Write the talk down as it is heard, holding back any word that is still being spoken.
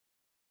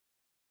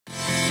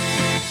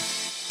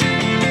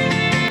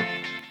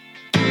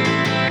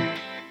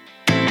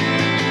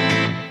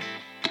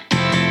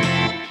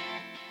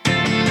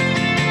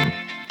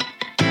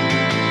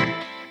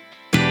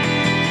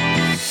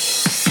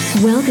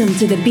Welcome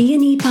to the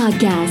B&E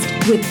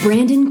Podcast with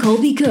Brandon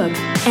Colby Cook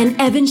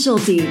and Evan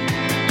Schulte.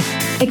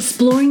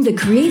 Exploring the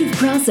creative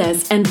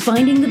process and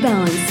finding the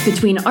balance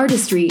between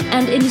artistry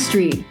and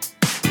industry.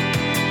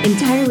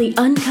 Entirely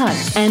uncut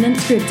and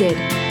unscripted.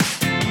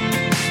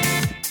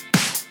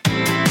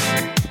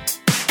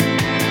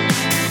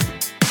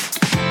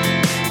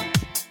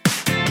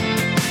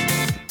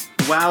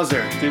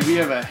 Wowzer, did we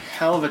have a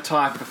hell of a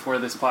talk before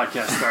this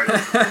podcast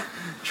started.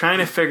 Trying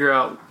to figure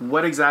out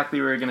what exactly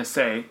we were going to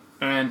say.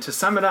 And to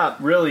sum it up,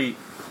 really,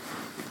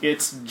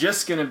 it's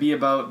just going to be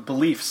about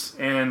beliefs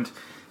and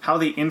how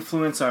they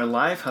influence our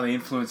life, how they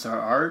influence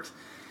our art,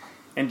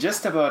 and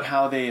just about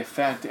how they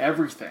affect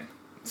everything.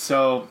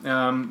 So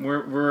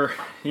we're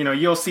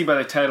you'll see by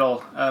the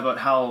title about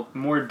how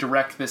more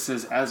direct this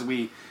is as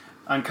we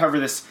uncover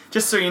this.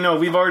 Just so you know,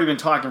 we've already been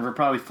talking for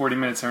probably 40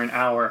 minutes or an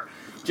hour,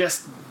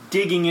 just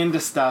digging into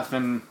stuff,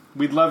 and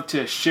we'd love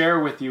to share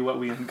with you what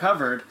we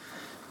uncovered.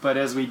 But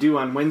as we do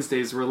on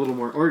Wednesdays, we're a little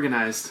more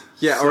organized.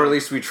 Yeah, so, or at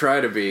least we try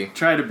to be.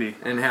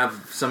 And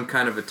have some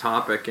kind of a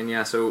topic. And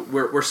yeah, so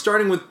we're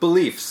starting with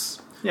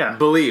beliefs. Yeah.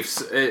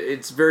 Beliefs.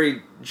 It's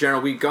very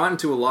general. We got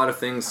into a lot of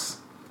things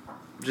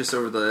just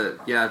over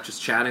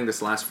just chatting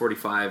this last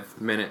 45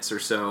 minutes or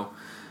so.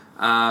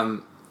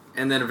 And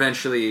then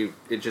eventually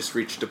it just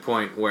reached a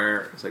point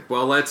where it's like,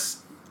 well,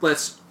 let's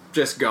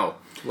just go.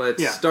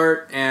 Let's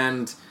start,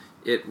 and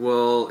it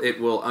will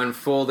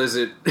unfold as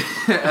it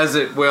as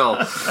it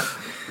will.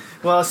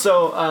 Well,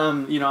 so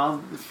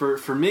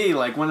for me,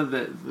 like one of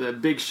the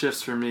big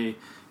shifts for me,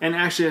 and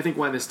actually I think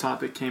why this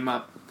topic came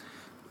up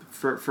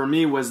for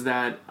me was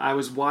that I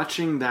was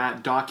watching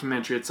that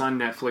documentary. It's on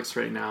Netflix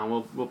right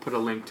now. We'll put a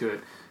link to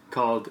it,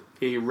 called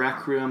A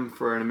Requiem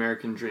for an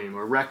American Dream,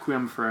 or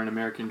Requiem for an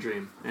American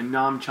Dream. And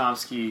Noam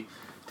Chomsky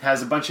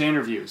has a bunch of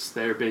interviews.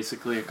 They're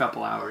basically a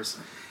couple hours,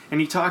 and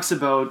he talks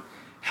about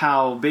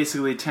how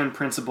basically 10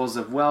 principles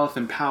of wealth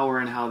and power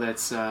and how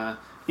that's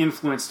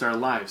influenced our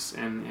lives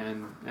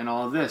and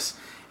all of this.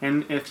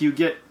 And if you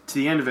get to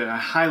the end of it, I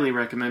highly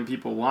recommend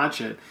people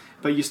watch it.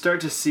 But you start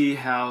to see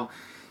how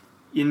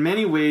in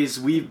many ways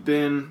we've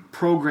been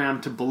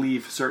programmed to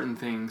believe certain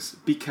things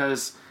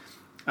because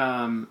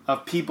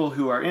of people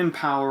who are in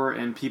power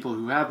and people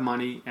who have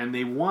money, and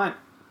they want,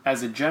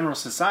 as a general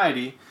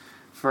society,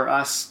 for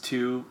us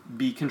to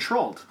be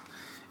controlled.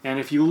 And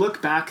if you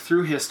look back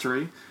through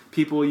history,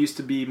 people used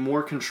to be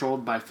more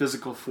controlled by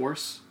physical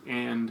force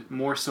and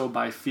more so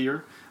by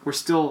fear. We're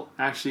still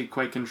actually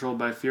quite controlled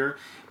by fear.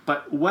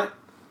 But what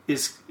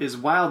is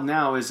wild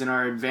now is in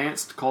our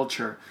advanced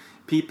culture,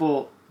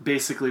 people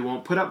basically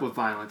won't put up with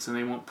violence and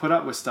they won't put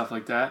up with stuff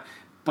like that.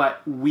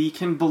 But we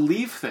can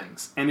believe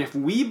things. And if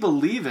we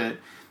believe it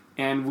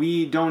and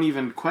we don't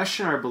even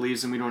question our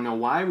beliefs and we don't know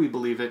why we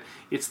believe it,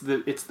 it's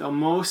the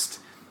most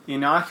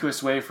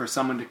innocuous way for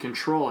someone to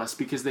control us,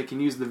 because they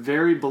can use the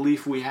very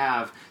belief we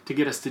have to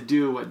get us to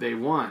do what they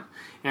want.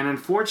 And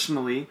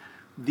unfortunately,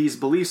 these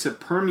beliefs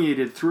have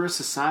permeated through a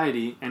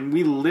society, and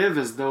we live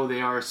as though they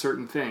are a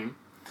certain thing,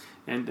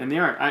 and they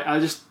aren't. I'll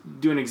just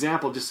do an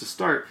example just to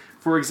start.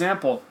 For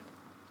example,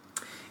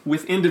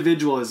 with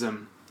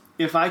individualism,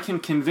 if I can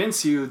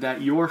convince you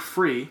that you're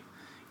free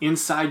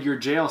inside your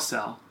jail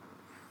cell,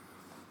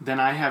 then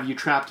I have you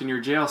trapped in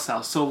your jail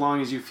cell so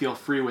long as you feel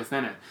free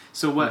within it.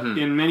 So what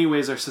in many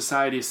ways our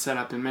society is set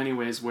up in many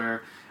ways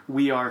where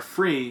we are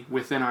free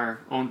within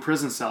our own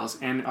prison cells,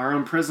 and our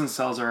own prison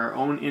cells are our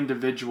own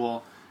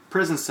individual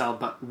prison cell,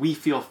 but we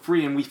feel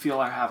free and we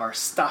feel I have our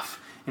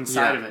stuff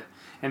inside of it.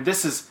 And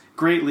this is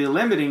greatly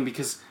limiting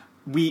because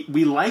we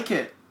like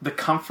it, the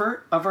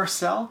comfort of our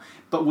cell,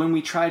 but when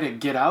we try to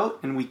get out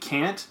and we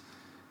can't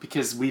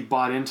because we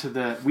bought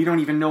into we don't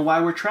even know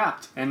why we're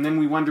trapped, and then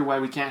we wonder why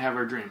we can't have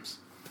our dreams.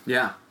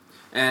 Yeah,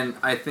 and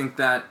I think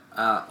that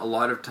a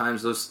lot of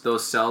times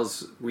those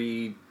cells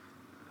we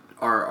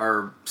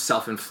are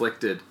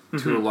self-inflicted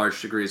to a large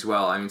degree as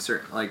well. I mean,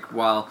 certain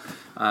while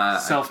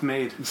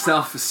self-made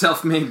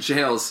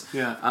jails,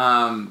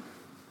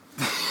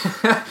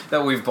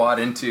 that we've bought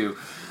into.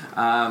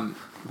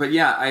 But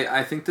yeah,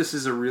 I think this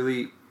is a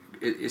really,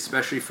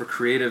 especially for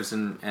creatives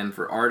and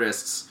for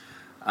artists,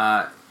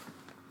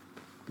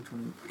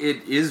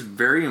 it is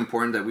very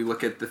important that we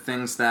look at the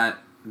things that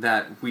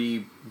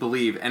we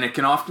believe, and it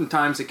can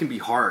be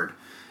hard.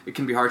 It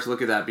can be hard to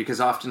look at that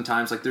because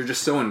oftentimes, they're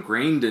just so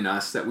ingrained in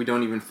us that we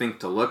don't even think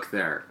to look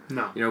there.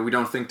 No, we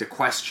don't think to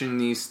question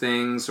these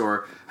things,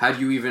 or how do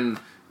you even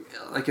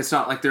it's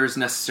not like there's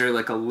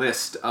necessarily a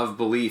list of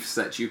beliefs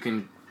that you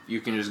can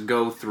just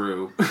go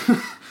through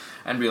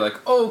and be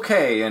like,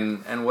 okay,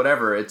 and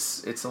whatever.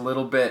 It's a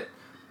little bit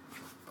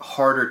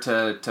harder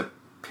to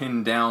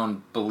pin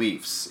down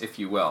beliefs, if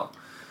you will.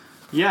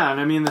 Yeah, and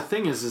I mean the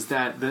thing is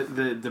that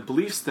the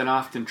beliefs that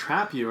often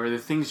trap you are the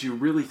things you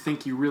really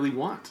think you really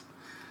want.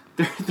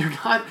 They're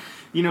not,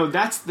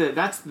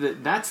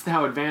 that's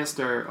how advanced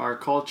our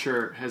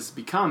culture has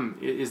become,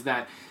 is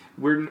that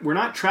we're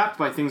not trapped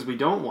by things we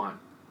don't want.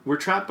 We're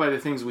trapped by the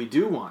things we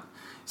do want.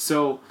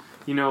 So,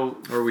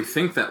 or we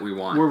think that we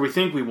want. Or we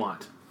think we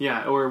want.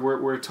 Yeah, or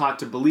we're taught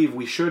to believe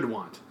we should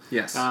want.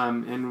 Yes.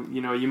 And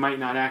you might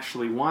not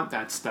actually want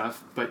that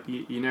stuff, but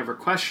you never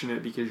question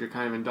it because you're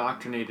kind of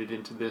indoctrinated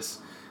into this,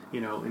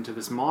 into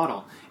this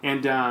model.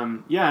 And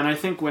and I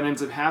think what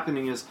ends up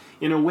happening is,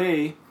 in a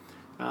way,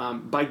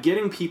 by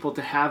getting people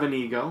to have an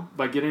ego,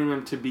 by getting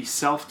them to be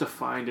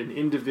self-defined and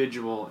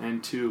individual,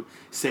 and to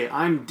say,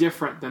 I'm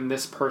different than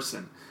this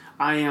person.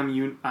 I am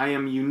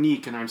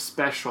unique, and I'm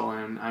special,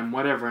 and I'm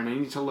whatever, and I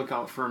need to look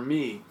out for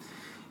me.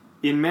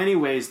 In many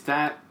ways,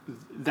 that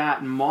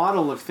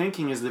model of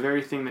thinking is the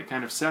very thing that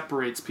kind of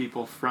separates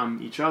people from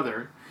each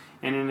other.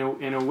 And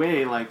in a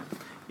way, like,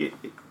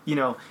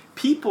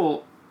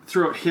 people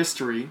throughout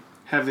history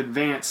have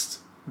advanced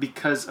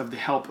because of the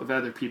help of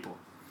other people.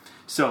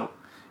 So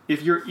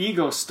if your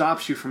ego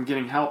stops you from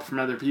getting help from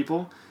other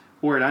people,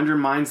 or it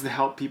undermines the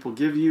help people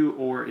give you,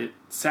 or it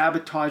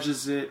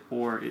sabotages it,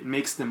 or it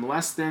makes them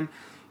less than,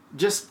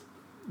 just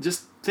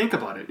think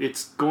about it.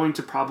 It's going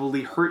to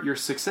probably hurt your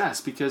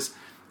success, because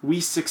we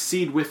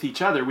succeed with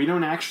each other. We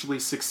don't actually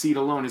succeed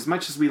alone, as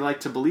much as we like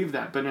to believe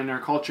that. But in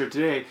our culture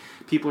today,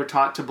 people are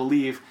taught to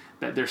believe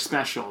that they're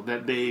special,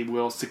 that they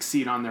will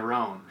succeed on their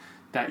own,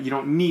 that you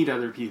don't need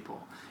other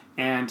people.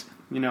 And,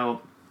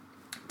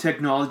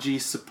 technology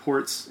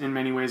supports in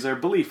many ways our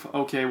belief.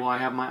 Okay, well, I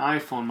have my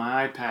iPhone,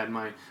 my iPad,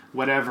 my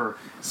whatever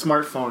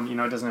smartphone.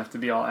 It doesn't have to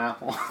be all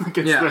Apple.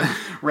 Gets the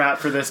rap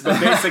for this, but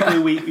basically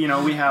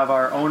we have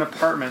our own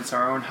apartments,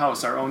 our own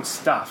house, our own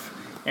stuff,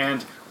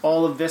 and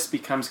all of this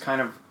becomes kind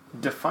of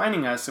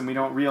defining us, and we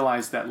don't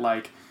realize that,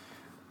 like,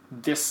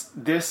 this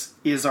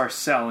is our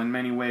cell in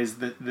many ways.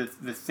 The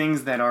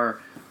things that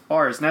are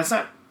ours. Now,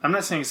 I'm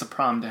not saying it's a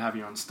problem to have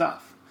your own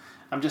stuff.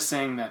 I'm just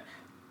saying that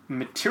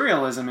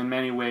materialism in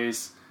many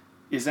ways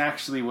is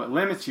actually what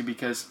limits you,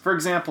 because, for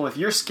example, if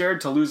you're scared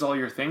to lose all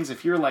your things,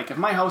 if you're like, if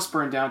my house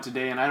burned down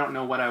today and I don't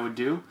know what I would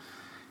do,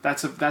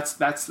 that's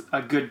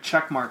a good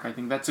check mark. I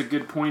think that's a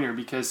good pointer,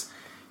 because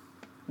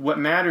what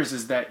matters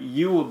is that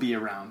you will be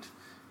around.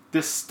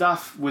 This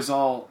stuff was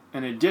all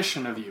an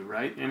addition of you,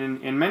 right? And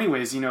in many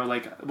ways,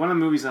 like one of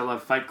the movies I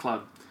love, Fight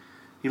Club,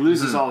 he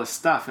loses all his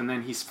stuff and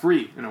then he's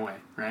free in a way,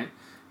 right?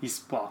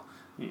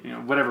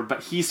 Whatever,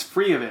 but he's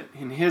free of it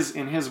in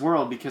his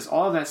world, because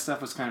all of that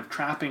stuff was kind of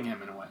trapping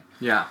him in a way.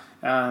 Yeah.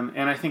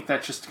 And I think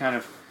that just kind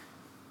of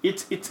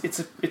it's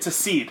a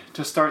seed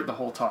to start the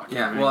whole talk.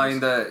 Yeah. Well,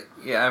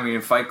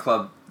 in Fight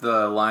Club,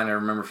 the line I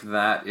remember for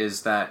that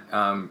is that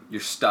your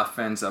stuff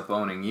ends up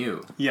owning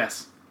you.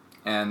 Yes.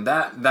 And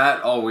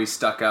that always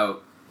stuck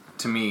out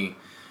to me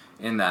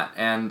in that.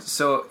 And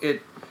so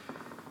it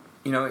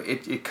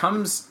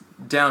comes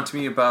down to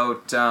me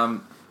about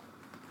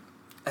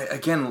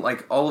again,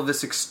 like, all of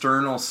this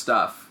external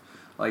stuff,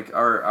 like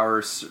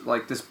our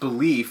like this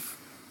belief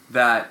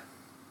that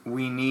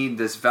we need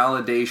this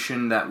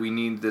validation, that we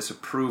need this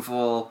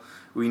approval,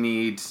 we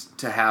need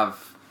to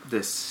have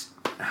this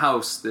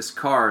house, this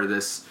car,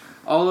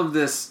 all of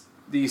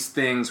these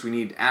things. We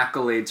need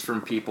accolades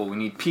from people. We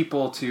need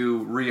people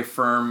to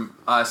reaffirm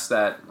us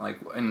that, like,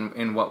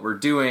 in what we're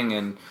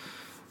doing,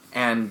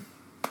 and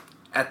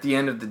at the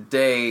end of the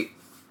day,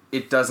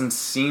 it doesn't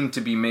seem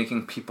to be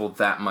making people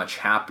that much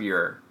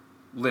happier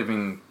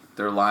living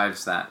their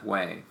lives that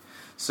way.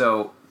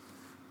 So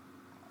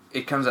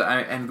it comes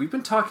out, and we've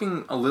been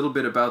talking a little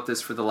bit about this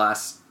for the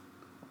last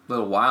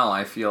little while.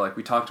 I feel like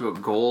we talked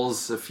about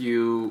goals a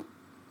few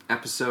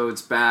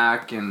episodes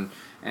back, and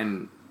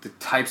the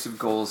types of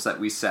goals that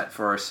we set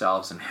for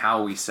ourselves and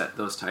how we set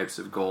those types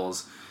of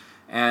goals.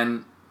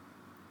 And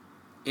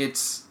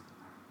it's,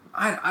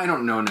 I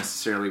don't know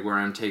necessarily where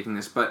I'm taking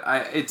this, but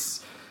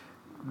it's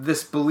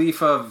this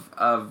belief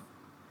of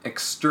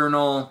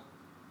external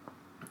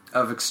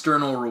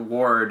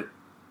reward,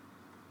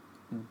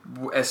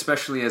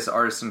 especially as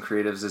artists and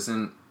creatives,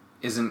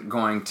 isn't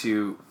going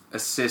to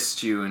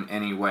assist you in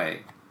any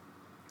way.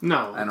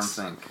 No, I don't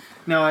think.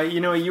 No,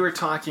 you were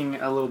talking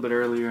a little bit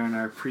earlier in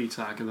our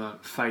pre-talk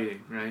about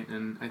fighting, right?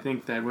 And I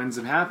think that what ends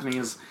up happening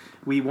is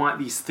we want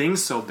these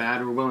things so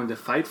bad, we're willing to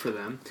fight for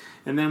them,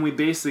 and then we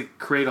basically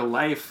create a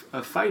life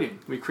of fighting.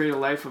 We create a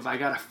life of, I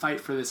gotta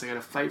fight for this, I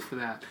gotta fight for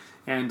that,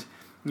 and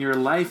your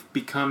life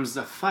becomes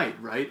a fight,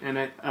 right?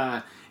 And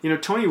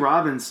Tony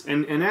Robbins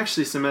and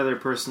actually some other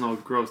personal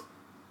growth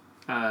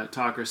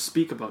talkers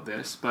speak about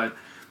this, but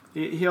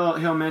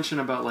he'll mention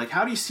about, like,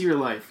 how do you see your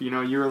life?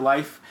 Your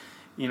life.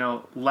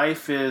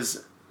 Life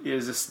is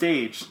a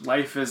stage.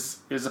 Life is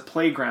a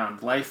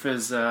playground. Life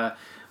is a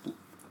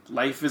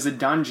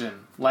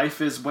dungeon.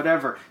 Life is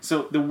whatever.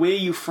 So the way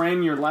you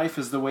frame your life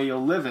is the way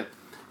you'll live it.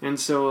 And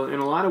so in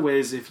a lot of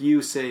ways, if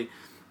you say,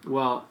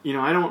 well,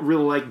 I don't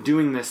really like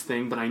doing this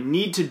thing, but I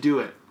need to do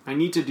it. I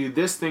need to do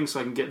this thing so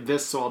I can get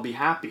this, so I'll be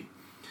happy.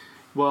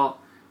 Well,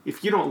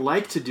 if you don't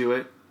like to do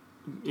it,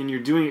 and you're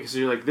doing it because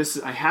you're like,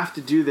 I have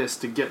to do this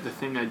to get the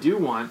thing I do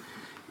want,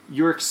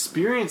 your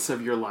experience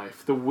of your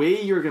life, the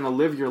way you're going to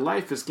live your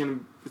life it's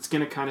going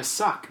to kind of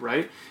suck,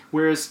 right?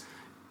 Whereas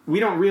we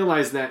don't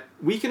realize that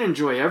we can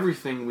enjoy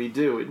everything we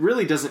do. It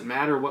really doesn't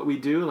matter what we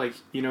do. Like,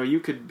 you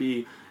could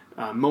be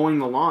mowing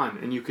the lawn,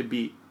 and you could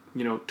be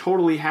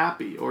totally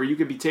happy, or you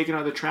could be taken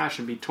out of the trash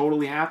and be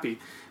totally happy.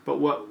 But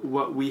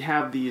what we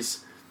have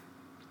these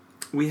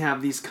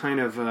kind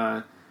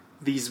of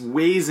these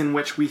ways in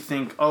which we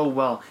think, oh,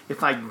 well,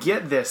 if I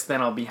get this,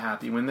 then I'll be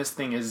happy. When this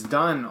thing is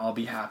done, I'll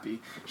be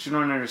happy. You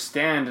don't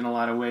understand in a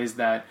lot of ways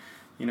that,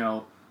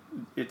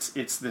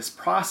 it's this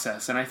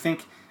process. And I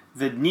think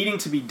the needing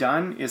to be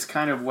done is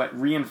kind of what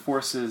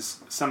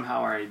reinforces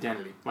somehow our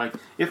identity. Like,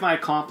 if I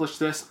accomplish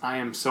this, I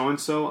am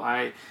so-and-so,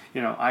 I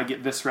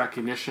get this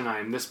recognition, I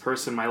am this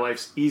person, my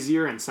life's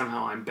easier, and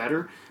somehow I'm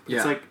better. Yeah.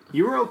 It's like,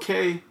 you were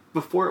okay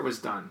before it was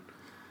done.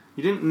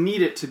 You didn't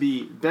need it to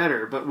be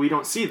better, but we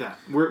don't see that.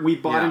 We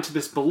bought into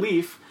this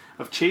belief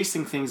of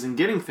chasing things and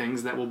getting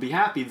things that will be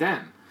happy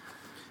then.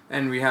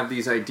 And we have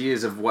these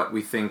ideas of what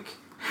we think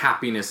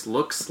happiness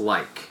looks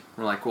like.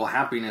 We're like, well,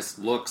 happiness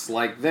looks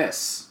like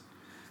this.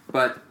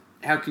 But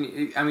how can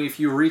you... I mean, if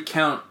you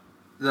recount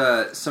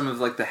some of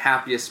like the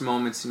happiest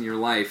moments in your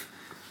life,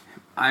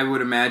 I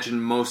would imagine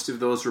most of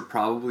those were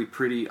probably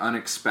pretty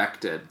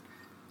unexpected.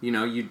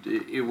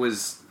 It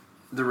was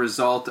the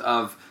result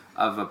of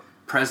a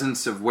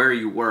presence of where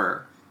you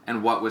were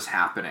and what was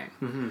happening.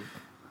 Mm-hmm.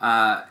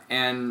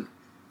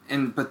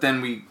 But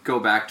then we go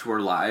back to our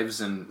lives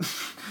and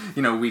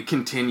we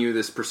continue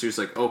this pursuit. It's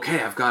like,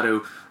 okay, I've got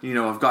to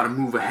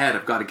move ahead.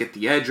 I've got to get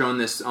the edge on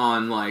this,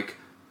 on like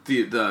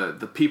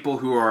the people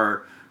who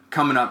are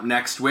coming up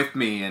next with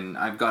me, and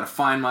I've got to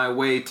find my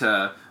way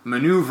to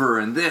maneuver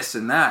and this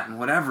and that and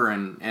whatever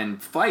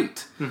and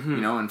fight,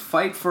 mm-hmm. And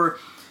fight for,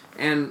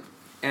 and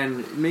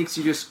it makes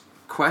you just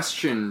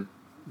question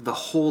the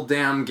whole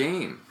damn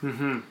game.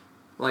 Mm-hmm.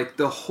 Like,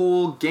 the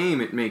whole game,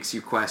 it makes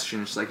you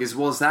question. It's like, is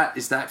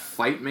that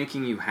fight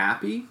making you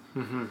happy?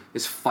 Mm-hmm.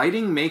 Is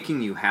fighting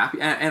making you happy?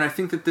 And I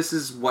think that this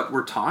is what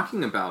we're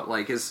talking about.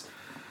 Like,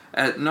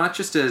 not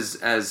just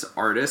as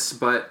artists,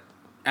 but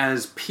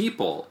as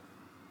people.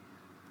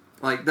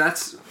 Like,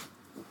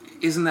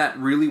 isn't that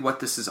really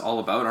what this is all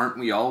about? Aren't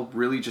we all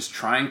really just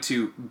trying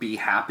to be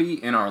happy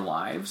in our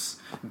lives,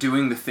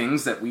 doing the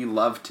things that we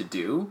love to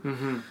do?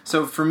 Mm-hmm.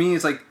 So for me,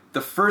 it's like, the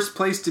first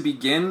place to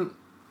begin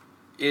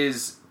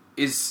is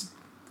if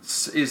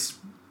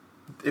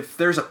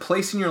there's a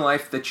place in your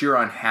life that you're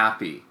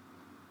unhappy,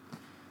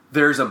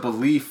 there's a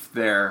belief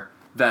there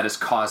that is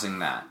causing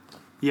that.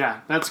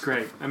 Yeah, that's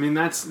great. I mean,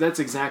 that's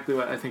exactly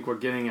what I think we're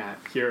getting at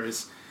here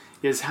is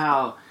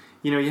how,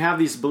 you have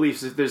these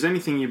beliefs. If there's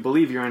anything you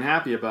believe you're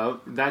unhappy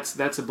about,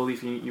 that's a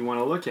belief you want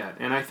to look at.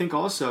 And I think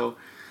also,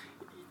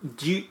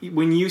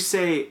 when you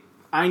say,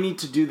 I need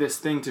to do this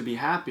thing to be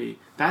happy,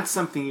 that's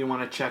something you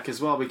want to check as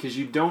well, because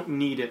you don't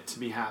need it to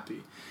be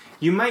happy.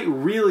 You might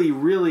really,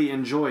 really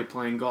enjoy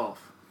playing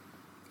golf,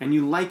 and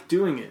you like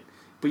doing it,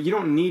 but you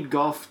don't need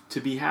golf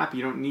to be happy.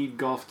 You don't need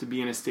golf to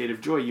be in a state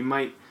of joy. You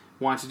might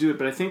want to do it,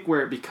 but I think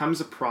where it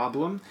becomes a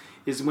problem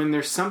is when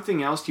there's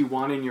something else you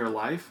want in your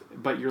life,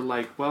 but you're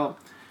like, well,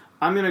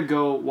 I'm going to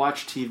go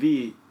watch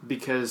TV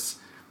because...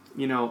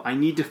 I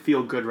need to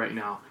feel good right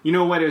now. You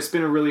know what? It's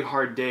been a really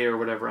hard day or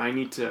whatever. I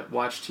need to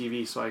watch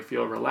TV so I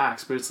feel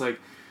relaxed. But it's like,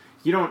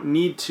 you don't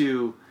need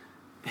to,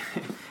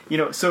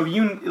 so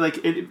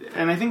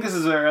and I think this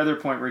is our other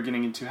point we're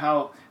getting into,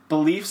 how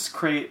beliefs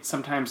create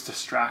sometimes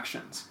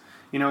distractions.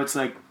 It's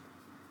like,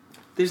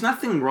 there's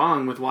nothing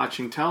wrong with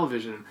watching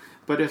television,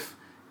 but if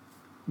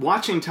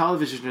watching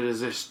television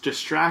is a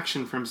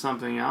distraction from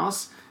something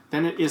else,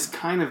 then it is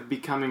kind of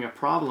becoming a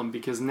problem,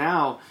 because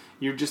now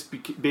you're just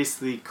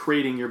basically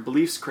creating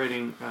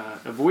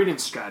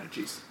avoidance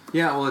strategies.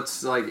 Yeah, well,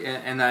 it's like,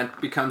 and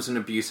that becomes an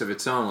abuse of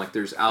its own. Like,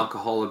 there's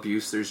alcohol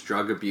abuse, there's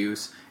drug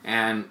abuse,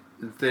 and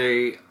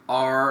they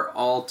are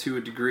all to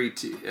a degree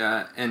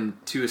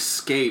to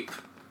escape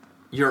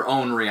your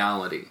own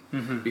reality,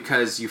 mm-hmm.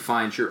 because you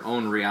find your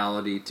own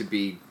reality to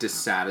be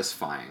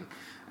dissatisfying.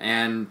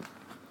 And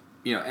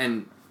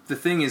and the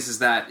thing is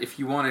that if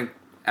you want to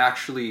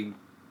actually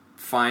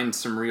find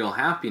some real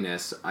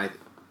happiness, I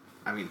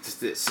mean,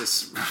 this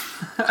is...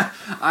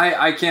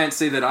 I can't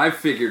say that I've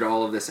figured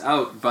all of this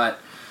out, but,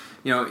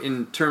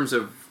 in terms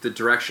of the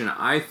direction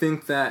I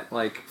think that,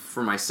 like,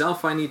 for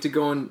myself I need to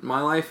go in my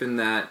life, and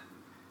that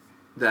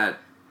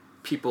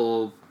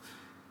people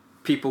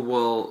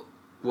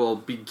will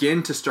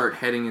begin to start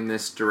heading in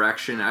this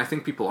direction. I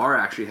think people are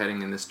actually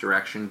heading in this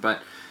direction,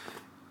 but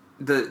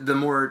the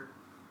more...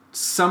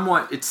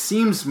 somewhat... it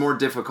seems more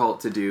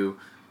difficult to do,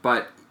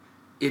 but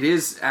it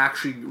is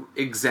actually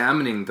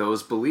examining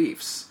those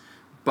beliefs.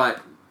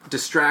 But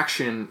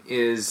distraction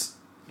is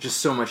just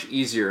so much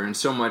easier and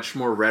so much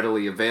more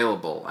readily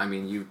available. I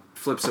mean, you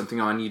flip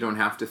something on, you don't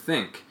have to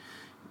think.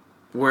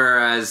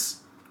 Whereas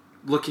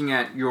looking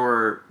at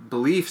your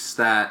beliefs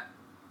that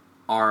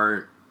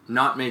are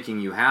not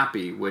making you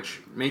happy, which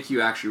make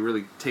you actually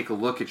really take a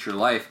look at your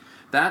life,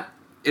 that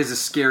is a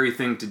scary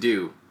thing to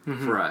do,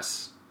 mm-hmm. for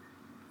us.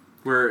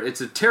 Where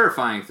it's a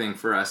terrifying thing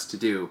for us to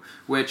do,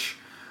 which...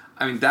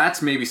 I mean,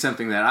 that's maybe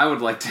something that I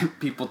would like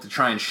people to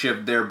try and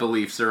shift their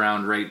beliefs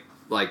around right,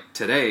 like,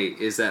 today,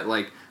 is that,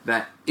 like,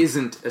 that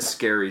isn't a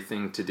scary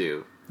thing to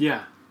do.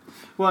 Yeah.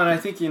 Well, and I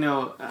think,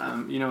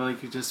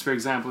 like just for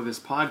example, this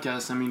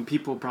podcast, I mean,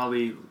 people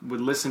probably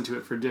would listen to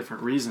it for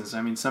different reasons.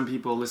 I mean, some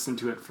people listen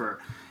to it for,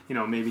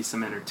 maybe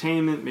some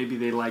entertainment, maybe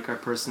they like our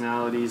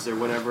personalities or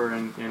whatever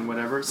and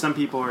whatever. Some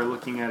people are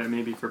looking at it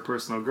maybe for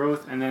personal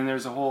growth, and then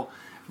there's a whole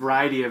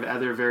variety of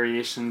other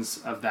variations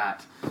of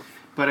that.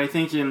 But I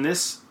think in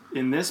this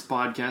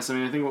podcast, I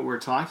mean, I think what we're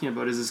talking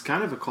about is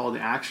kind of a call to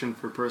action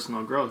for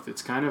personal growth.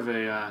 It's kind of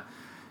a,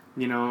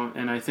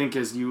 and I think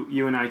as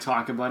you and I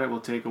talk about it,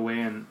 we'll take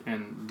away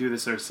and do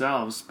this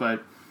ourselves.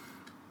 But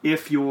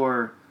if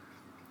your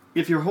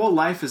whole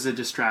life is a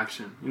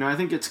distraction, I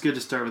think it's good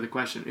to start with a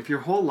question. If your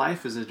whole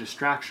life is a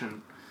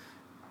distraction,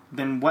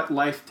 then what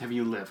life have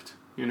you lived?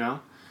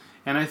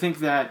 And I think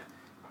that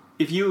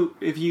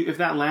if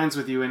that lands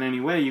with you in any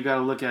way, you got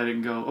to look at it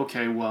and go,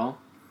 okay, well,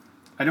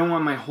 I don't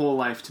want my whole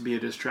life to be a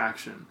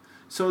distraction.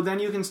 So then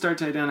you can start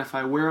to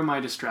identify, where am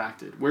I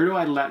distracted? Where do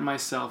I let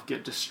myself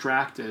get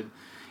distracted?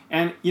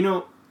 And,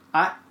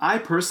 I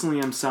personally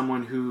am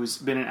someone who's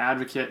been an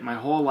advocate my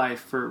whole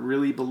life for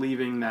really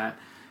believing that,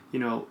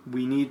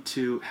 we need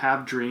to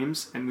have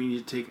dreams and we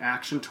need to take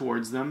action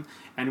towards them,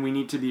 and we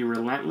need to be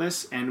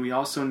relentless, and we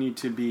also need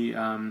to be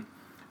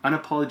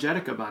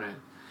unapologetic about it.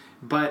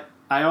 But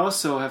I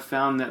also have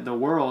found that the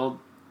world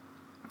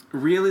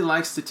really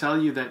likes to tell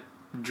you that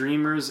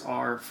dreamers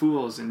are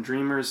fools and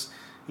dreamers,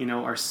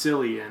 are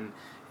silly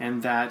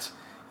and that,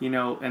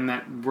 and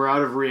that we're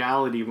out of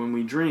reality when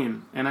we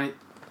dream. And I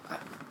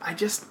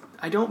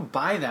don't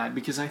buy that,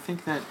 because I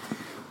think that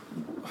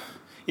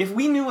if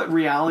we knew what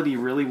reality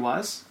really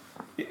was,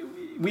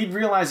 we'd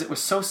realize it was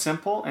so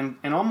simple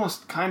and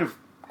almost kind of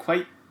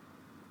quite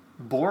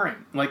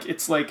boring. Like,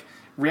 it's like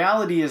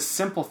reality is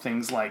simple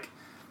things like,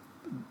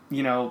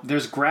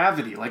 there's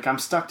gravity. Like, I'm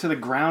stuck to the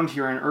ground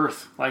here on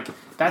Earth. Like,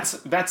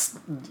 that's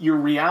your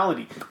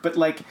reality. But,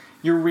 like,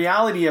 your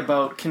reality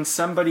about, can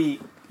somebody,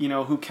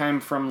 who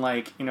came from,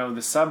 like,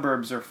 the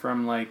suburbs, or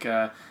from, like,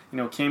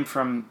 came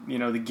from,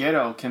 the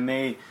ghetto, can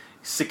they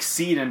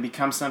succeed and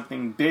become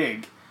something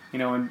big?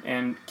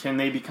 And can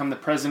they become the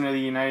president of the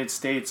United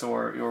States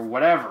or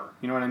whatever?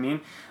 You know what I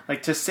mean?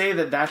 Like, to say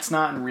that that's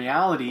not in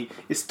reality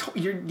is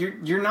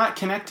you're not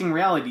connecting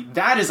reality.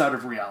 That is out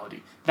of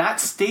reality.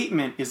 That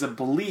statement is a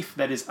belief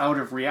that is out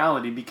of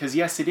reality, because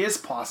yes, it is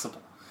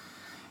possible.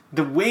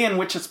 The way in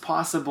which it's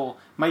possible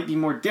might be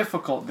more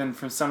difficult than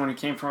from someone who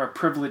came from a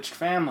privileged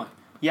family.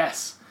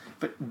 Yes,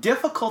 but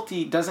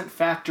difficulty doesn't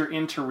factor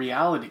into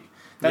reality.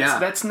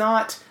 That's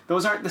not.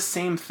 Those aren't the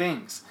same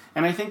things.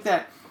 And I think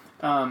that.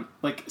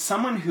 Like,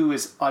 someone who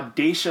is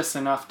audacious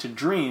enough to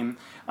dream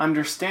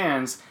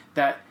understands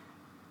that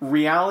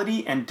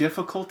reality and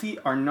difficulty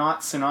are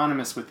not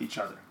synonymous with each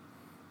other.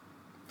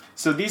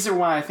 So these are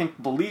why I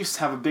think beliefs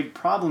have a big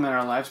problem in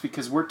our lives,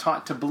 because we're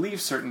taught to believe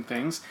certain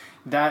things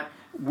that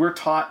we're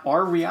taught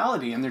are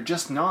reality, and they're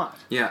just not.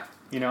 Yeah.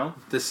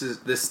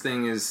 This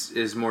thing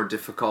is more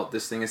difficult.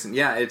 This thing isn't.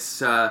 Yeah, it's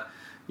the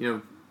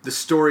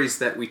stories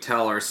that we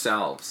tell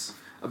ourselves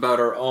about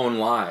our own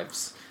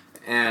lives,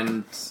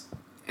 and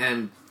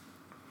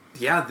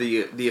yeah,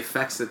 the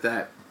effects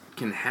that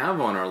can have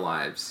on our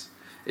lives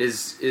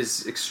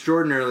is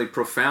extraordinarily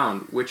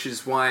profound, which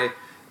is why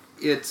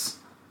it's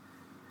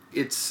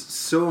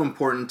so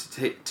important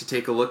to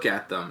take a look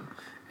at them.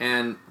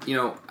 And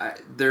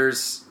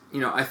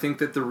I think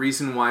that the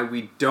reason why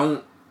we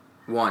don't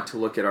want to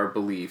look at our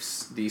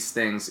beliefs, these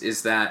things,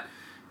 is that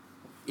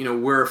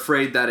we're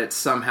afraid that it's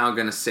somehow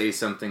going to say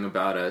something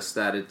about us,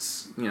 that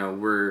it's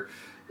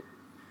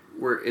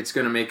it's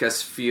going to make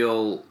us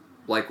feel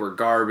like we're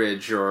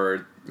garbage,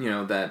 or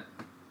that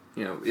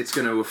it's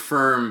going to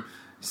affirm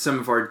some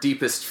of our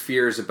deepest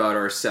fears about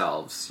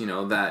ourselves,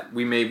 that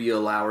we maybe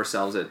allow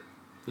ourselves at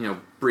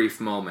brief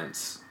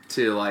moments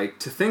to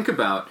think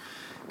about.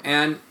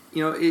 And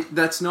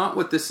that's not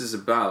what this is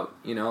about.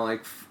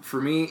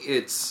 For me,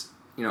 it's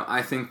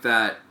I think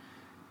that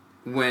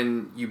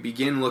when you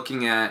begin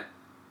looking at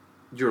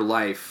your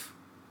life,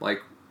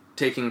 like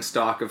taking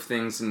stock of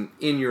things in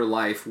your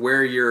life,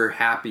 where you're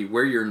happy,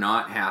 where you're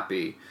not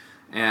happy,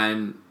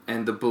 and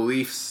the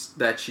beliefs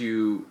that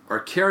you are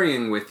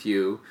carrying with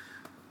you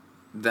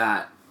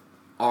that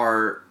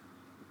are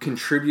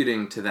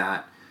contributing to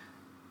that,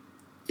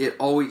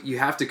 you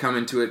have to come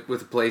into it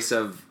with a place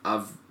of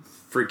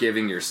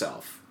forgiving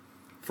yourself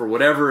for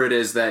whatever it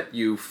is that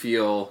you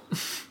feel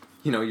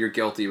you're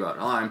guilty about.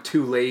 Oh, I'm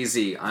too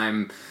lazy.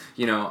 I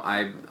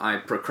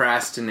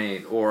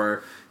procrastinate,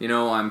 or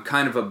I'm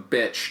kind of a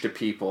bitch to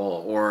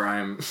people, or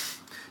I'm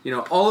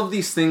all of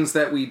these things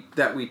that we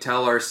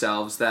tell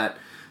ourselves, that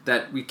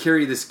we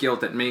carry this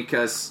guilt that make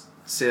us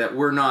say that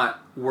we're not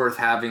worth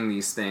having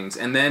these things,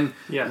 and then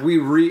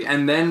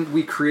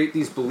we create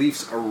these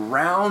beliefs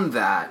around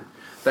that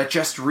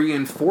just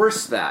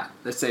reinforce that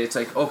say it's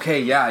like, okay,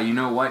 yeah, you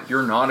know what,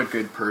 you're not a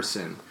good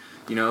person,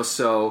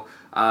 so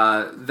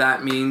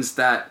that means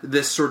that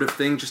this sort of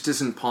thing just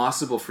isn't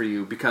possible for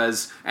you,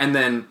 because, and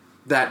then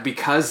that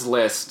because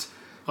list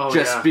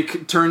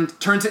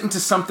turns it into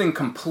something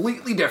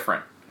completely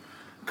different.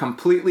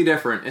 completely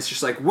different. It's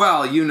just like,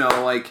 well,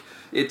 like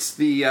it's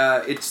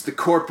the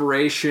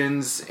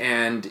corporations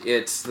and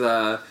it's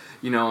the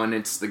and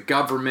it's the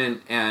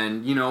government,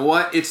 and you know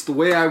what? It's the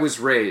way I was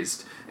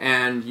raised.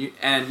 And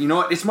you know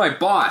what? It's my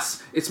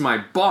boss. It's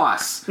my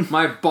boss.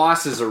 My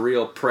boss is a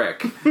real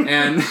prick.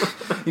 And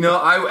you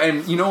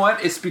know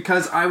what? It's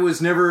because I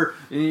was never,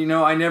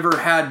 I never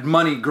had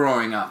money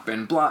growing up,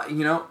 and blah.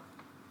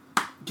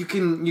 You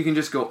can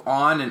just go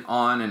on and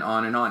on and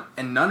on and on,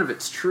 and none of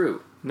it's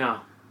true. No,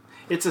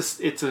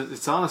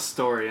 it's all a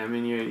story. I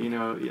mean,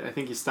 I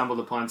think you stumbled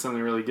upon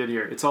something really good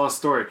here. It's all a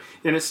story,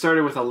 and it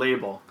started with a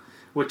label,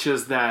 which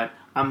is that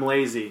I'm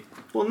lazy.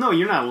 Well, no,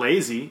 you're not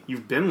lazy.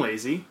 You've been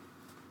lazy.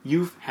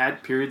 You've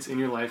had periods in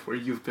your life where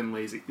you've been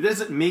lazy. It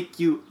doesn't make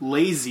you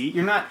lazy.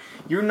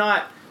 You're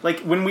not like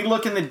when we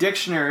look in the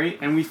dictionary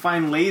and we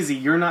find lazy,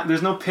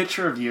 there's no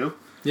picture of you.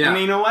 Yeah. And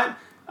you know what?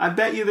 I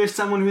bet you there's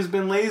someone who's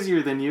been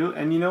lazier than you,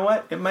 and you know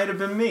what? It might have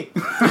been me.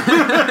 But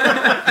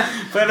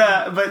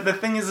the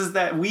thing is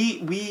that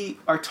we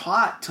are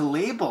taught to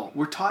label.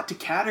 We're taught to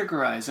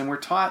categorize, and we're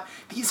taught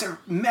these are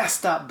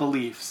messed up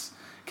beliefs.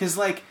 Because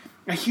like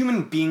a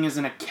human being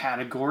isn't a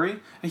category.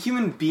 A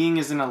human being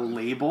isn't a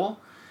label.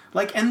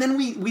 Like, and then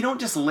we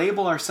don't just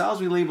label ourselves,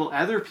 we label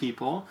other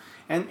people,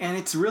 and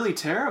it's really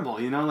terrible,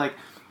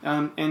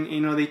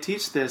 they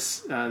teach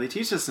this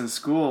in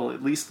school,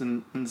 at least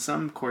in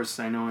some courses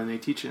I know, and they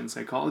teach it in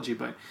psychology,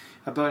 but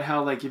about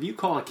how, like, if you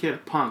call a kid a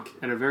punk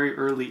at a very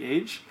early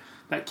age,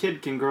 that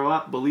kid can grow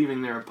up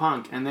believing they're a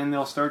punk, and then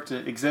they'll start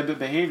to exhibit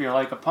behavior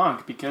like a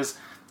punk, because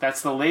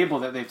that's the label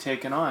that they've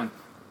taken on.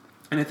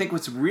 And I think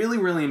what's really,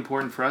 really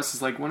important for us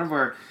is, like, one of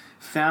our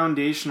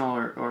foundational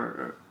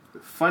or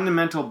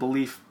fundamental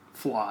belief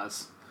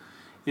flaws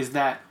is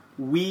that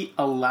we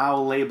allow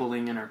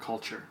labeling in our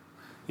culture,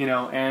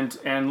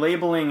 and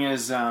labeling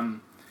is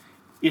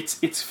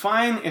it's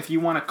fine if you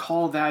want to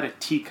call that a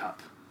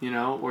teacup,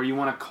 or you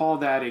want to call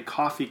that a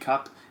coffee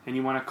cup, and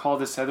you want to call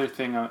this other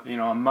thing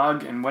a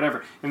mug and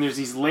whatever, and there's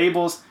these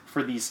labels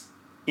for these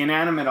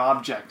inanimate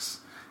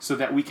objects so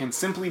that we can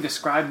simply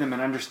describe them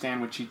and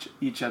understand what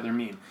each other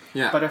mean.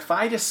 Yeah. But if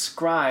I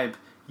describe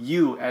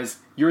you as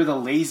you're the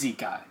lazy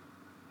guy,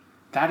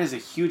 that is a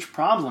huge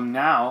problem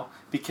now,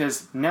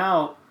 because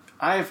now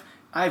I've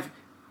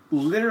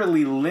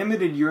literally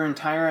limited your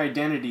entire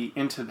identity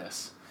into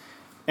this.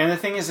 And the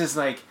thing is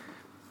like,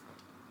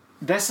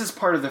 this is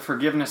part of the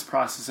forgiveness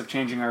process of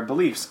changing our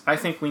beliefs. I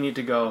think we need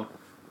to go,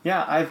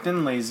 yeah, I've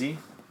been lazy.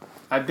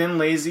 I've done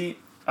this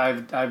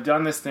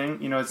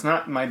thing. It's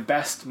not my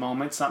best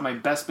moment. It's not my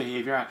best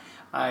behavior.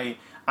 I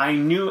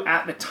knew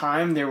at the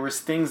time there was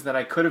things that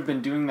I could have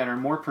been doing that are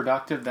more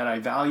productive, that I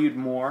valued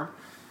more.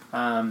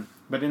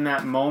 But in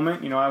that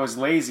moment, I was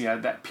lazy.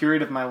 That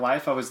period of my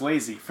life, I was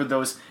lazy. For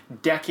those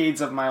decades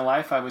of my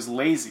life, I was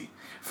lazy.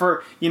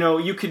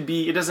 You could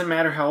be, it doesn't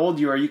matter how old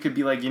you are, you could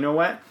be like, you know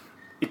what?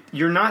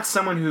 You're not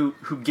someone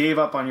who gave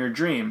up on your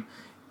dream.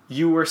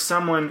 You were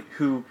someone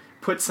who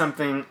put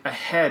something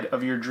ahead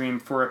of your dream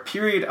for a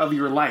period of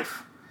your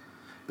life.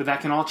 But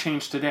that can all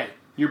change today.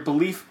 Your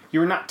belief,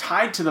 you're not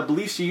tied to the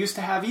beliefs you used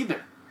to have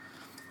either.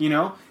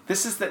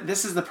 This is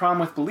the problem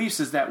with beliefs,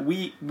 is that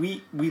we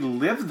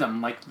live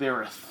them like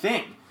they're a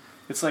thing.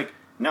 It's like,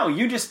 no,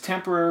 you just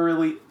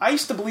temporarily... I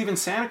used to believe in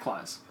Santa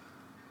Claus.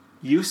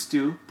 It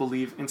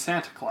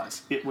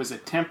was a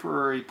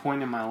temporary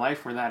point in my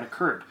life where that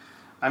occurred.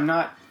 And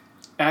I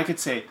could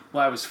say,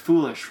 well, I was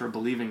foolish for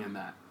believing in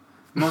that.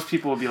 Most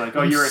people would be like,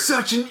 "Oh, you're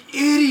such an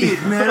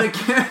idiot, man! I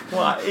can't."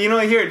 Well,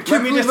 here,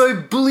 can't believe I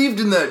believed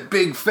in that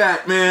big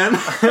fat man.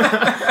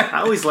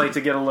 I always like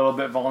to get a little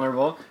bit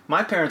vulnerable.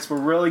 My parents were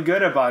really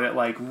good about it,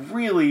 like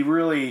really,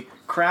 really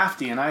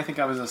crafty, and I think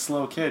I was a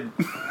slow kid.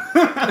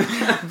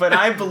 But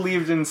I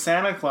believed in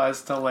Santa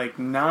Claus till like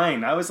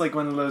 9. I was like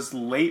one of those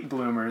late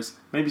bloomers.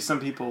 Maybe some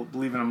people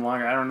believe in him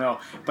longer. I don't know.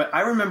 But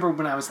I remember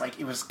when I was like,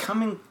 it was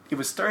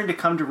starting to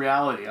come to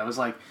reality. I was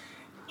like,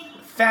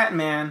 fat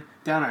man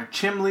down our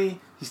chimney,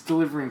 he's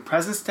delivering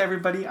presents to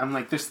everybody. I'm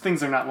like,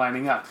 things are not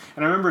lining up.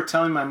 And I remember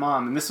telling my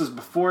mom, and this was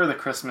before the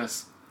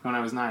Christmas when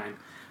I was 9, and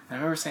I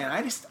remember saying,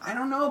 I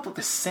don't know about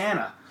the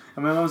Santa.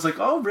 And my mom was like,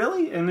 oh,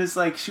 really? And it's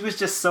like, she was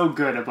just so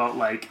good about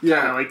like,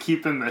 kind of like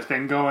keeping the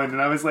thing going.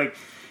 And I was like,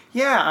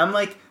 yeah, I'm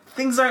like,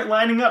 things aren't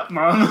lining up,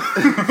 Mom.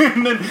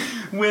 And then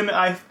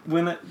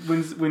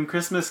when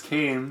Christmas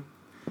came,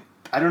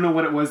 I don't know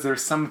what it was.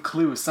 There's some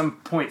clue, some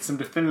point, some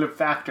definitive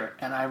factor.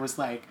 And I was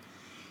like,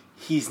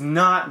 he's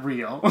not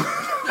real.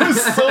 I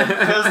was so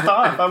pissed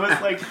off. I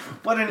was like,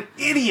 what an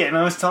idiot. And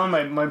I was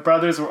telling my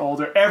brothers were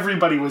older.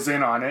 Everybody was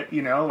in on it,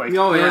 there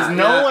was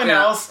no one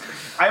else.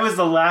 I was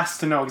the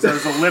last to know because I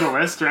was the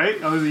littlest,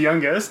 right? I was the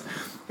youngest.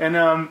 And,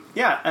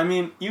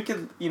 you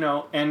could,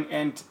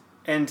 and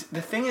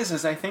the thing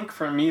is I think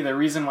for me, the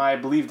reason why I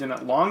believed in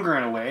it longer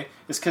in a way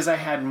is because I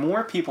had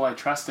more people I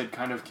trusted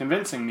kind of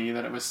convincing me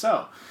that it was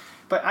so.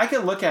 But I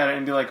could look at it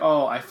and be like,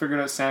 oh, I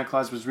figured out Santa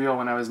Claus was real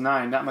when I was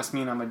 9. That must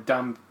mean I'm a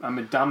dummy. I'm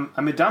a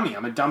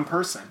dumb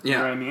person. You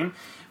know what I mean?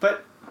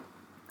 But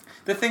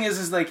the thing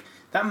is like,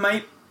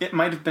 it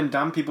might have been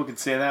dumb. People could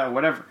say that or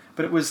whatever.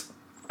 But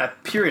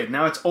period.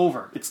 Now it's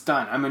over. It's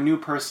done. I'm a new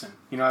person.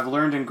 I've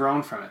learned and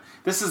grown from it.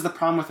 This is the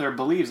problem with our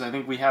beliefs. I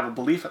think we have a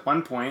belief at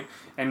one point,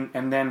 and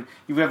then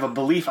you have a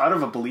belief out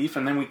of a belief,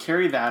 and then we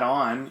carry that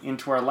on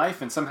into our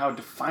life and somehow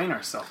define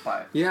ourselves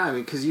by it. Yeah, I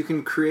mean, because you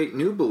can create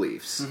new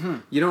beliefs. Mm-hmm.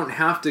 You don't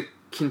have to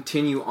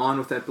continue on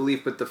with that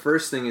belief, but the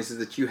first thing is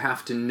that you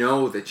have to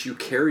know that you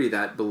carry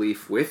that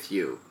belief with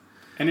you.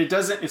 And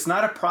it's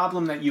not a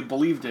problem that you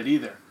believed it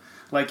either.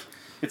 Like,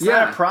 it's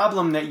not a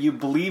problem that you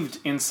believed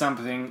in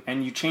something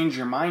and you change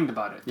your mind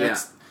about it.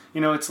 That's,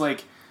 it's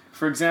like,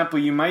 for example,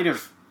 you might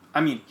have,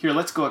 here,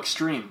 let's go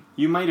extreme.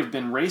 You might have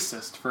been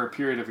racist for a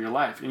period of your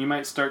life, and you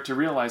might start to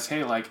realize,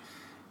 hey, like,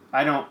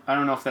 I don't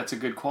know if that's a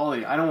good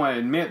quality. I don't want to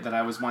admit that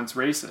I was once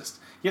racist.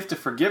 You have to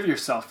forgive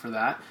yourself for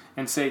that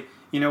and say,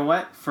 you know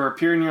what, for a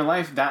period in your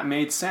life, that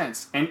made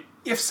sense. And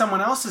if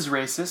someone else is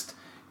racist,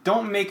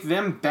 don't make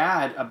them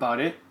bad about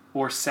it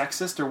or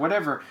sexist or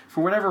whatever.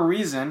 For whatever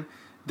reason,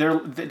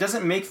 that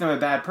doesn't make them a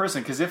bad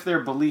person, because if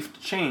their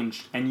belief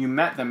changed and you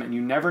met them and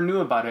you never knew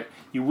about it,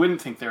 you wouldn't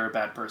think they're a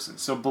bad person.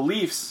 So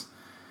beliefs,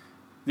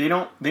 they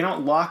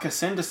don't lock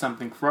us into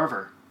something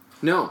forever.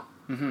 No.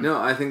 Mm-hmm.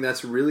 No, I think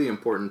that's a really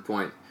important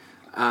point.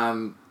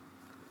 And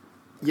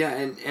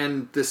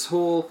this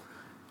whole,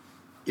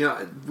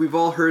 we've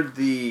all heard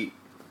the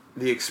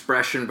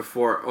expression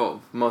before.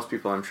 Oh, most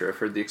people, I'm sure, have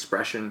heard the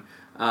expression.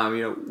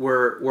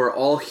 We're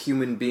all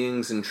human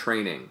beings in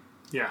training.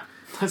 Yeah,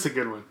 that's a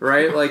good one,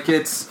 right? Like,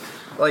 it's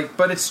like,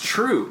 but it's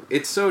true.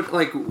 It's so,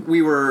 like,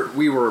 we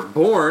were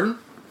born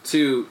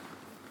to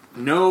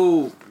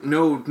no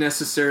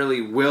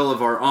necessarily will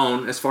of our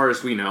own, as far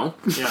as we know.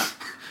 Yeah.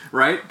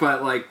 Right?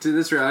 But, like, to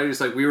this reality,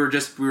 it's like we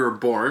were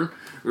born.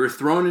 We were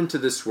thrown into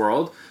this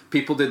world.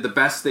 People did the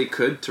best they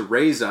could to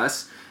raise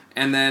us.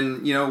 And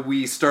then,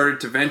 we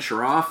started to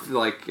venture off,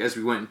 like, as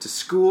we went into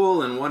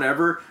school and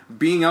whatever,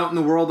 being out in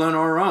the world on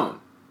our own,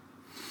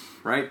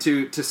 right?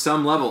 To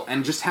some level.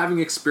 And just having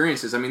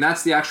experiences. I mean,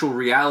 that's the actual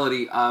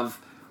reality of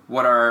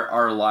what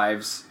our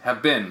lives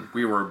have been.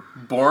 We were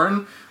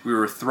born, we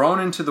were thrown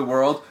into the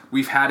world,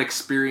 we've had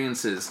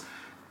experiences.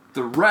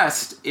 The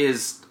rest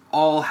is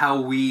all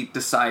how we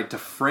decide to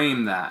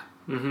frame that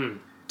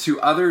to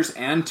others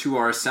and to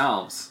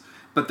ourselves.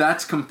 But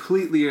that's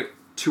completely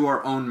to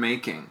our own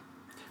making.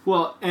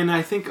 Well, and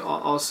I think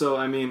also,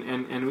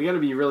 and we got to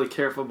be really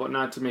careful about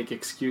not to make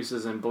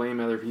excuses and blame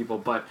other people,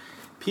 but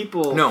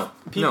people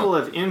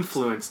have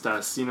influenced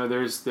us.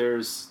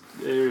 There's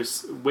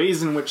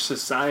ways in which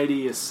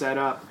society is set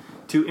up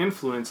to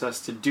influence us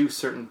to do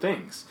certain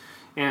things.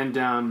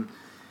 And,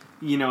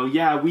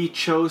 we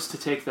chose to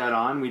take that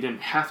on. We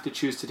didn't have to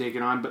choose to take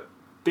it on, but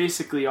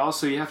basically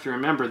also you have to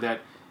remember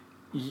that,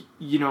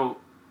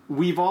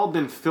 we've all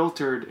been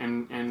filtered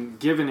and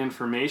given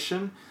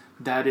information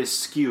that is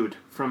skewed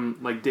from,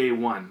 like, day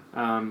one.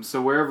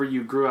 So wherever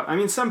you grew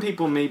up, some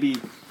people maybe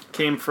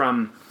came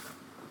from,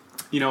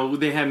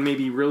 they had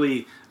maybe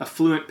really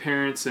affluent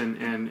parents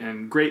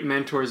and great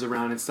mentors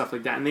around and stuff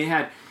like that. And they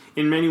had,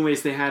 in many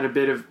ways, they had a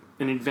bit of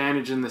an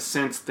advantage in the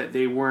sense that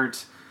they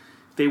weren't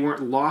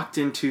locked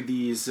into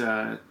these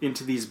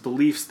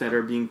beliefs that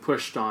are being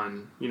pushed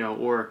on,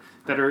 or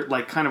that are,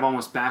 like, kind of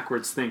almost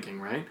backwards thinking,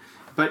 right?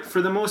 But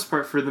for the most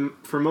part,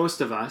 for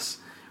most of us,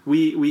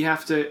 we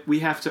have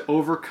to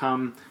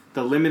overcome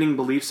the limiting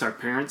beliefs our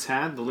parents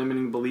had, the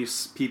limiting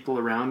beliefs people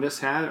around us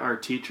had, our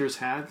teachers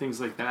had,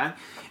 things like that.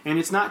 And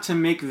it's not to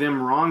make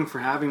them wrong for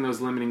having those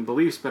limiting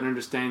beliefs, but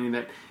understanding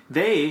that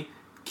they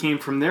came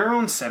from their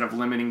own set of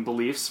limiting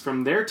beliefs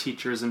from their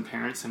teachers and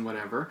parents and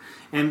whatever.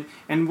 And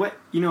what,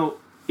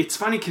 it's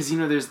funny because,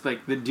 there's,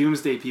 like, the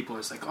doomsday people.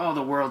 It's like, oh,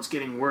 the world's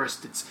getting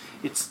worse.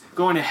 It's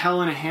going to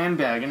hell in a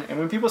handbag. And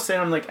when people say it,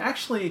 I'm like,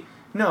 actually,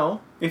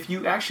 no. If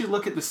you actually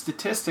look at the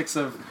statistics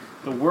of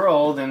the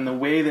world and the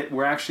way that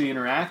we're actually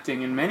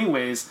interacting, in many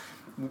ways,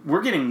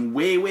 we're getting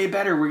way, way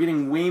better. We're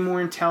getting way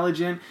more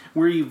intelligent.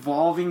 We're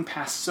evolving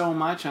past so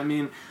much.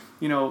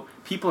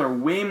 People are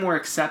way more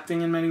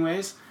accepting in many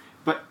ways.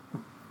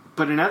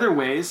 But in other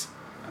ways,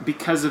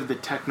 because of the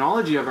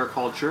technology of our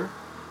culture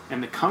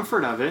and the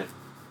comfort of it,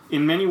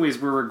 in many ways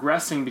we're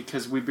regressing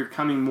because we're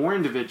becoming more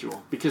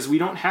individual, because we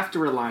don't have to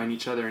rely on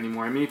each other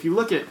anymore. If you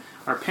look at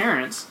our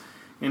parents,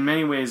 in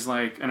many ways,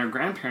 and our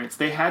grandparents,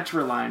 they had to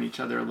rely on each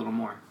other a little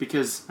more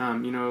because,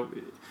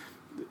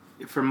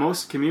 for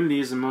most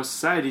communities and most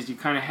societies, you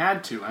kind of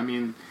had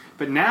to.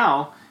 But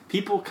now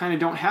people kind of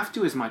don't have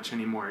to as much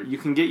anymore. You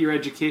can get your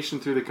education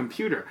through the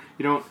computer.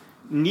 You don't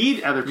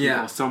need other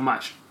people so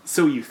much.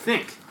 So you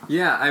think.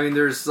 Yeah,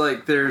 there's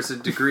a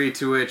degree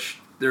to which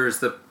there's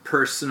the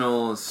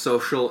personal,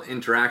 social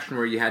interaction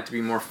where you had to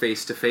be more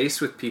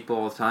face-to-face with people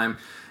all the time.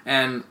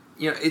 And,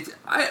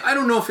 I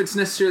don't know if it's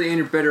necessarily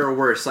any better or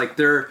worse. Like,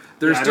 there's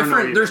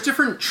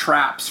different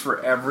traps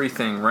for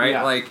everything, right?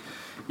 Yeah. Like,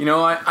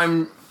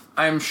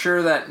 I'm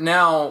sure that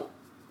now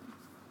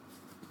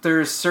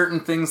there's certain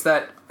things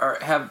that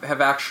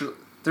have actually,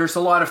 there's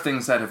a lot of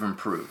things that have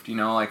improved.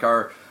 Like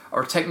our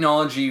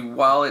technology,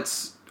 while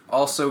it's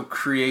also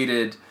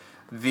created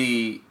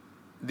the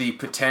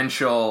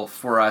potential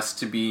for us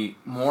to be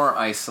more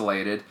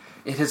isolated,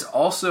 it has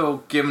also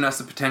given us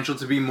the potential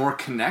to be more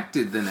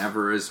connected than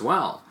ever as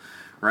well,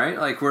 right?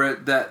 Like where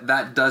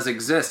that does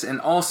exist. And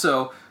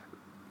also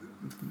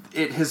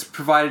it has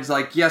provided,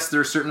 like, yes,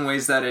 there are certain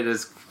ways that it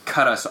has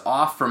cut us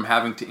off from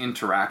having to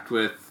interact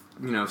with,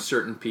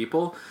 certain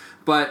people,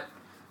 but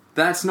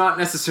that's not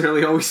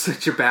necessarily always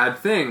such a bad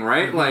thing,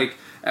 right? Mm-hmm. Like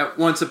at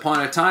once upon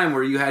a time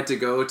where you had to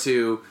go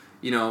to,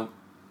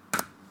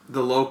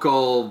 the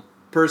local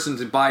person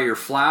to buy your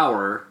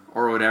flour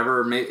or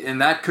whatever,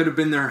 and that could have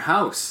been their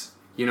house,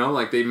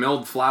 like they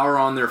milled flour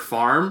on their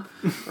farm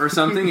or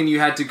something, and you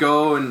had to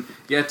go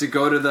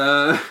to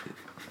the,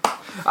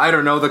 I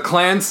don't know, the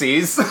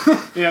Clancy's.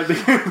 Yeah, you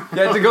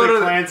had to go to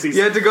Clancy's.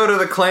 You had to go to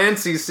the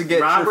Clancy's to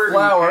get Robert your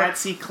flour. and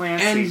Patsy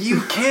Clancy. And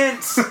you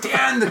can't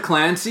stand the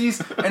Clancy's.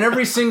 And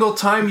every single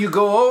time you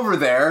go over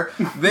there,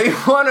 they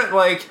want it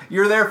like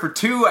you're there for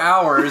 2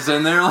 hours,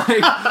 and they're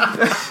like,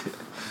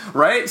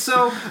 right?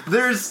 So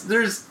there's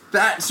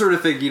that sort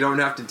of thing you don't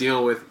have to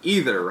deal with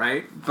either,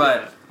 right?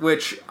 But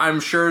which I'm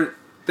sure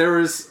there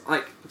was,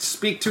 like,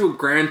 speak to a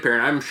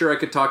grandparent. I'm sure I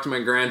could talk to my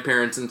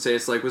grandparents and say,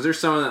 it's like, was there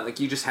someone that, like,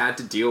 you just had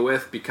to deal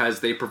with because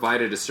they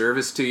provided a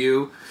service to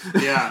you?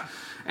 Yeah.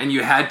 And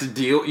you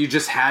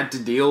just had to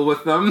deal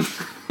with them,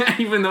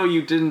 even though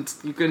you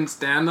couldn't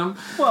stand them?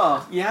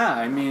 Well, yeah,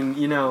 I mean,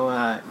 there's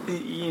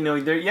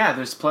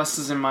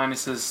pluses and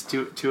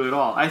minuses to it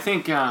all. I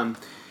think, that's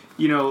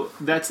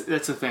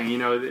the thing,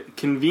 the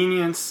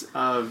convenience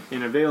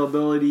and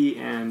availability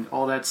and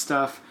all that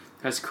stuff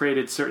has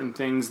created certain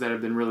things that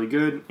have been really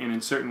good, and in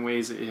certain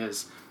ways we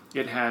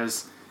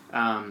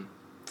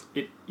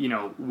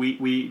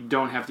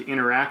don't have to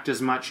interact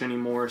as much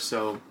anymore.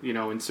 So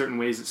in certain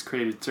ways it's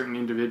created certain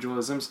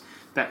individualisms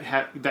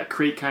that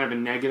create kind of a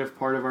negative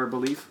part of our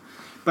belief.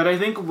 But I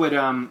think what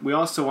we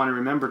also want to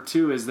remember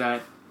too is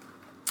that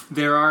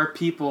there are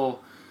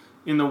people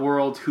in the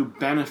world who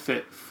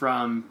benefit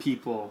from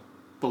people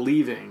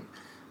believing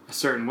a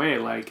certain way.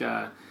 Like,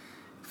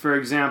 for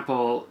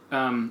example,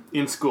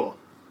 in school.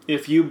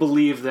 If you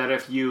believe that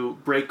if you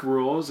break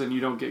rules and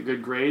you don't get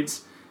good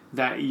grades,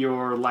 that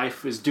your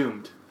life is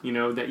doomed,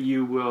 that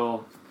you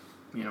will,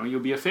 you'll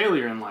be a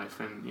failure in life.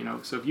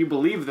 And, so if you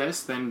believe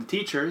this, then the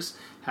teachers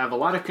have a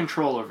lot of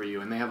control over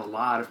you and they have a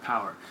lot of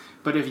power.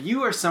 But if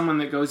you are someone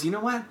that goes, you know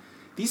what,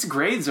 these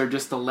grades are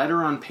just a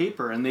letter on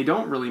paper and they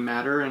don't really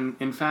matter. And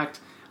in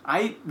fact,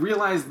 I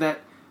realize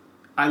that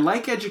I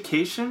like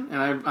education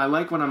and I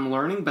like what I'm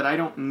learning, but I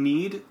don't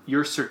need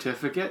your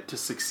certificate to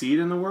succeed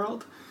in the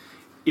world.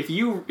 If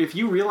you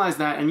realize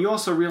that, and you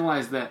also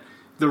realize that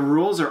the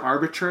rules are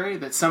arbitrary,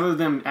 that some of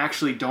them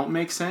actually don't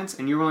make sense,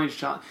 and you're willing to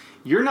challenge,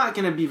 you're not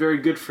going to be very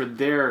good for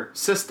their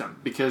system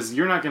because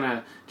you're not going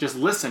to just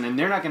listen, and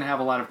they're not going to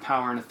have a lot of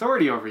power and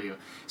authority over you.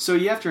 So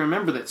you have to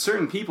remember that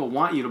certain people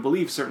want you to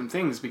believe certain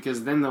things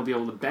because then they'll be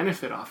able to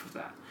benefit off of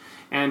that.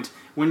 And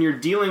when you're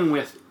dealing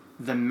with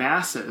the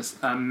masses,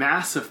 a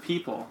mass of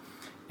people,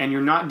 and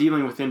you're not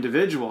dealing with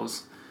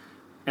individuals.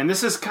 And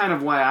this is kind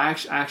of why I'm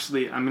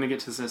going to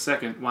get to this in a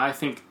second, why I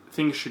think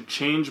things should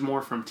change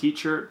more from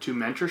teacher to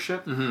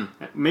mentorship.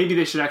 Mm-hmm. Maybe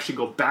they should actually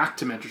go back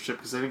to mentorship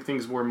because I think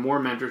things were more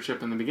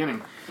mentorship in the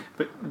beginning.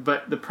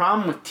 But the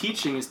problem with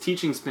teaching is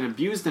teaching's been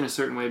abused in a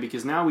certain way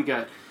because now we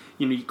got,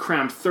 you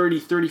cram 30,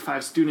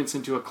 35 students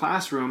into a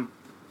classroom.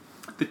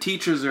 The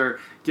teachers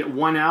get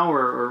 1 hour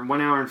or 1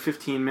 hour and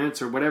 15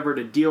 minutes or whatever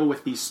to deal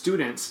with these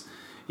students.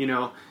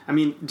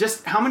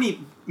 Just how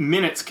many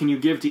minutes can you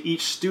give to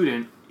each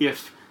student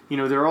if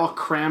they're all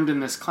crammed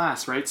in this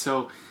class, right?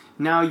 So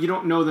now you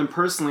don't know them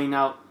personally.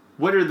 Now,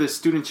 what are the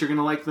students you're going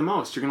to like the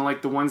most? You're going to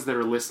like the ones that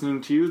are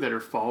listening to you, that are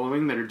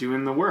following, that are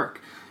doing the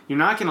work. You're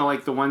not going to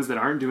like the ones that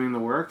aren't doing the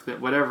work, that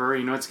whatever,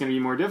 it's going to be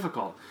more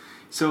difficult.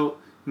 So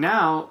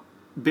now,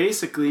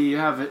 basically, you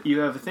have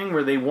a thing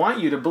where they want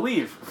you to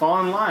believe, fall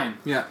in line.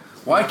 Yeah.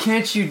 Why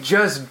can't you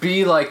just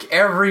be like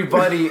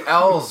everybody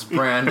else,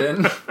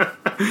 Brandon?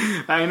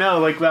 I know,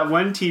 like that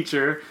one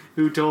teacher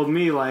who told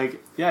me,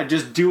 like, yeah,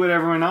 just do what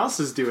everyone else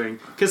is doing.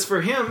 Because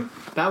for him,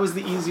 that was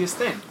the easiest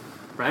thing,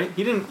 right?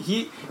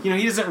 He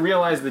doesn't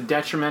realize the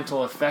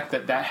detrimental effect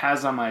that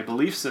has on my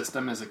belief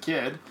system as a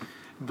kid,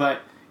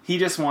 but he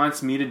just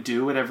wants me to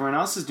do what everyone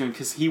else is doing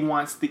because he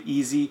wants the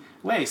easy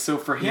way. So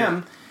for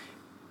him,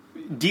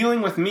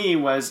 dealing with me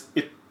was,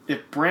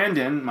 if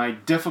Brandon, my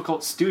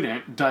difficult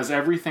student, does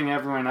everything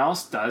everyone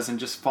else does and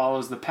just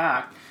follows the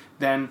pack,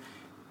 then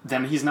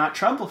he's not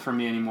trouble for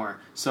me anymore.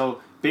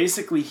 So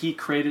basically he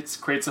creates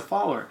a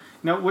follower.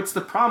 Now, what's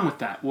the problem with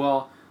that?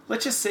 Well,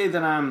 let's just say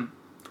that I'm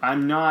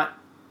not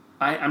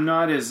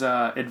as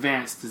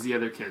advanced as the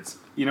other kids.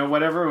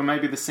 Whatever, we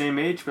might be the same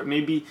age, but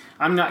maybe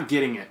I'm not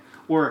getting it.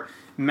 Or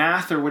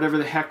math or whatever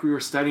the heck we were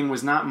studying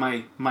was not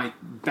my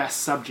best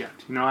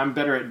subject. I'm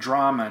better at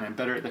drama and I'm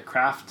better at the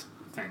craft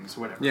things,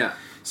 whatever. Yeah.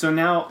 So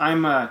now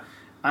I'm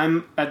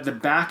at the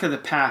back of the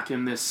pack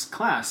in this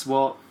class.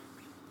 Well,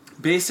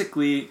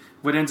 basically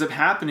what ends up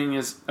happening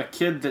is a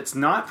kid that's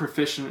not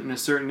proficient in a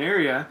certain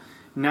area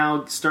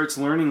now starts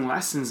learning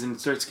lessons and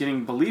starts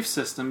getting belief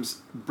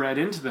systems bred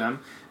into them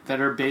that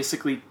are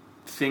basically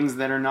things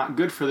that are not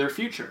good for their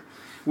future.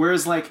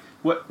 Whereas like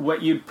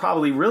what you'd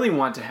probably really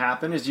want to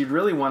happen is you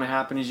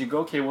go,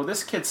 okay, well,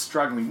 this kid's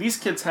struggling. These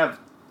kids have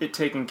it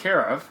taken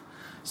care of.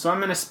 So I'm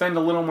going to spend a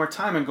little more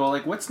time and go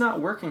like, what's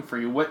not working for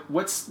you?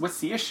 What's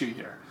the issue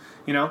here?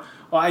 You know,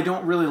 well, I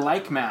don't really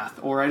like math,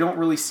 or I don't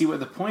really see what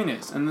the point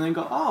is. And then they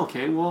go, oh,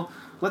 okay, well,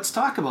 let's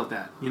talk about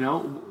that. You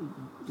know,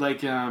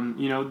 like,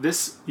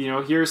 this,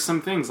 here's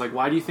some things like,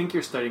 why do you think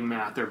you're studying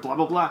math, or blah,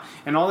 blah, blah.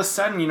 And all of a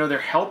sudden, they're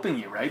helping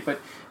you, right?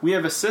 But we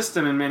have a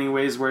system in many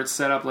ways where it's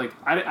set up like,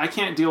 I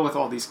can't deal with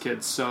all these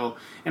kids. So,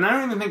 and I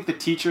don't even think the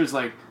teacher's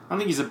like, I don't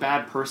think he's a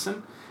bad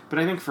person. But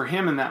I think for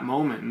him in that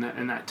moment,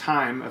 in that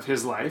time of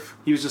his life,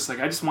 he was just like,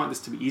 I just want this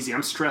to be easy.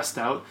 I'm stressed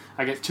out.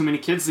 I got too many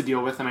kids to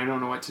deal with, and I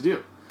don't know what to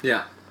do.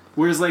 Yeah.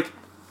 Whereas, like,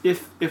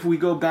 if we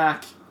go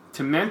back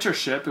to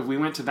mentorship, if we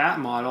went to that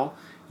model,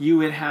 you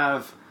would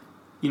have,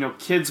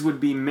 kids would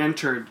be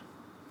mentored.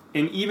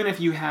 And even if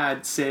you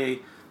had,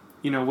 say,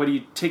 what do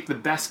you take the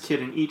best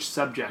kid in each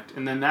subject,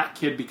 and then that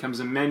kid becomes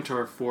a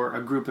mentor for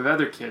a group of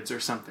other kids or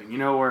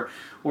something, or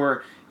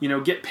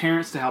get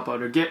parents to help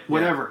out, or get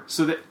whatever,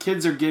 so that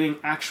kids are getting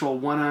actual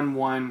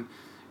one-on-one,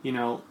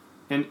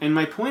 and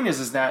my point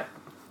is that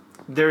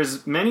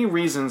there's many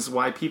reasons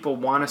why people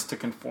want us to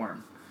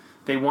conform.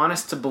 They want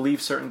us to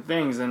believe certain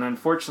things, and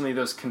unfortunately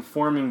those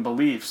conforming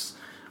beliefs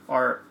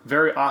are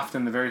very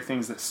often the very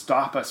things that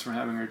stop us from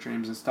having our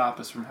dreams and stop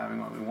us from having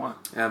what we want.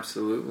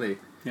 Absolutely.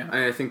 Yeah.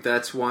 I think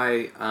that's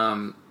why,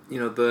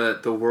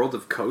 the world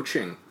of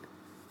coaching,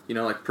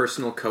 like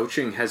personal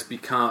coaching has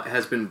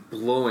been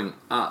blowing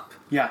up.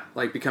 Yeah.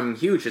 Like becoming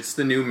huge. It's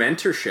the new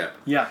mentorship.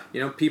 Yeah.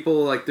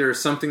 People, like, there's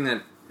something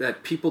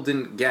that people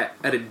didn't get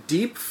at a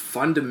deep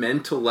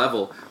fundamental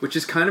level, which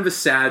is kind of a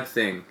sad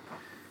thing.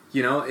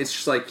 It's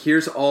just like,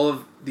 here's all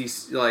of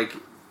these, like,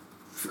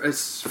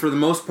 for the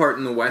most part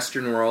in the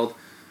Western world,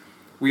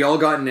 we all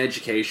got an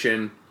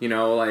education,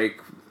 like,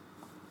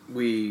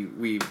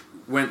 we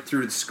went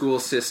through the school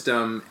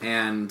system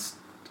and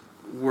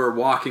we're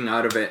walking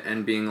out of it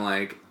and being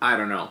like, I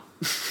don't know.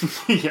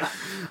 Yeah.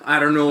 I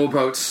don't know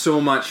about so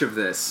much of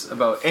this,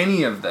 about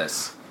any of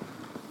this.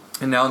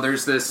 And now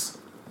there's this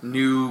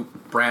new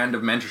brand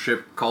of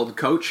mentorship called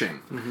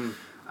coaching.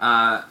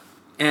 Mm-hmm.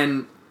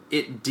 And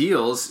it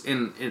deals,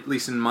 at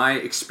least in my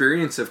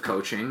experience of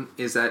coaching,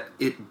 is that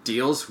it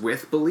deals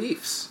with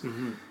beliefs.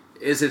 Mm-hmm.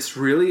 It's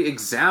really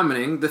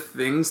examining the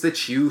things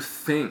that you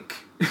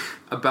think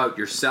about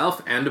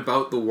yourself and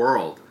about the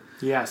world.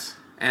 Yes.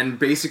 And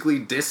basically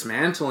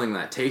dismantling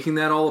that, taking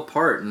that all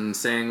apart and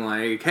saying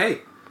like,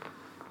 hey,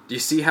 do you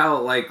see how,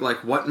 like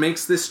what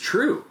makes this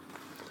true?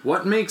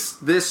 What makes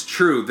this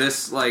true?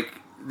 This, like,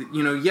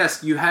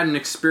 yes, you had an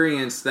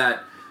experience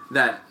that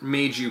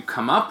made you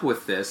come up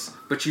with this,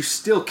 but you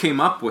still came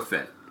up with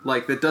it.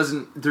 Like,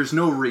 there's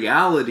no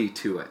reality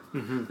to it.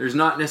 Mm-hmm. There's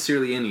not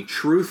necessarily any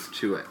truth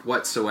to it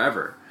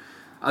whatsoever,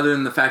 other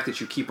than the fact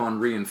that you keep on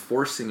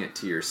reinforcing it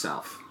to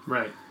yourself.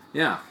 Right.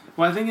 Yeah.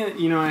 Well, I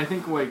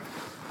think, like,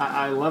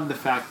 I love the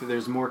fact that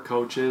there's more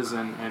coaches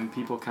and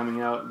people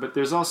coming out, but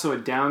there's also a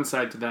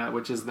downside to that,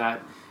 which is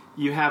that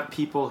you have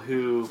people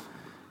who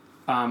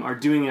are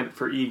doing it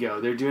for ego.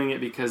 They're doing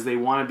it because they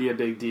want to be a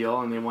big deal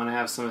and they want to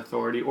have some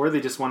authority, or they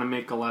just want to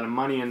make a lot of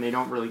money and they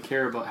don't really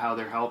care about how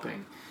they're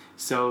helping.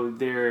 So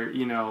they're,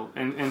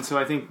 and so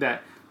I think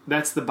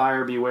that's the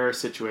buyer beware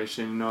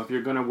situation. If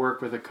you're going to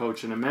work with a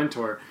coach and a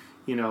mentor,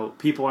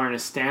 people aren't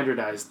as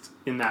standardized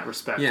in that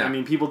respect. Yeah. I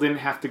mean, people didn't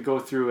have to go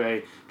through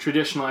a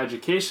traditional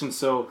education,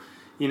 so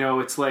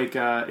it's like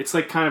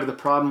kind of the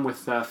problem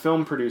with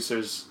film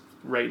producers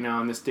right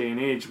now in this day and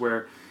age,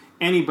 where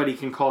anybody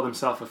can call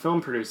themselves a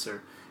film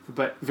producer,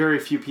 but very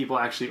few people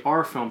actually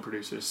are film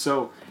producers.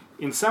 So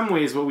in some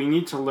ways, what we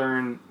need to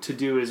learn to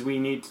do is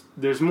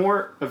there's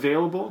more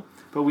available,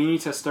 but we need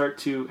to start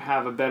to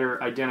have a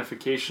better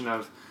identification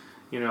of,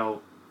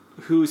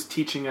 who's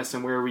teaching us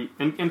and where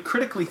and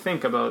critically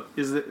think about,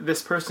 is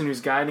this person who's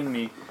guiding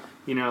me,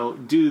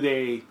 do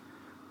they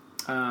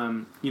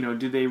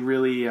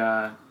really,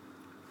 I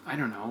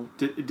don't know,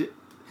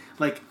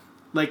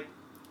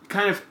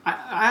 kind of,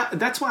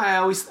 that's why I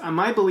always,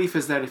 my belief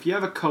is that if you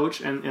have a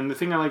coach, and the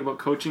thing I like about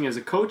coaching is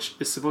a coach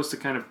is supposed to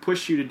kind of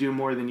push you to do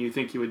more than you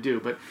think you would do.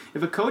 But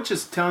if a coach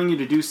is telling you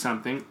to do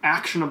something,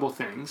 actionable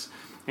things,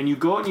 and you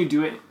go out and you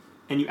do it,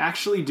 and you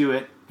actually do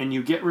it, and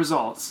you get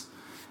results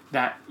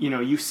that,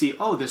 you see,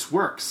 oh, this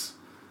works,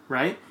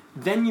 right?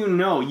 Then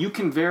you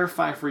can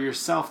verify for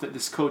yourself that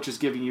this coach is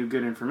giving you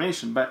good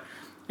information. But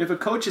if a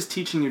coach is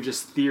teaching you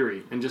just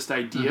theory and just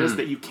ideas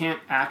that you can't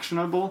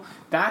actionable,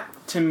 that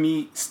to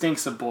me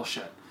stinks of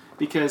bullshit.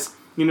 Because,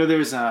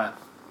 there's a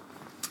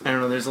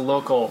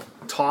local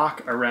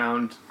talk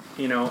around,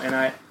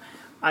 and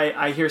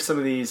I hear some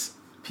of these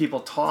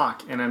people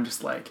talk and I'm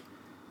just like,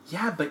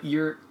 yeah, but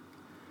you're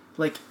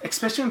like,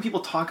 especially when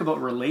people talk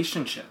about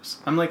relationships,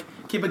 I'm like,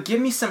 okay, but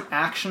give me some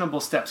actionable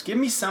steps. Give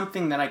me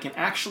something that I can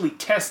actually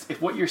test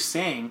if what you're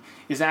saying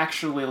is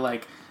actually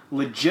like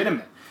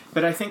legitimate.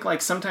 But I think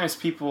like sometimes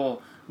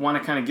people want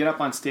to kind of get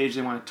up on stage,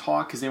 they want to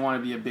talk because they want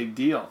to be a big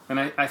deal.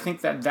 And I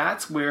think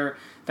that's where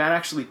that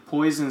actually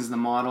poisons the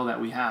model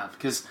that we have.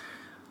 Because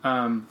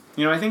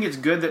I think it's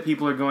good that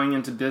people are going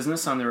into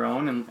business on their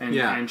own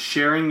and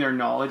sharing their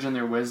knowledge and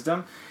their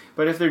wisdom.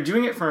 But if they're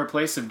doing it from a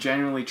place of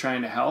genuinely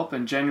trying to help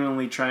and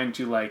genuinely trying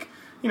to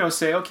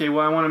say, okay,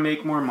 well, I want to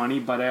make more money,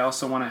 but I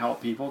also want to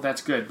help people,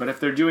 that's good. But if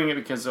they're doing it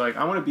because they're like,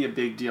 I want to be a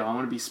big deal, I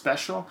want to be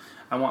special,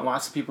 I want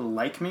lots of people to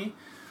like me,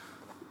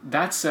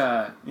 that's,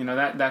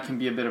 that can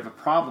be a bit of a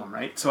problem,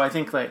 right? So I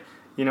think,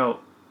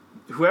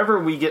 whoever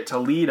we get to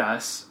lead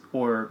us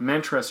or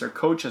mentor us or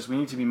coach us, we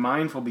need to be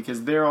mindful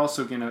because they're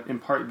also going to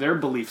impart their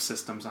belief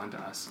systems onto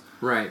us.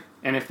 Right.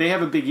 And if they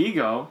have a big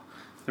ego,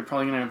 they're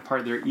probably going to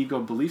impart their ego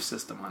belief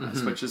system on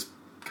us, which is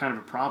kind of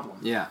a problem.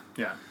 Yeah.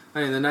 Yeah.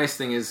 I mean, the nice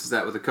thing is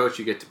that with a coach,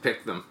 you get to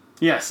pick them.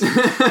 Yes.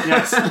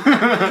 Yes.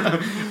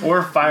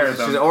 Or fire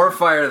them. Or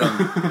fire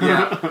them.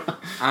 Yeah.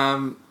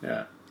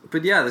 Yeah.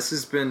 But yeah, this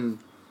has been...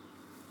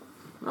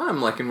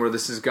 I'm liking where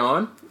this is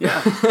going.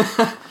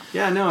 Yeah.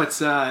 Yeah, no,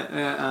 it's...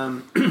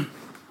 oh,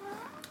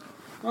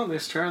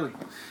 there's Charlie.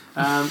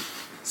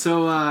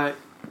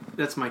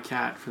 That's my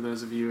cat, for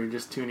those of you who are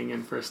just tuning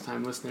in,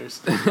 first-time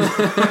listeners.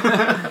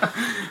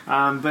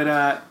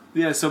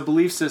 So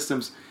belief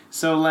systems.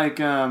 So, I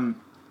don't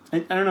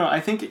know, I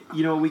think,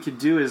 what we could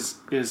do is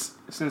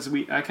since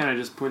I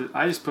just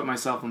put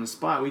myself on the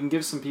spot, we can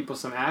give some people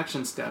some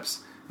action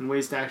steps and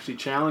ways to actually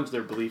challenge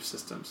their belief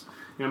systems.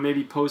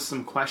 Maybe pose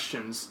some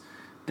questions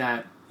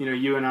that,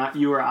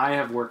 you or I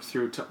have worked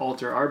through to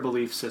alter our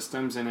belief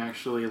systems and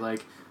actually,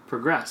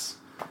 progress.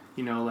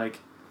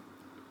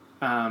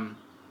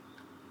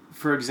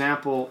 For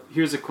example,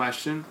 here's a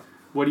question.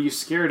 What are you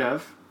scared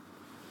of?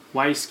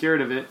 Why are you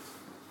scared of it?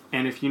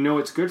 And if you know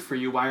it's good for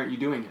you, why aren't you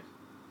doing it?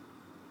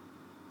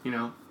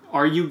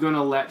 Are you going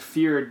to let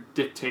fear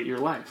dictate your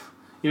life?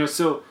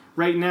 So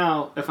right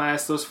now, if I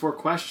ask those 4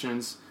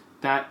 questions,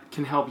 that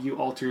can help you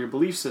alter your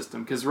belief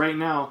system. Because right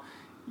now,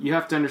 you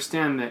have to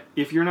understand that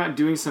if you're not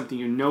doing something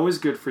you know is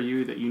good for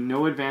you, that you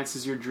know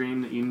advances your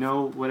dream, that you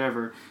know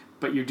whatever,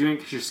 but you're doing it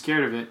because you're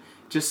scared of it,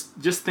 just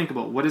think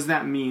about, what does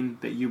that mean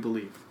that you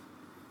believe?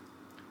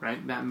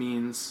 Right? That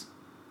means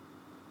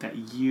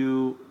that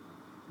you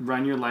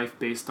run your life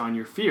based on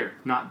your fear,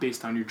 not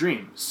based on your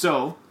dream.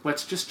 So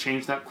let's just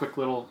change that quick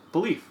little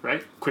belief,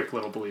 right? Quick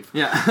little belief.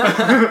 Yeah.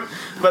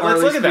 But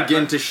let's look at that.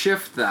 Begin to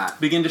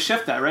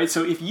shift that, right?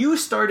 So if you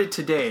started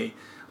today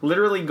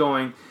literally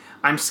going,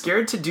 I'm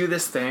scared to do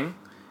this thing,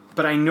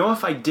 but I know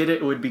if I did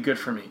it, it would be good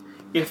for me.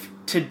 If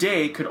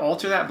today could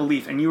alter that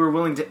belief and you were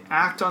willing to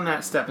act on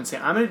that step and say,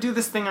 I'm going to do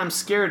this thing I'm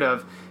scared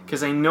of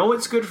because I know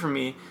it's good for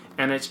me,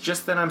 and it's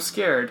just that I'm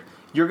scared,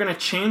 you're going to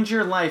change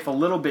your life a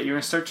little bit. You're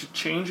going to start to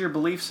change your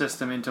belief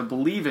system into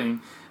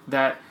believing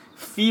that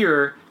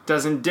fear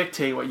doesn't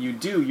dictate what you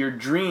do. Your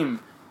dream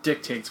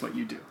dictates what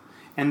you do.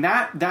 And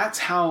that's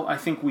how I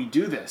think we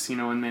do this, in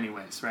many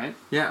ways, right?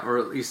 Yeah, or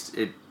at least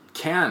it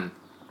can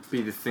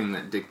be the thing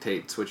that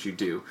dictates what you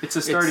do. It's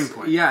a starting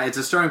point. Yeah, it's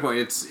a starting point.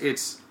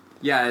 It's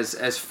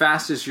as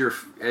fast as your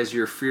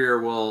fear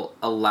will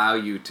allow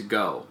you to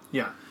go.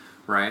 Yeah.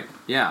 Right?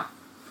 Yeah.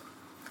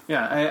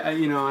 Yeah,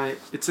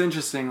 it's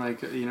interesting,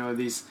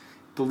 these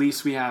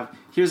beliefs we have.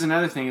 Here's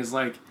another thing is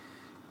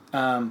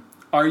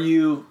are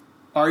you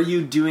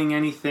doing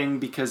anything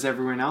because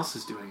everyone else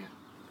is doing it?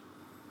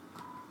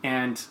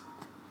 And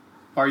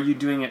are you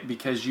doing it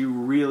because you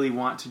really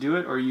want to do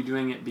it, or are you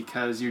doing it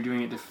because you're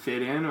doing it to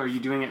fit in, or are you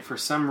doing it for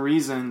some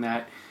reason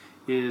that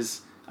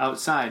is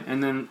outside?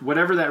 And then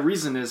whatever that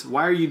reason is,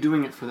 why are you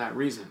doing it for that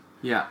reason?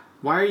 Yeah.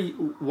 Why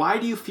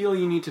do you feel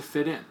you need to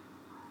fit in?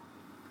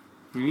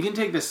 You can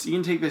take this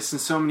in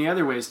so many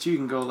other ways too. You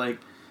can go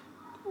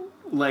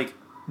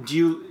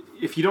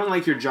if you don't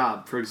like your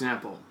job, for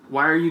example,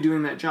 why are you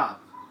doing that job?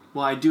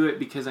 Well, I do it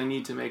because I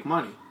need to make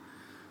money.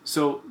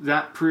 So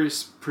that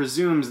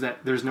presumes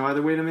that there's no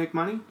other way to make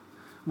money?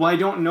 Well, I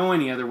don't know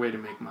any other way to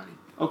make money.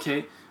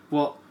 Okay,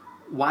 well,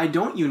 why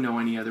don't you know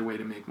any other way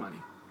to make money?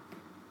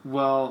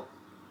 Well,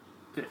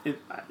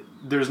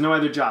 there's no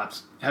other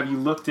jobs. Have you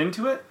looked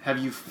into it? Have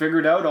you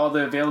figured out all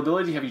the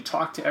availability? Have you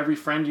talked to every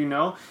friend you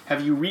know?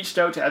 Have you reached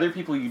out to other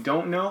people you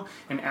don't know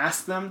and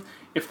asked them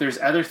if there's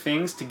other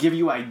things to give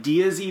you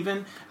ideas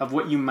even of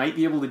what you might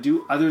be able to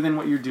do other than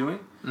what you're doing?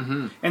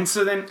 Mm-hmm. And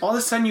so then all of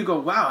a sudden you go,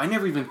 wow, I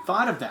never even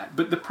thought of that.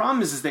 But the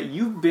problem is that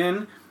you've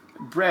been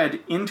bred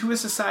into a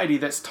society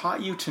that's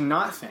taught you to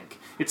not think.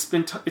 It's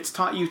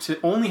taught you to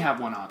only have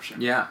one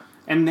option. Yeah.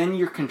 And then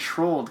you're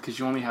controlled because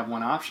you only have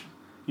one option.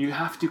 You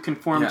have to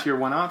conform to your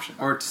one option.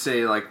 Or to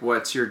say,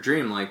 what's your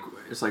dream?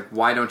 It's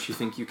why don't you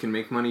think you can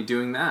make money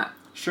doing that?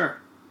 Sure.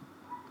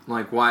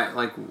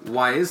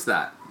 Why is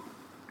that?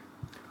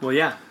 Well,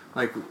 yeah.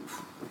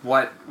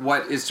 What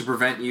is to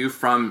prevent you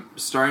from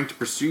starting to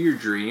pursue your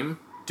dream,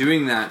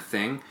 doing that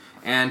thing,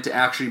 and to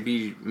actually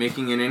be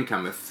making an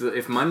income?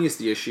 If money is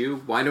the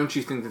issue, why don't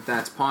you think that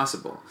that's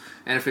possible?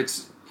 And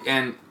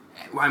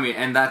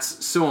and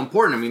that's so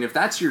important. I mean, if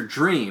that's your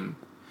dream,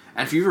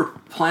 and if you ever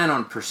plan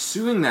on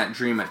pursuing that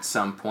dream at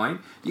some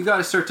point, you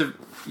got to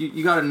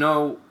you got to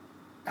know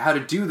how to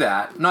do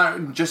that. Not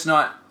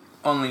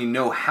only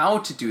know how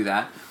to do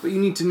that, but you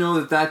need to know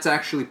that that's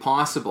actually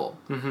possible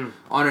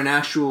on an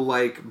actual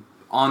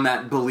on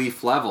that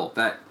belief level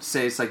that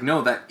say it's like,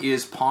 no, that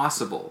is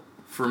possible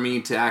for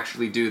me to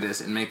actually do this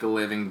and make a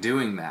living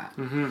doing that,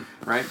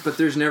 right? But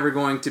there's never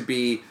going to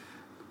be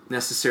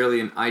necessarily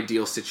an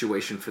ideal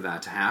situation for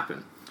that to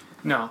happen.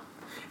 No.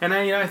 And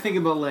I think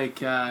about, like,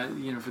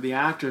 for the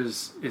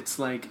actors, it's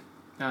like,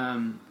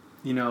 do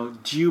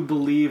you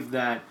believe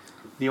that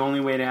the only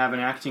way to have an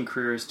acting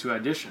career is to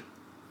audition?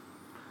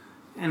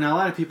 And a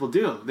lot of people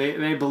do.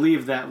 They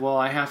believe that, well,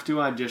 I have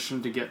to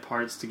audition to get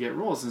parts, to get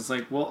roles. And it's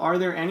like, well, are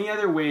there any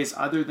other ways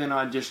other than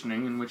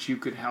auditioning in which you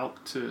could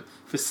help to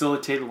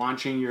facilitate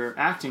launching your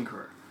acting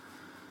career?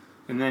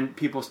 And then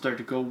people start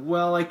to go,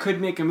 well, I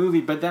could make a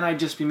movie, but then I'd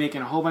just be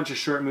making a whole bunch of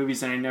short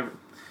movies and I never...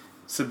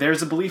 So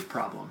there's a belief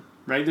problem,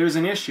 right? There's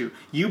an issue.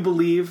 You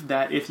believe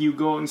that if you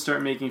go out and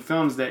start making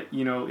films that,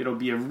 it'll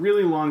be a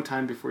really long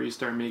time before you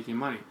start making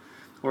money.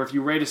 Or if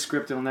you write a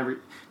script, it'll never...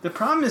 The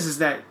problem is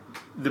that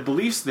the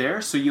belief's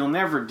there, so you'll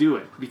never do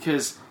it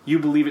because you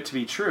believe it to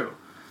be true.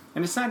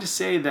 And it's not to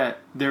say that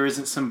there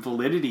isn't some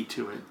validity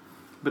to it,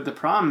 but the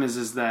problem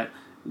is that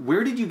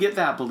where did you get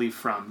that belief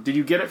from? Did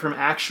you get it from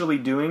actually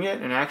doing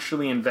it and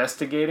actually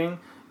investigating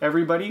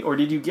everybody, or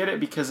did you get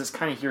it because it's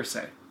kind of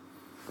hearsay?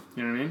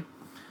 You know what I mean?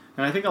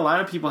 And I think a lot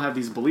of people have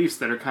these beliefs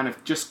that are kind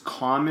of just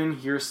common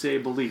hearsay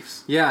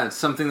beliefs. Yeah, it's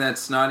something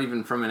that's not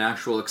even from an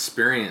actual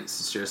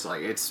experience. It's just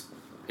like it's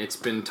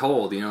been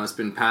told, it's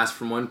been passed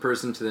from one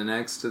person to the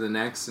next, and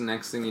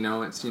next thing you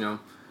know, it's,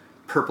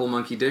 purple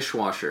monkey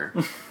dishwasher.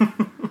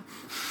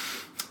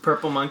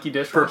 Purple monkey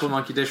dishwasher? Purple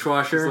monkey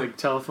dishwasher. It's like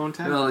telephone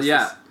tag? Well,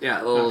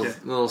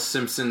 little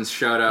Simpsons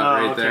shout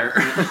out there.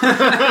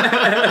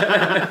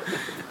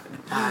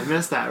 I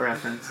missed that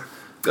reference.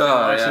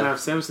 I should have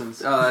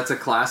Simpsons. Oh, that's a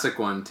classic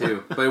one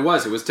too. But it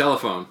was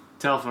telephone.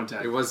 Telephone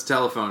tag. It was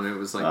telephone. It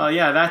was like... Oh,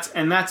 yeah,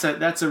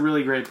 that's a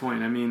really great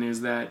point. I mean,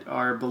 is that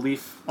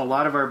a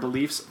lot of our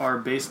beliefs are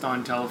based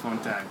on telephone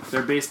tag.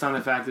 They're based on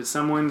the fact that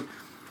someone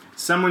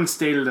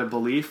stated a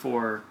belief,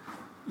 or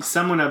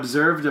someone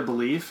observed a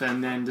belief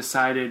and then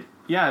decided,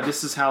 yeah,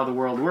 this is how the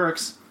world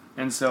works.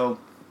 And so,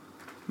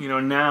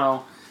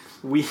 now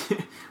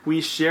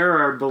we share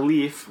our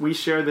belief. We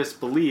share this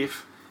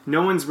belief.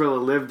 No one's really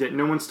lived it.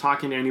 No one's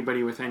talking to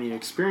anybody with any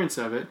experience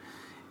of it.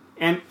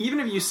 And even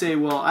if you say,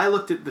 well, I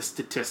looked at the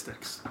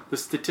statistics. The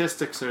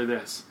statistics are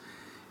this.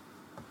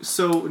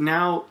 So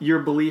now your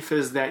belief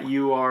is that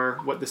you are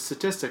what the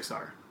statistics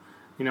are.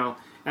 And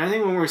I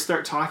think when we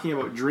start talking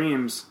about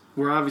dreams,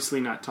 we're obviously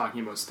not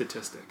talking about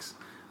statistics.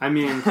 I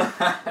mean,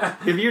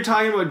 if you're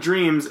talking about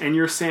dreams and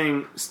you're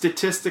saying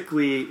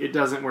statistically it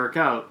doesn't work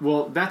out,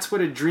 well, that's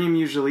what a dream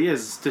usually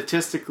is.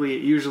 Statistically,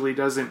 it usually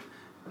doesn't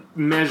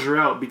measure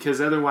out,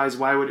 because otherwise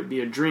why would it be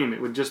a dream?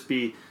 It would just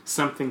be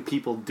something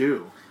people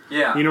do.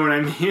 Yeah. You know what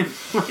I mean?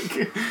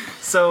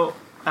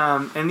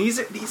 And these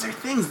are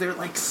things, they're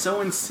like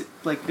so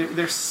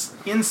they're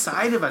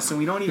inside of us and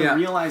we don't even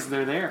realize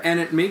they're there.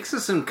 And it makes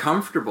us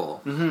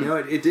uncomfortable.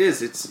 Mm-hmm. It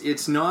is.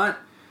 It's not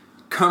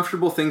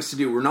comfortable things to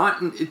do. We're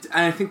not and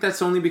I think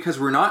that's only because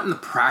we're not in the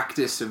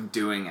practice of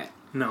doing it.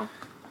 No.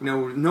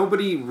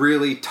 Nobody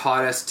really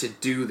taught us to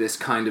do this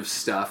kind of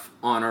stuff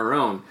on our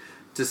own.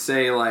 To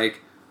say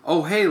like,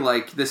 oh hey,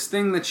 like this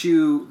thing that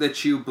you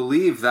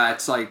believe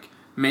that's like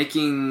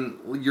making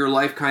your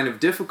life kind of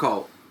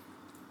difficult.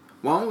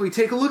 Why don't we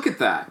take a look at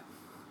that?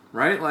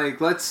 Right? Like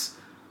let's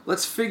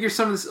figure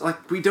some of this.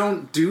 Like we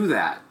don't do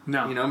that.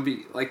 No.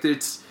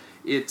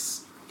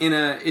 It's in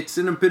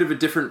a bit of a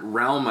different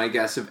realm, I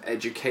guess, of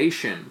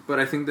education. But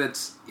I think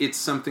it's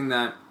something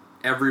that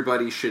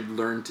everybody should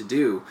learn to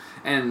do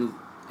and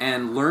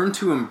learn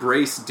to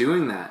embrace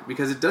doing that,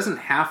 because it doesn't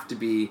have to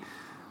be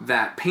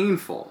that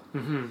painful.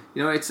 Mm-hmm.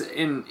 It's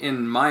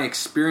in my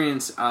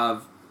experience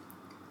of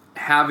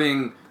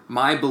having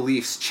my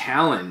beliefs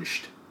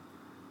challenged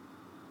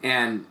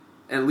and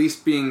at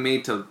least being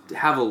made to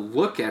have a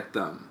look at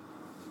them,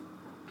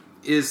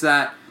 is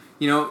that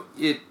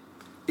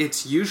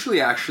it's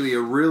usually actually a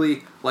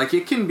really, like,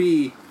 it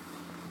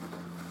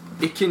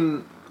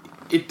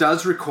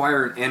does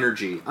require an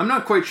energy. I'm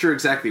not quite sure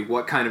exactly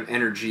what kind of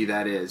energy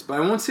that is, but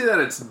I won't say that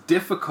it's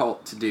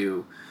difficult to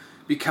do,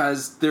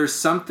 because there's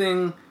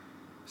something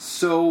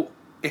so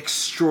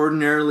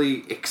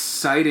extraordinarily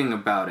exciting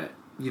about it.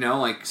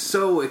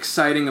 So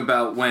exciting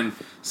about when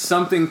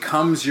something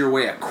comes your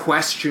way, a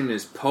question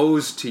is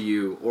posed to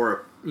you,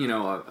 or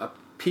a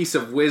piece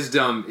of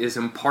wisdom is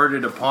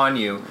imparted upon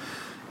you,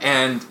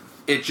 and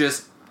it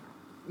just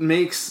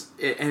makes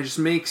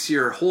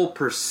your whole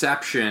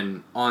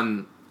perception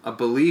on a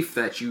belief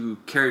that you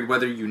carried,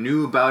 whether you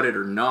knew about it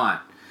or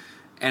not,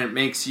 and it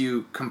makes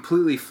you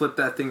completely flip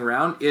that thing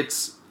around.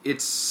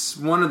 It's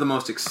one of the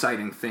most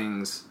exciting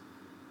things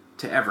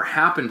to ever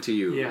happen to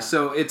you. Yeah.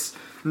 So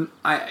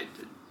I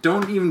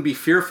don't even be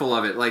fearful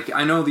of it. Like,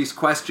 I know these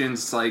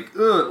questions, like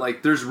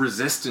there's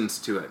resistance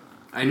to it.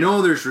 I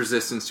know there's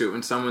resistance to it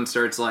when someone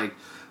starts like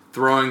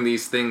throwing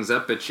these things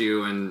up at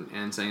you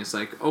and saying, it's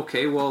like,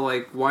 okay, well,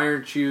 like, why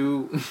aren't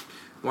you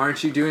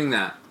doing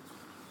that?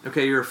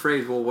 Okay, you're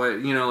afraid. Well,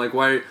 what,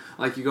 why,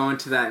 like, you go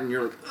into that and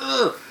you're like,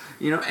 ugh,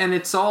 and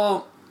it's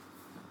all,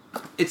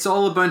 it's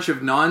all a bunch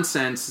of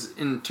nonsense.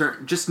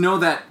 Just know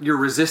that your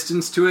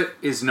resistance to it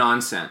is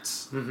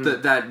nonsense.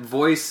 Mm-hmm. That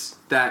voice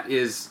that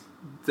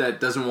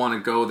doesn't want to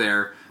go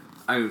there,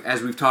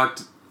 as we've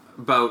talked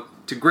about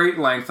to great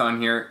length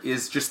on here,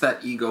 is just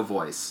that ego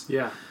voice.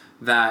 Yeah.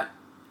 That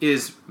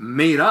is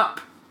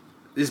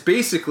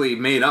basically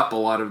made up a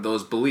lot of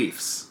those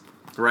beliefs,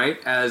 right?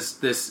 As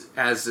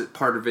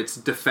part of its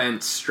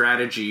defense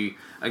strategy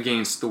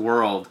against the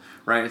world,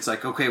 right? It's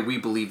like, okay, we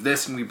believe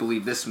this, and we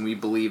believe this, and we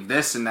believe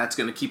this, and that's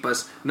going to keep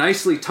us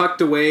nicely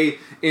tucked away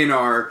in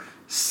our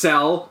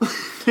cell.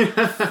 That's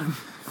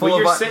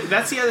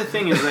the other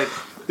thing, is like,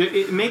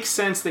 it makes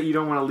sense that you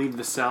don't want to leave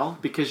the cell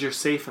because you're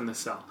safe in the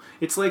cell.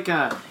 It's like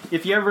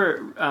if you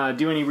ever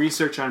do any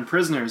research on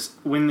prisoners,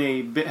 when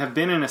they have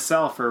been in a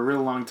cell for a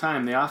real long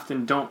time, they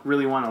often don't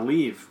really want to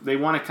leave. They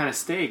want to kind of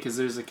stay because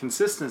there's a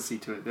consistency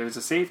to it. There's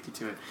a safety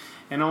to it.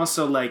 And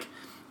also, like,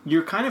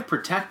 you're kind of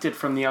protected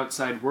from the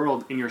outside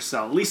world in your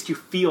cell. At least you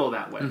feel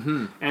that way.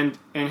 Mm-hmm.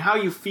 And how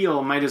you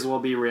feel might as well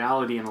be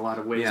reality in a lot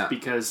of ways,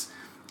 because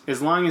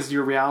as long as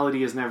your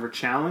reality is never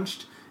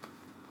challenged,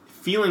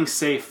 feeling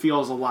safe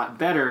feels a lot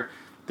better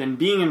than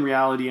being in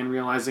reality and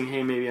realizing,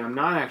 hey, maybe I'm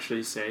not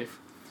actually safe.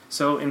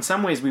 So in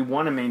some ways, we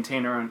want to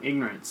maintain our own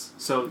ignorance.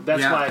 So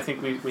that's why I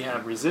think we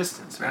have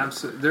resistance. Right?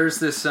 Absolutely. There's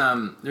this.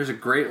 There's a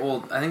great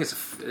old. I think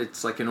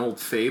it's like an old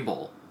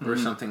fable or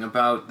something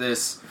about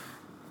this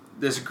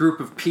group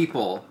of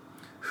people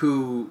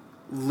who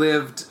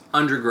lived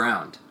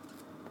underground.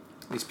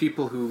 These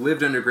people who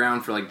lived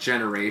underground for like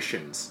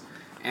generations,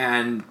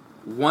 and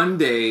one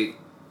day,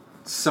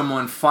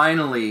 someone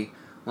finally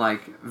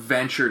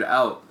ventured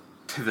out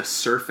to the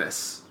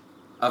surface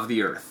of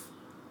the earth,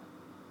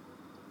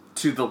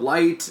 to the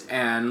light,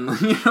 and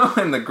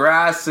and the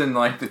grass and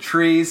the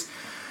trees,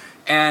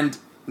 and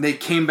they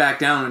came back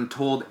down and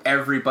told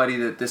everybody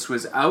that this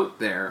was out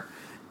there,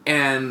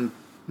 and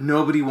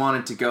nobody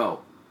wanted to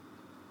go.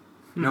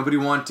 Nobody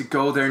wanted to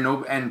go there.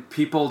 And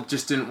people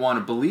just didn't want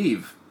to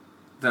believe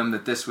them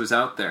that this was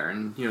out there.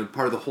 And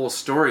part of the whole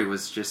story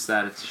was just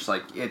that it's just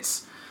like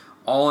it's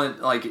all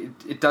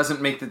it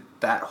doesn't make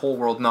that whole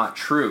world not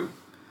true.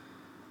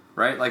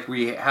 Right? Like,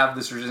 we have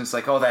this resistance,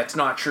 like, oh, that's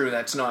not true,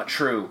 that's not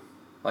true.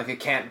 Like, it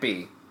can't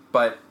be.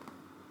 But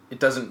it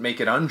doesn't make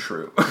it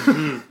untrue.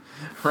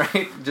 Mm-hmm.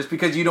 Right? Just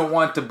because you don't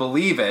want to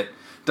believe it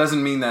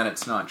doesn't mean that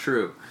it's not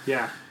true.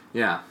 Yeah.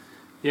 Yeah.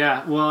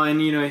 Yeah, well, and,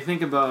 I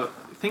think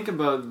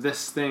about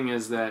this thing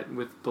is that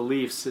with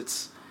beliefs,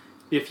 it's,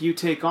 if you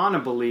take on a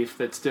belief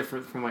that's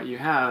different from what you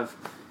have,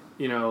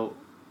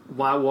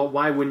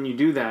 why wouldn't you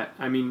do that?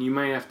 I mean, you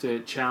might have to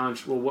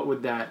challenge, well, what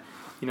would that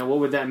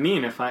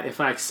mean if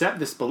I accept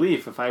this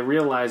belief, if I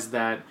realize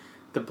that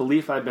the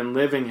belief I've been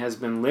living has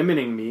been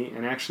limiting me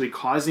and actually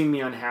causing me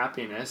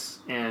unhappiness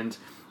and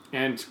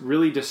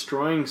really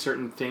destroying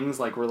certain things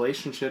like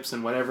relationships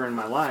and whatever in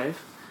my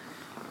life,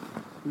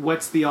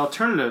 what's the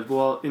alternative?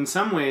 Well, in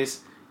some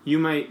ways, you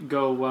might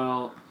go,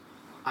 well,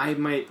 I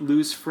might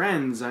lose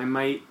friends, I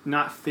might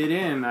not fit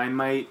in, I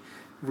might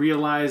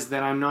realize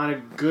that I'm not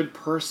a good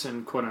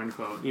person, quote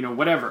unquote,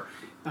 whatever.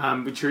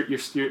 But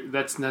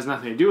that has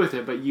nothing to do with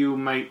it, but you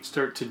might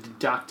start to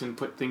deduct and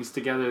put things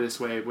together this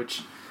way,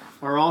 which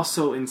are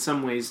also in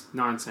some ways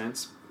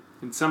nonsense.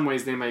 In some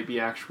ways they might be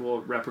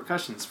actual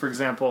repercussions. For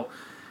example,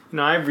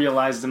 I've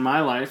realized in my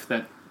life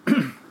that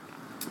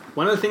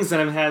one of the things that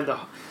I've had,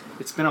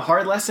 it's been a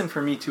hard lesson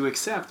for me to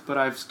accept, but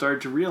I've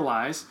started to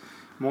realize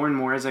more and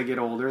more as I get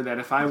older that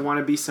if I want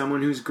to be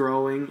someone who's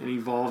growing and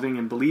evolving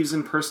and believes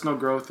in personal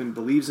growth and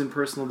believes in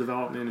personal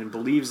development and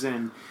believes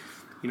in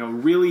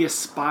really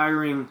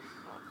aspiring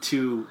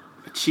to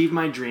achieve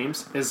my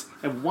dreams, as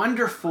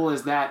wonderful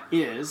as that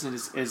is, and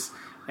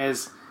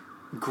as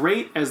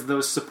great as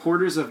those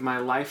supporters of my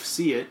life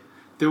see it,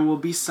 there will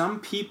be some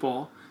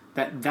people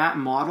that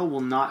model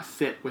will not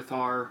fit with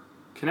our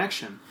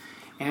connection.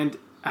 And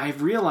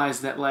I've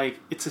realized that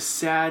it's a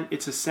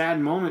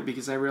sad moment,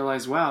 because I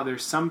realize, wow,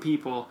 there's some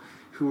people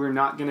who are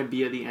not going to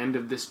be at the end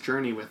of this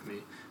journey with me.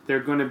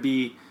 They're going to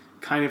be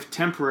kind of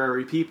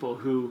temporary people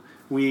who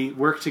we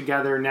work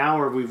together now,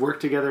 or we've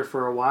worked together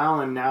for a while,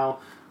 and now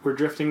we're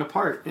drifting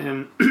apart.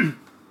 And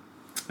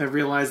I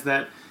realized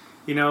that,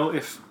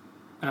 if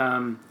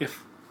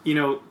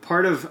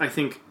part of, I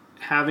think,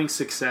 having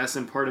success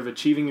and part of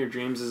achieving your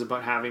dreams is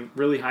about having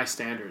really high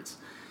standards.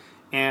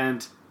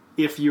 And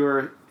if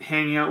you're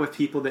hanging out with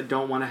people that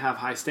don't want to have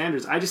high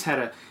standards, I just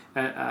had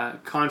a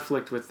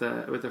conflict with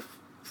a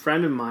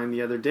friend of mine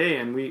the other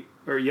day,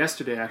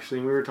 yesterday actually,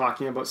 and we were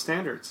talking about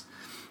standards.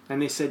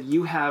 And they said,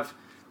 you have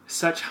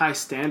such high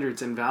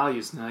standards and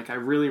values, and I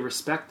really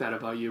respect that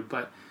about you,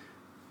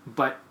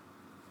 but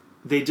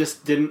they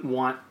just didn't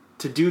want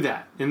to do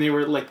that. And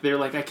they're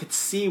like, I could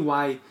see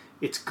why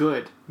it's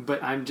good,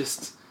 but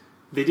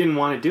they didn't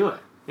want to do it.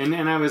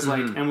 And I was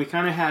like, and we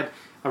kind of had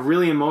a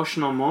really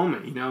emotional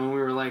moment, and we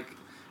were like,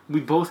 we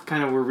both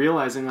kind of were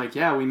realizing,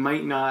 we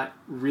might not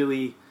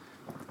really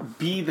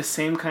be the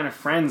same kind of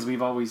friends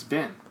we've always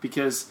been,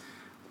 because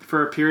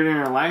for a period in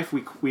our life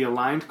we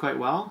aligned quite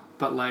well,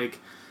 but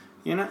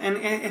You know, and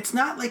it's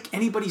not like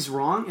anybody's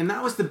wrong, and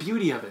that was the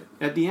beauty of it.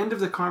 At the end of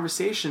the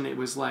conversation, it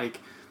was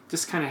like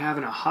just kind of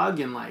having a hug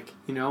and like,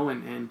 you know,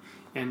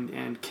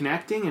 and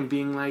connecting and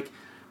being like,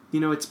 you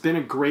know, it's been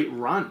a great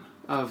run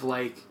of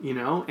like, you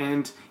know,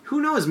 and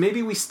who knows,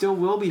 maybe we still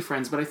will be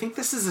friends, but I think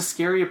this is the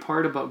scary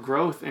part about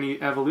growth and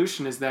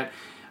evolution is that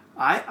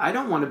I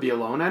don't want to be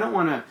alone. I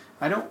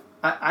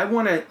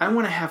want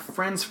to have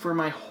friends for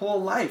my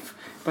whole life.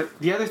 But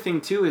the other thing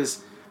too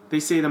is they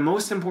say the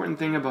most important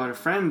thing about a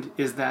friend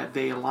is that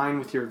they align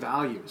with your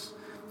values.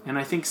 And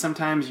I think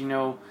sometimes, you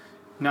know,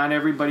 not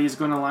everybody is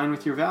going to align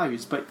with your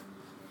values, but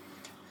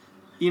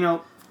you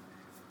know,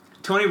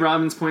 Tony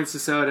Robbins points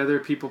this out. Other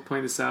people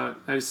point this out.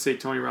 I just say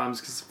Tony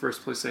Robbins because it's the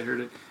first place I heard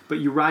it. But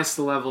you rise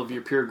to the level of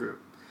your peer group.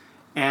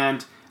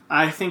 And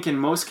I think in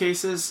most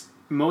cases,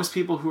 most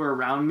people who are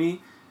around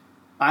me,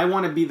 I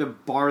want to be the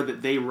bar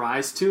that they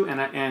rise to.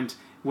 And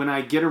when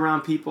I get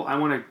around people, I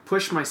want to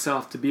push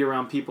myself to be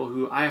around people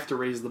who I have to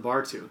raise the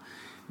bar to.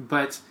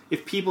 But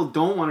if people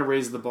don't want to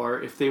raise the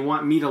bar, if they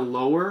want me to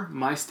lower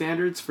my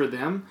standards for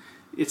them,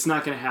 it's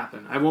not going to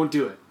happen. I won't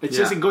do it. It's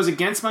just, it goes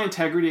against my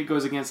integrity. It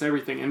goes against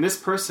everything. And this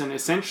person,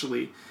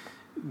 essentially,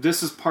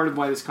 this is part of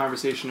why this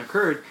conversation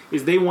occurred,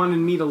 is they wanted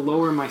me to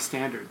lower my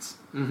standards.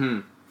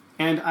 Mm-hmm.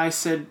 And I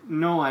said,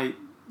 no,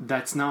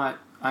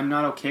 I'm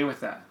not okay with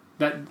that.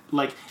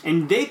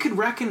 And they could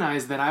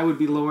recognize that I would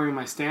be lowering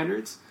my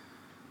standards.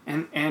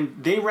 And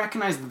they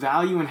recognized the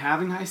value in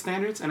having high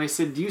standards. And I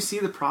said, do you see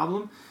the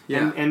problem?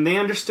 Yeah. And they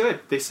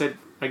understood. They said,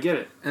 I get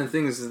it. And the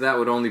thing is that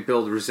would only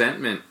build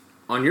resentment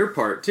on your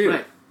part too,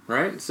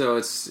 right? So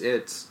it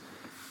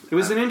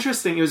was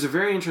a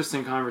very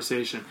interesting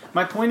conversation.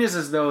 My point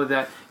is though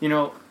that, you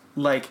know,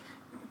 like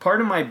part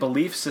of my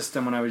belief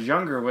system when I was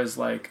younger was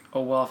like,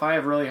 oh well, if I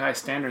have really high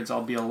standards,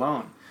 I'll be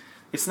alone.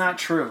 It's not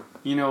true.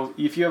 You know,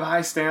 if you have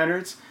high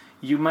standards,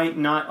 you might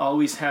not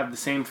always have the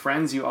same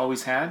friends you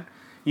always had.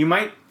 You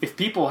might, if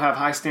people have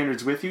high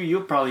standards with you,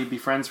 you'll probably be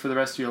friends for the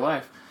rest of your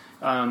life.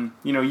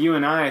 You know, you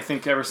and I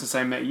think ever since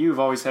I met you, have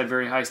always had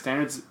very high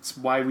standards. It's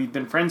why we've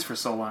been friends for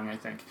so long, I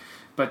think.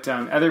 But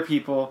other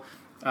people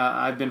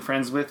I've been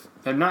friends with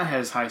have not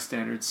had as high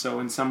standards. So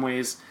in some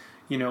ways,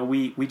 you know,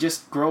 we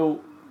just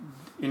grow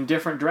in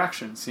different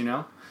directions, you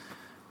know.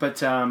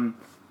 But and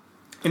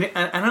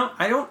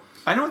I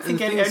don't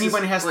think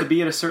anyone has to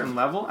be at a certain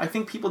level. I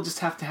think people just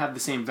have to have the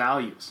same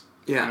values.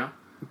 Yeah, you know?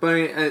 But I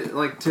mean, I'd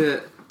like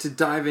to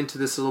dive into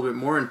this a little bit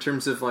more in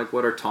terms of like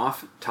what our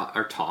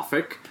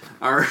topic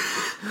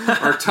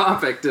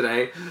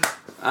today.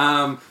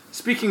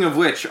 Speaking of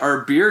which,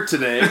 our beer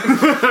today,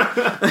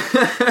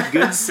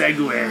 good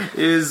segue,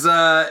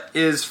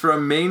 is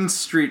from Main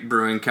Street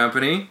Brewing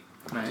Company.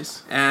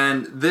 Nice.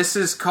 And this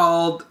is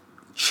called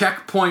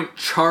Checkpoint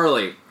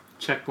Charlie.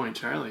 Checkpoint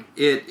Charlie.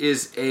 It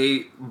is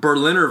a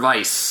Berliner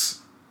Weiss.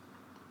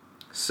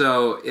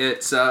 So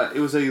it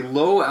was a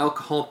low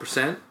alcohol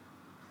percent,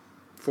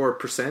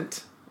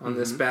 4%. On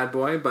this bad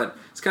boy, but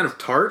it's kind of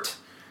tart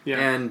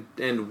and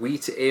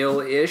wheat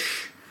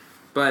ale-ish,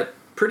 but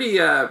pretty,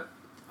 I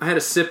had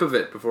a sip of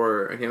it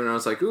before I came in and I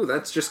was like, ooh,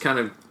 that's just kind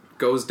of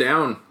goes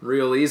down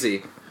real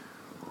easy.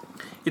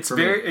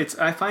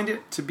 I find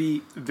it to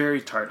be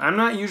very tart. I'm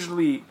not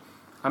usually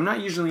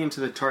into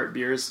the tart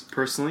beers,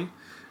 personally.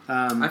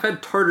 I've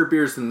had tarter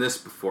beers than this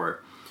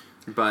before,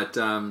 but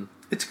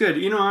it's good.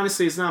 You know,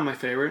 honestly, it's not my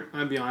favorite,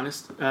 I'll be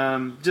honest.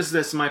 Just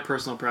that's my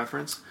personal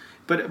preference.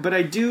 But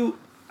I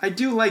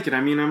do like it.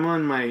 I mean, I'm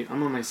on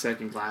my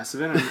second glass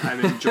of it.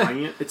 I'm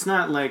enjoying it. It's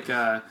not like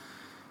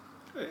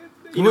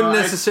you wouldn't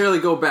necessarily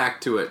go back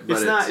to it.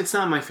 But it's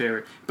not my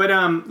favorite. But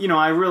you know,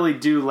 I really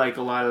do like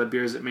a lot of the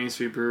beers at Main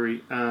Street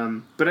Brewery.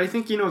 But I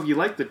think, you know, if you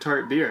like the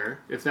tart beer,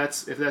 if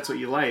that's what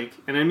you like,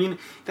 and I mean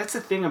that's the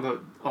thing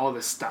about all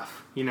this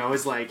stuff. You know,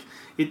 is like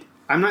it.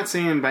 I'm not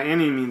saying by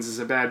any means it's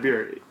a bad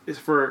beer. It's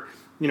for,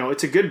 you know,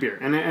 it's a good beer,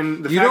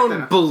 and you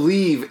don't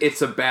believe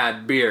it's a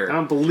bad beer. I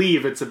don't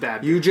believe it's a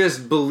bad beer. You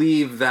just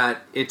believe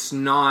that it's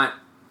not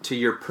to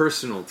your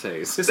personal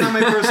taste. It's not my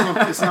personal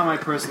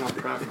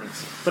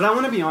preference. But I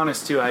want to be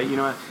honest too.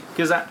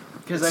 Because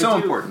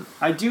important.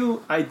 I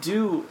do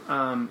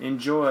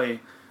enjoy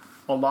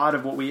a lot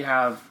of what we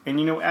have, and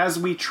you know, as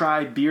we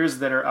try beers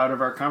that are out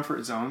of our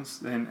comfort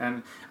zones,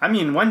 and I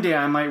mean, one day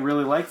I might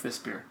really like this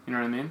beer. You know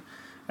what I mean?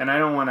 And I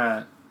don't want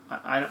to.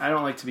 I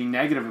don't like to be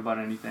negative about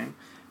anything.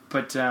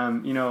 But,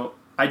 you know,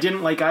 I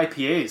didn't like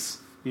IPAs.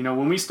 You know,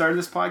 when we started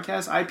this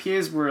podcast,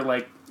 IPAs were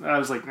like, I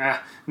was like,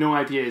 no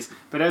IPAs.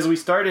 But as we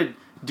started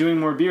doing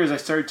more beers, I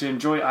started to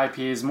enjoy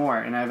IPAs more.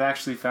 And I've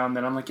actually found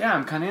that I'm like,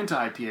 I'm kind of into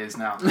IPAs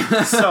now.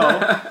 So,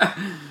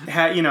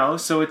 you know,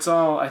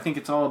 so I think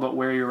it's all about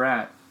where you're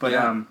at.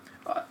 But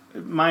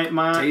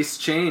my tastes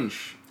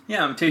change.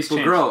 Yeah, taste People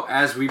change. grow,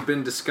 as we've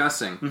been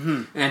discussing.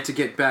 Mm-hmm. And to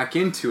get back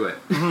into it.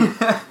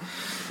 Mm-hmm.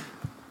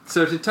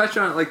 So to touch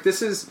on it, like,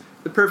 this is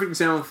the perfect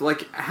example of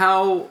like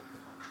how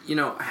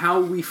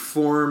we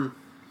form,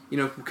 you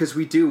know, because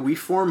we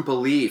form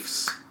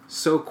beliefs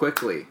so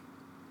quickly,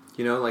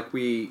 you know, like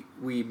we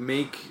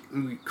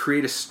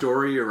create a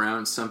story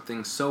around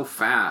something so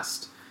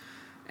fast,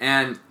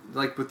 And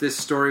like with this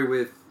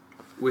story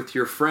with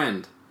your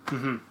friend,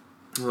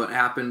 what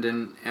happened,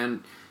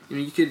 and you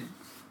know, you could,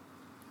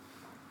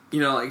 you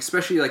know, like,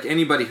 especially like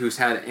anybody who's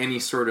had any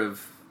sort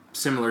of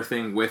similar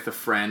thing with a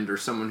friend or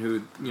someone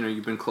who, you know,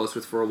 you've been close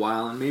with for a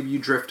while, and maybe you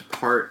drift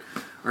apart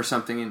or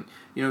something, and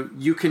you know,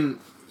 you could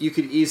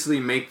easily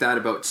make that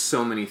about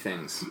so many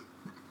things.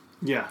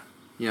 Yeah.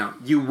 You know,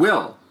 you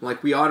will,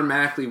 like, we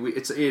automatically,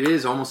 it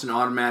is almost an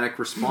automatic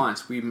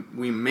response. We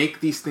make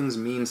these things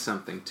mean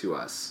something to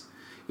us,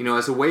 you know,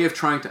 as a way of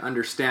trying to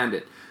understand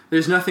it.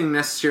 There's nothing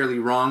necessarily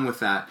wrong with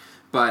that,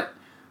 but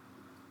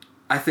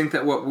I think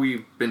that what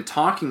we've been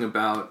talking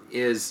about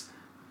is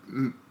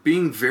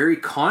being very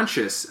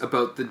conscious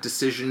about the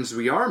decisions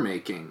we are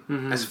making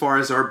as far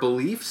as our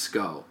beliefs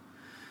go.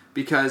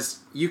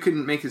 Because you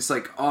can make this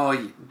like,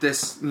 oh,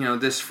 this, you know,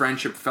 this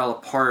friendship fell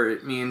apart.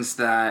 It means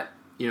that,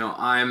 you know,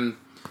 I'm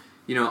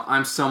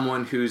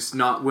someone who's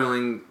not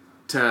willing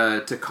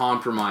to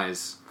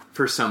compromise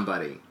for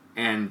somebody,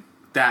 and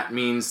that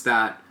means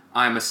that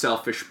I'm a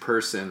selfish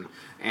person,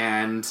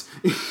 and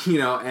you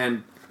know,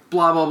 and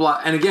blah blah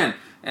blah. And again,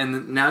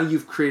 and now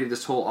you've created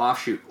this whole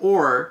offshoot.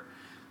 Or,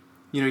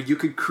 you know, you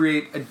could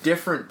create a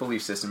different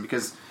belief system,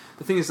 because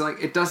the thing is, like,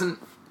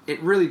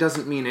 it really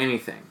doesn't mean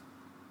anything.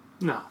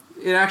 No.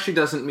 It actually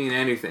doesn't mean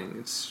anything.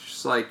 It's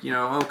just like, you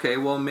know, okay,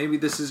 well, maybe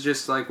this is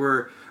just like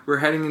we're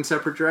heading in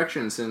separate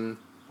directions, and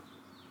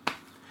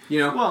you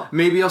know, well,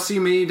 maybe I'll see,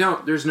 maybe you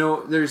don't. There's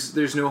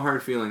no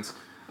hard feelings,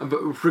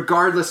 but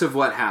regardless of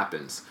what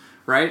happens,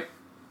 right?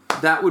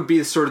 That would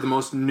be sort of the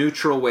most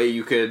neutral way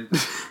you could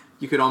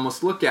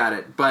almost look at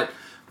it. But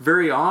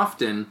very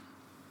often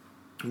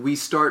we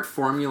start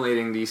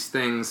formulating these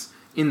things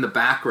in the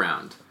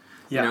background.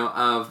 You know,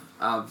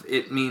 of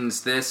it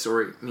means this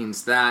or it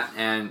means that,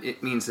 and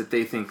it means that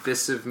they think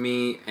this of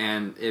me,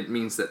 and it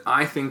means that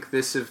I think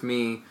this of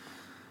me,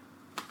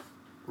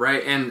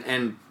 right?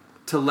 And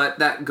to let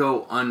that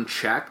go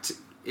unchecked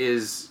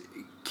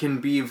can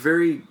be a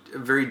very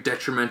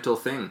detrimental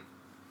thing.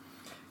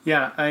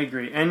 Yeah, I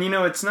agree. And you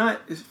know, it's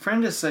not,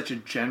 friend is such a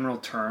general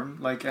term.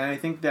 Like, I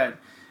think that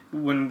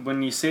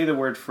when you say the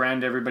word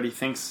friend, everybody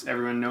thinks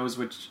everyone knows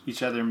what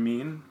each other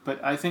mean.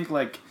 But I think,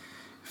 like,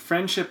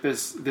 friendship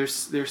is,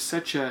 there's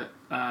such a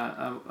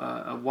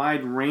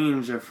wide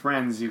range of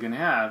friends you can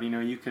have. You know,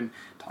 you can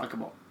talk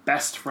about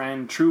best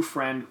friend, true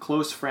friend,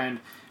 close friend,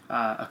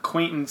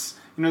 acquaintance.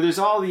 You know, there's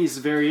all these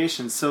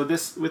variations. So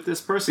with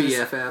this person,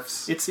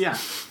 BFFs. It's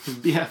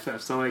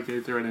BFFs. I like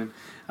it. Throw it in.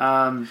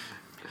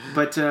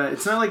 But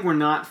it's not like we're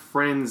not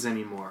friends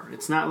anymore.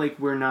 It's not like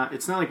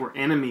we're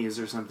enemies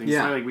or something. It's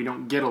not like we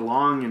don't get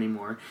along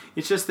anymore.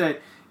 It's just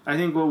that I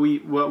think what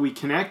we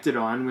connected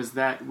on was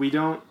that we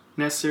don't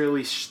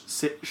necessarily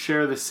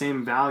share the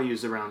same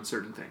values around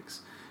certain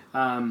things.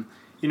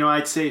 You know,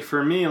 I'd say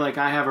for me, like,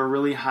 I have a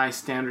really high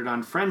standard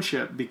on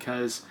friendship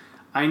because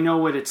I know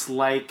what it's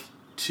like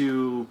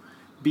to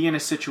be in a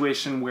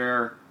situation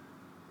where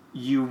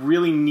you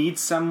really need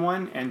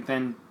someone, and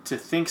then to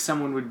think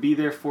someone would be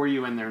there for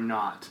you and they're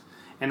not.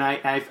 And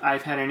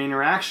I've had an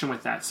interaction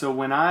with that. So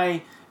when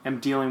I am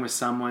dealing with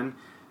someone,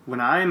 when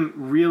I'm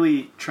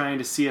really trying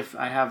to see if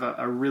I have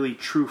a really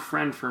true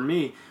friend for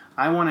me,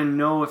 I want to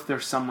know if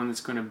there's someone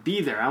that's going to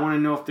be there. I want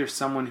to know if there's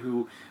someone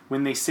who,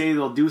 when they say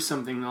they'll do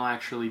something, they'll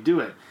actually do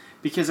it.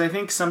 Because I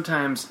think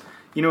sometimes,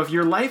 you know, if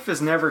your life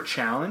is never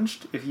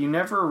challenged, if you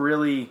never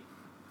really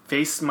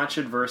face much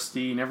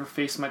adversity, you never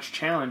face much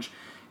challenge,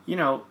 you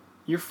know,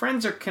 your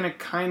friends are going to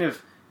kind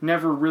of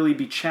never really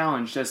be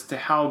challenged as to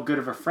how good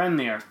of a friend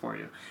they are for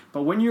you.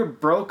 But when you're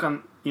broke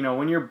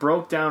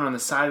down on the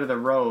side of the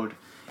road,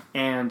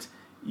 and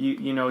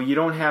you know, you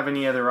don't have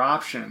any other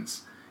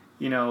options,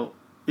 you know,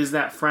 is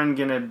that friend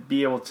going to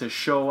be able to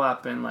show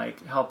up and,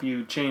 like, help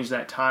you change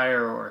that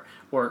tire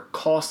or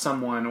call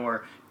someone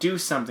or do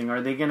something?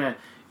 Are they going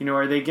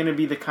to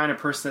be the kind of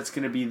person that's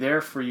going to be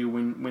there for you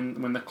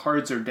when the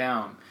cards are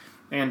down?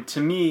 And to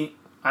me,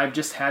 I've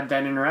just had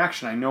that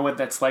interaction. I know what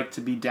that's like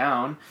to be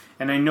down,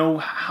 and I know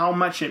how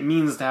much it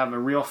means to have a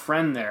real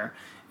friend there,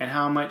 and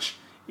how much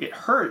it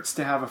hurts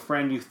to have a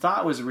friend you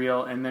thought was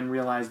real and then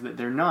realize that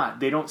they're not.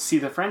 They don't see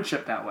the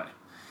friendship that way.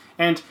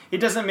 And it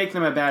doesn't make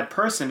them a bad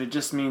person. It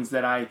just means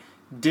that I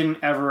didn't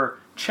ever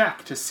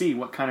check to see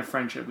what kind of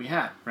friendship we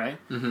had, right?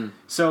 Mm-hmm.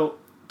 So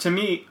to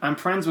me, I'm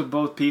friends with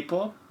both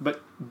people,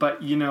 but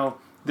you know,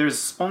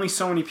 there's only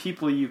so many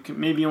people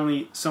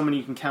only so many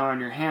you can count on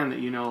your hand that,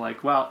 you know,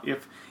 like, well,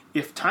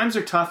 if times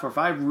are tough, or if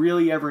I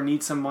really ever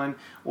need someone,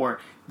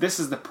 or this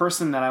is the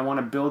person that I want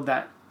to build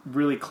that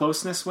really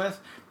closeness with,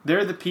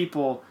 they're the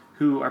people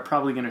who are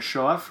probably going to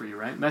show up for you,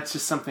 right? That's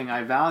just something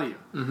I value.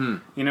 Mm-hmm.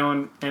 You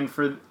know, and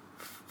for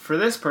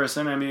this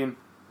person, I mean,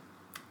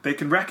 they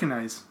can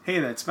recognize, hey,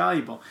 that's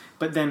valuable.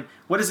 But then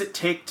what does it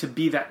take to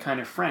be that kind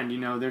of friend? You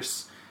know,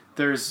 there's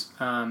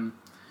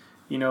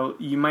you know,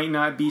 you might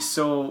not be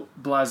so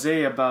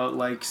blasé about,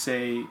 like,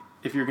 say,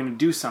 if you're going to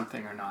do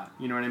something or not.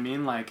 You know what I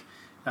mean? Like,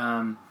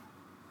 and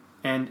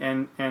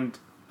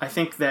I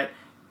think that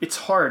it's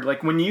hard.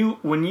 Like, when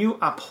you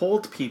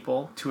uphold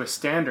people to a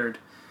standard,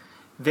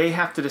 they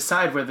have to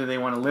decide whether they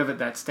want to live at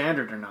that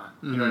standard or not.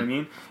 You know what I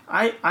mean?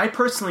 I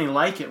personally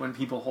like it when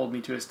people hold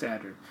me to a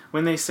standard.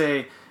 When they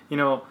say,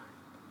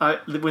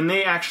 when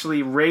they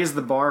actually raise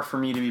the bar for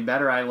me to be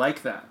better, I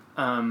like that.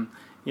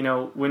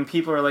 When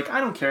people are like, I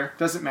don't care,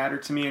 doesn't matter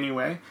to me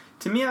anyway.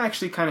 To me, I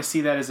actually kind of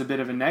see that as a bit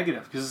of a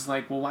negative, because it's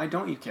like, well, why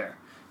don't you care?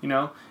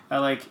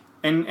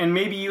 And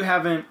maybe you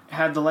haven't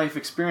had the life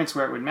experience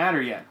where it would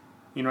matter yet.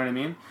 You know what I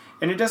mean?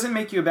 And it doesn't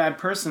make you a bad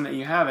person that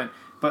you haven't.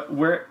 But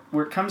where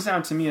it comes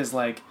down to me is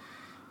like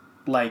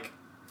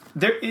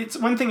it's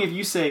one thing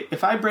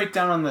if I break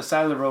down on the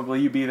side of the road, will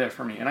you be there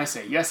for me? And I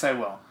say, yes, I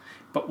will.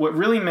 But what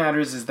really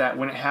matters is that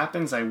when it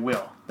happens, I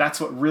will. That's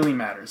what really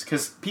matters.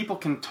 Because people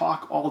can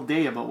talk all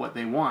day about what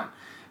they want,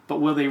 but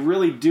will they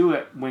really do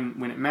it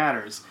when it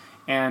matters?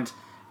 And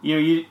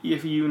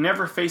if you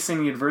never face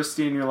any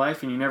adversity in your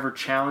life and you never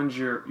challenge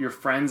your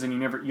friends, and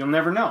you'll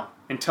never know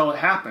until it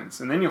happens,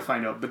 and then you'll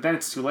find out. But then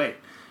it's too late.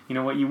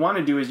 What you want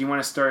to do is you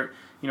want to start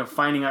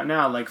finding out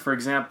now. Like, for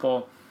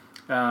example,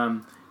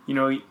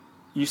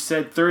 you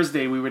said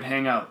Thursday we would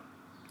hang out,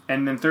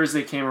 and then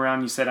Thursday came around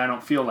and you said, I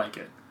don't feel like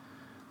it.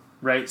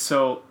 Right?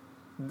 So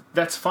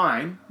that's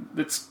fine.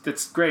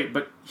 That's great.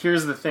 But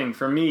here's the thing.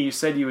 For me, you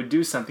said you would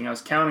do something. I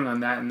was counting on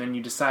that, and then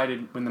you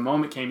decided when the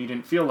moment came you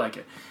didn't feel like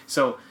it.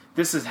 So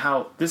this is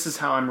how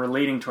I'm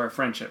relating to our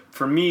friendship.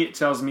 For me, it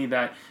tells me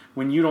that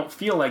when you don't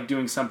feel like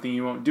doing something,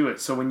 you won't do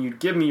it. So when you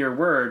give me your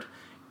word,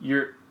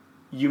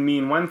 you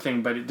mean one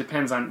thing, but it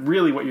depends on,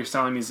 really what you're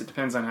telling me is it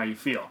depends on how you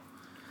feel.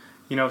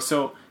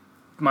 So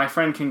my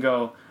friend can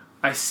go,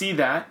 I see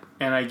that,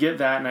 and I get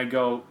that, and I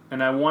go,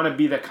 and I want to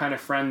be that kind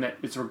of friend that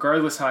it's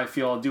regardless how I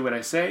feel, I'll do what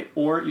I say.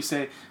 Or you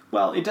say,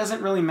 well, it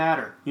doesn't really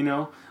matter,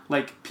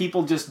 like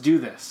people just do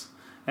this.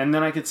 And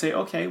then I could say,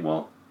 okay,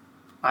 well,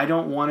 I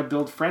don't want to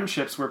build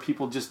friendships where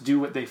people just do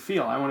what they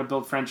feel. I want to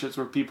build friendships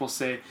where people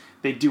say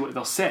they do what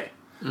they'll say.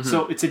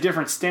 So it's a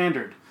different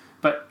standard.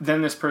 But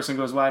then this person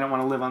goes, well, I don't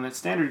want to live on that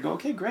standard. You go,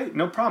 okay, great,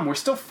 no problem. We're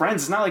still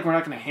friends. It's not like we're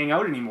not going to hang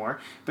out anymore.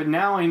 But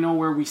now I know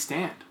where we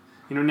stand.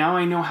 Now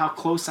I know how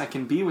close I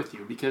can be with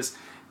you, because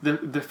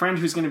the friend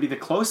who's going to be the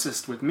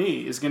closest with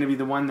me is going to be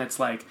the one that's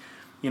like,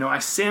 I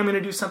say I'm going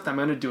to do something, I'm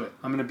going to do it.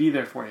 I'm going to be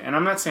there for you. And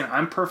I'm not saying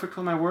I'm perfect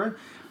with my word,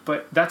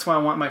 but that's why I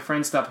want my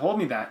friends to uphold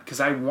me that, because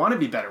I want to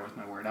be better with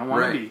my word. I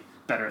want to be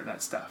better at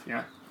that stuff.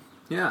 Yeah.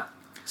 Yeah.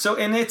 So,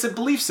 and it's a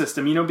belief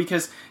system,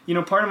 because,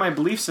 part of my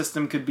belief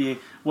system could be,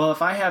 well,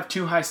 if I have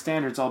too high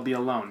standards, I'll be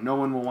alone. No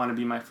one will want to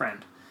be my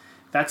friend.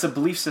 That's a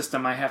belief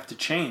system I have to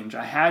change.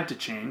 I had to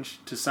change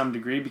to some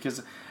degree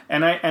because,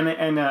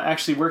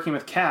 actually working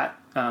with Kat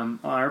on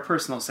our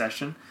personal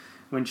session,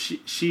 when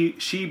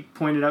she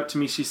pointed out to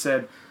me, she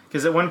said,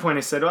 because at one point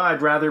I said,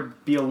 I'd rather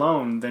be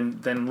alone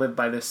than live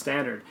by this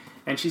standard.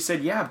 And she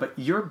said, yeah, but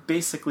you're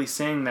basically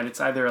saying that it's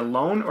either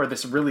alone or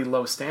this really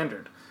low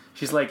standard.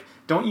 She's like,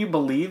 don't you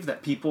believe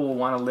that people will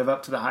want to live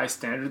up to the high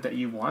standard that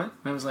you want?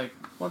 And I was like,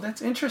 well,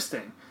 that's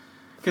interesting.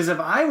 Because if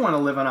I want to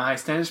live on a high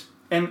standard,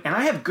 and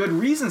I have good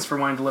reasons for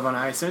wanting to live on a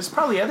high standard, there's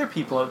probably other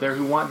people out there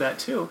who want that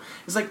too.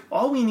 It's like,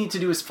 all we need to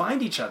do is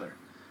find each other.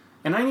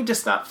 And I need to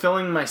stop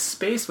filling my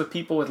space with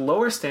people with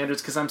lower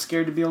standards because I'm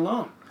scared to be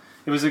alone.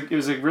 It was a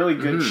really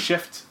good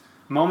shift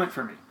moment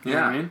for me. You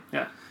know what I mean?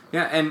 Yeah.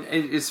 Yeah, and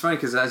it's funny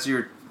because as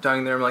you're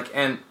talking there, I'm like,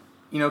 and,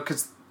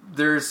 because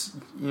there's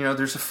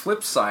a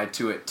flip side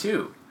to it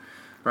too,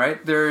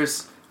 right?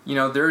 There's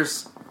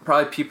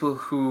probably people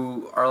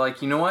who are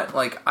like, you know what?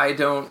 Like, I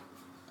don't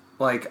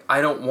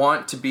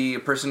want to be a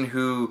person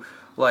who,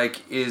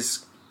 like,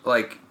 is,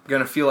 like,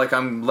 gonna feel like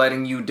I'm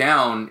letting you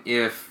down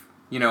if,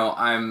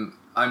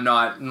 I'm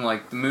not in,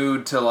 like, the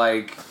mood to,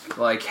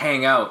 like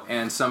hang out,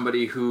 and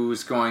somebody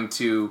who's going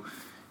to,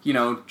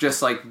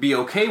 just, like, be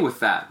okay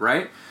with that,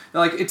 right?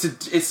 Like,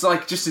 it's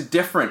like just a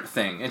different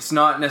thing. It's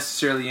not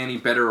necessarily any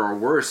better or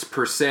worse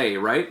per se,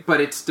 right?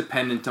 But it's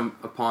dependent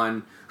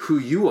upon who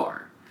you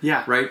are.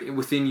 Yeah. Right?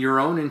 Within your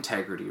own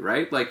integrity,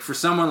 right? Like, for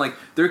someone, like,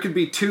 there could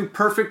be two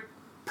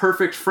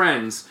perfect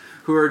friends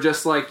who are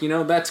just like,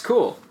 that's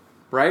cool,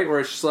 right?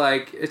 Where it's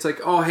like,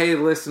 oh, hey,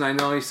 listen, I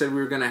know you said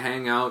we were going to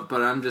hang out,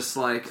 but I'm just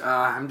like,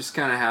 I'm just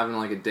kind of having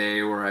like a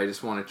day where I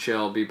just want to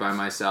chill, be by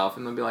myself.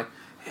 And they'll be like,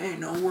 hey,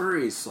 no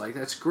worries, like,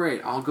 that's great,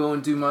 I'll go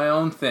and do my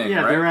own thing.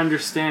 Yeah, right? They're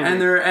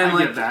understanding. And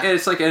like,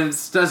 it's like, and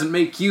it doesn't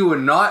make you a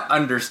not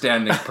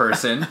understanding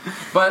person,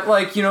 but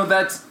like,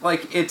 that's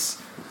like,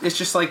 it's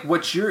just like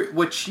what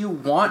you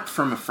want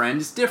from a friend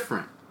is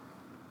different.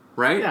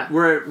 Right? Yeah.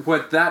 Where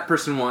what that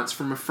person wants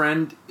from a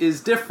friend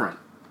is different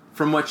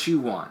from what you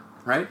want,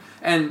 right?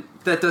 And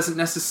that doesn't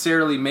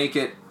necessarily make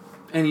it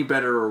any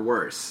better or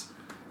worse.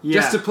 Yeah.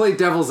 Just to play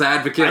devil's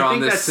advocate on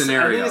this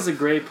scenario. I think that's a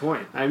great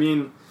point. I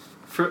mean,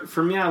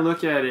 for me, I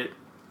look at it,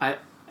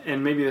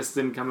 and maybe this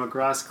didn't come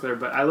across clear,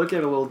 but I look at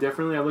it a little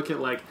differently. I look at,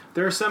 like,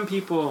 there are some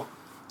people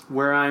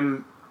where I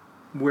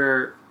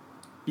look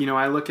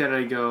at it,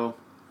 I go,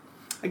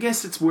 I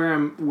guess it's where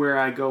I'm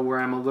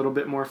a little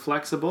bit more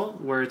flexible,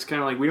 where it's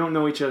kind of like we don't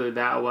know each other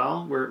that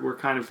well. We're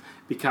kind of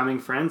becoming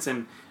friends,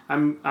 and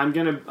I'm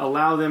going to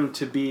allow them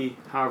to be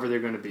however they're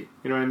going to be.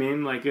 You know what I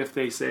mean? Like if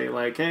they say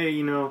like, hey,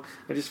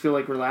 I just feel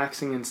like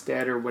relaxing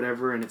instead or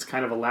whatever, and it's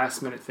kind of a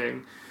last minute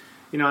thing.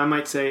 I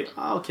might say,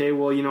 oh, okay,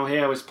 well,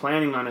 hey, I was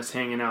planning on us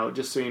hanging out,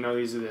 just so you know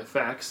these are the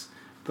effects.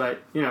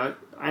 But, I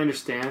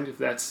understand if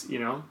that's,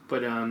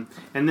 but, and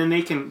then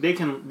they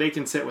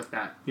can sit with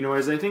that.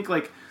 Whereas I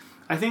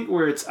think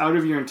where it's out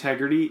of your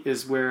integrity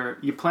is where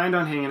you planned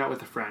on hanging out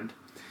with a friend.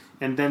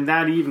 And then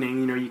that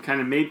evening, you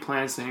kind of made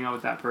plans to hang out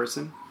with that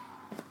person.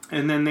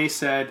 And then they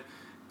said,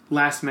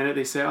 last minute,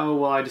 they say, oh,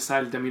 well, I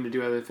decided I'm going to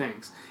do other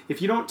things.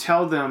 If you don't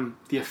tell them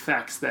the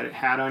effects that it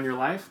had on your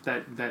life,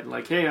 that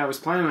like, hey, I was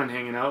planning on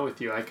hanging out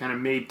with you, I kind of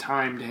made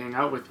time to hang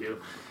out with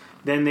you,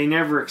 then they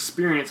never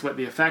experience what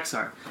the effects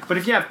are. But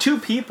if you have two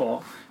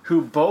people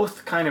who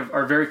both kind of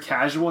are very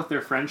casual with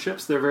their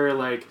friendships, they're very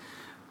like,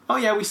 oh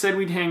yeah, we said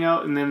we'd hang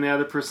out, and then the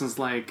other person's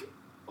like,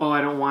 oh,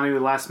 I don't want to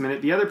last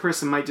minute. The other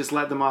person might just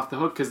let them off the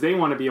hook because they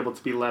want to be able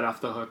to be let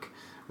off the hook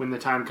when the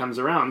time comes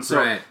around. So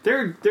right.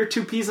 they're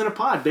two peas in a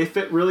pod. They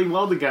fit really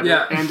well together.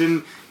 Yeah.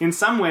 And in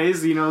some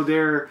ways,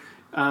 they're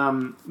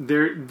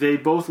they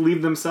both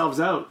leave themselves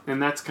out,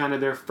 and that's kind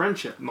of their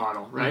friendship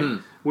model, right?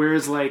 Mm-hmm.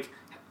 Whereas like,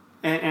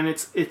 and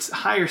it's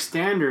higher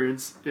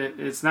standards.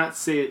 It's not to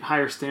say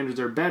higher standards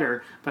are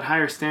better, but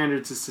higher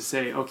standards is to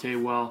say, okay,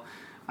 well,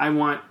 I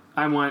want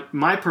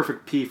my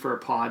perfect pea for a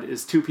pod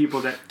is two people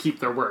that keep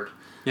their word.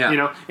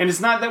 Yeah. And it's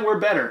not that we're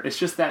better. It's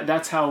just that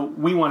that's how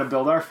we want to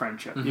build our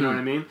friendship. Mm-hmm. You know what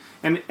I mean?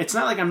 And it's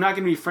not like I'm not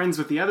going to be friends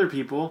with the other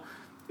people.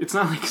 It's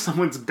not like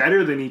someone's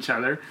better than each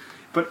other.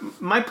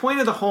 But my point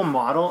of the whole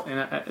model,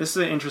 and this is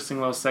an interesting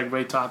little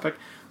segue topic,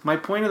 my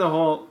point of the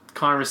whole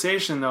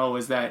conversation, though,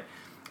 is that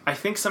I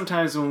think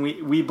sometimes when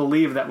we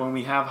believe that when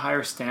we have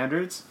higher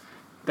standards,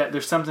 that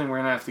there's something we're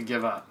going to have to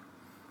give up.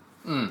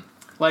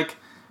 Like,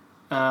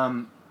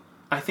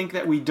 I think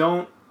that we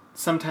don't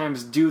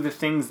sometimes do the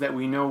things that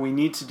we know we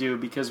need to do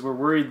because we're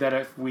worried that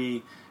if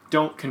we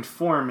don't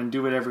conform and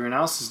do what everyone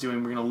else is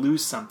doing, we're going to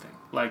lose something.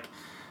 Like,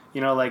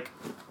 like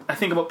I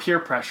think about peer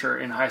pressure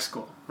in high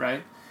school,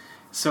 right?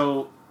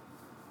 So,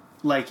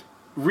 like,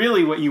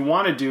 really what you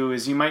want to do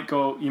is you might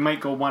go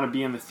want to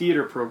be in the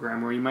theater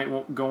program, or you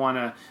might go on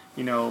a,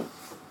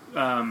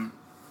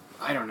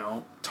 I don't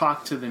know,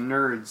 talk to the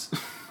nerds,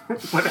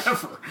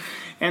 whatever.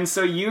 And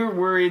so you're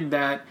worried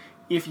that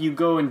if you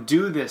go and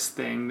do this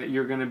thing that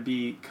you're going to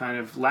be kind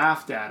of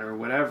laughed at or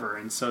whatever,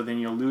 and so then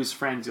you'll lose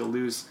friends, you'll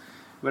lose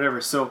whatever.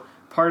 So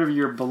part of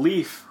your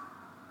belief,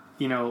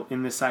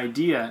 in this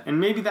idea, and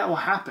maybe that will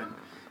happen,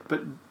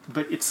 but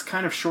it's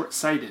kind of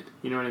short-sighted,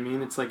 you know what I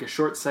mean? It's like a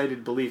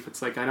short-sighted belief.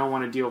 It's like, I don't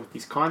want to deal with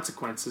these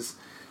consequences,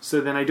 so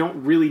then I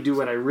don't really do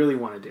what I really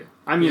want to do.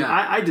 I mean,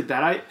 yeah. I did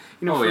that.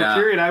 For a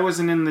period, I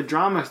wasn't in the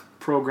drama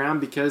program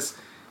because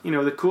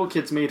the cool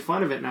kids made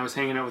fun of it, and I was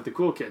hanging out with the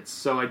cool kids,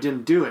 so I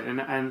didn't do it.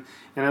 And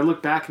I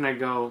look back and I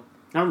go,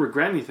 I don't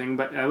regret anything,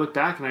 but I look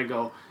back and I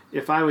go,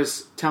 if I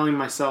was telling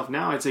myself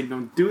now, I'd say,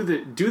 no, do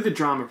the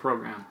drama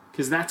program,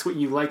 because that's what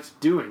you liked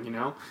doing.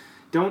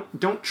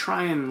 Don't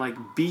try and like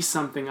be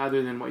something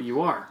other than what you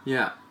are.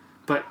 Yeah.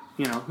 But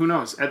who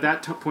knows? At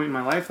that point in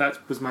my life,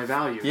 that was my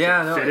value.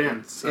 Yeah, no, fit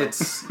in. So.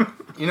 It's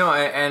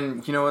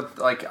and you know what?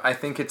 Like, I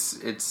think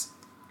it's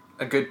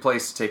a good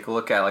place to take a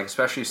look at, like,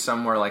 especially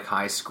somewhere like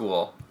high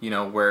school,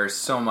 where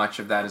so much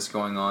of that is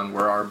going on,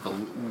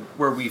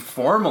 where we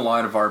form a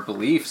lot of our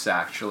beliefs,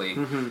 actually.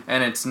 Mm-hmm.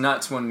 And it's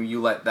nuts when you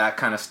let that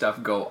kind of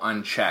stuff go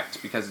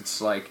unchecked, because it's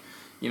like,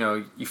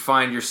 you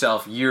find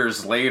yourself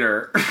years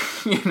later,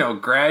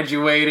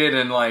 graduated,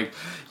 and like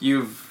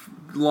you've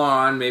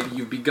maybe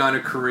you've begun a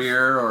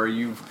career, or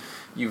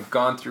you've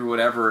gone through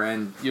whatever,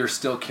 and you're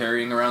still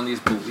carrying around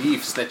these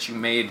beliefs that you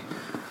made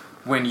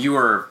when you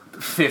were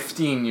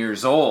 15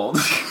 years old.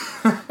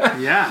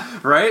 Yeah.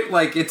 Right?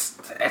 Like, it's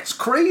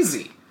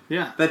crazy.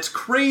 Yeah. That's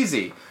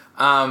crazy.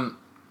 But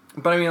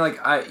I mean, like,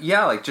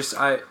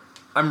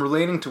 I'm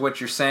relating to what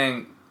you're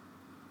saying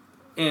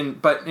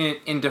in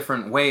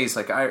different ways.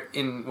 Like,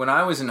 when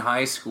I was in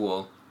high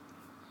school,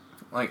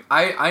 like,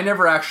 I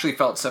never actually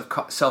felt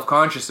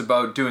self-conscious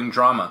about doing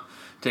drama,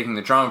 taking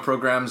the drama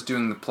programs,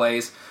 doing the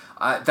plays.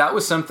 That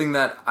was something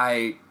that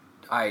I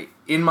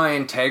in my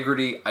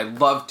integrity, I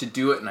loved to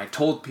do it, and I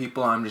told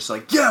people, I'm just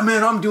like, yeah,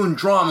 man, I'm doing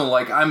drama,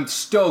 like, I'm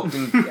stoked,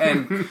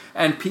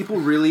 and people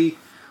really,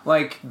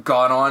 like,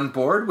 got on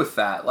board with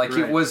that. Like,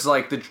 right. It was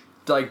like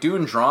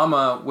doing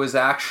drama was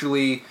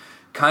actually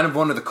kind of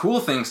one of the cool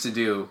things to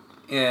do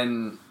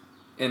in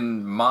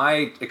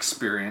my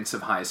experience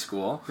of high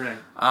school. Right.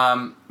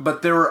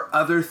 But there were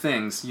other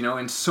things,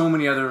 in so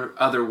many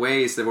other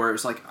ways where it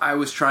was like I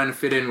was trying to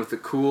fit in with the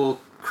cool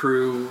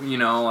crew,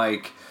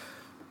 like,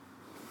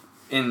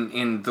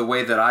 in the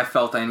way that I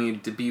felt I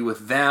needed to be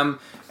with them,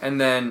 and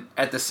then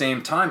at the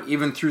same time,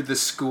 even through the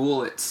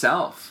school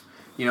itself,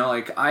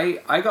 like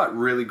I got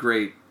really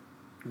great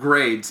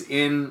grades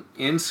in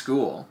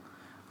school,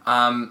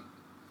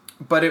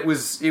 but it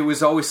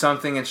was always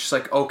something. It's just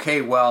like,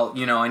 okay, well,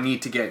 you know, I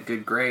need to get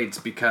good grades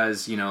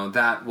because, you know,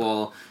 that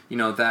will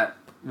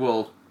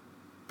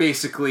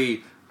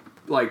basically,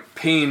 like,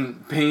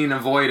 pain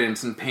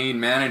avoidance and pain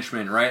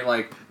management, right?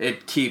 Like,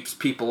 it keeps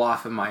people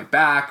off of my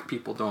back.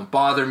 People don't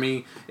bother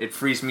me. It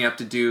frees me up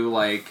to do,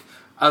 like,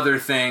 other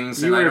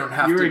things, and I don't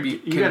have to be...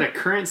 You got a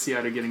currency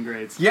out of getting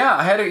grades. Yeah,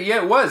 I had a...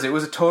 Yeah, it was. It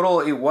was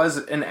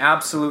an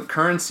absolute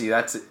currency.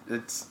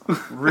 It's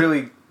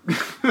really...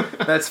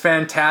 That's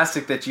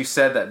fantastic that you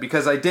said that,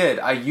 because I did.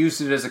 I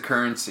used it as a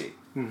currency.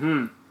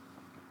 Mm-hmm.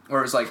 Where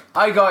it was like,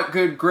 I got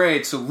good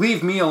grades, so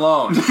leave me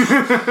alone.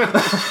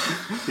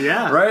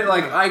 Yeah. Right?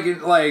 Like, I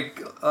could,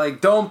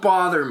 like, don't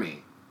bother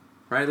me.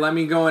 Right? Let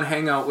me go and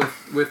hang out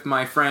with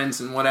my friends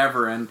and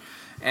whatever. And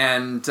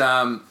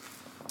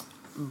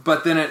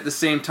but then at the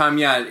same time,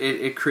 yeah,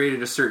 it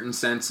created a certain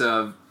sense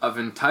of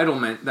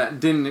entitlement that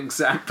didn't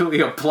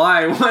exactly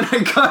apply when I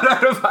got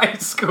out of high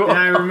school. Yeah,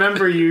 I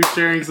remember you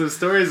sharing some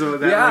stories about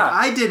that. Yeah. Like,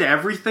 I did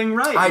everything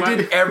right. I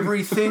did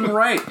everything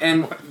right,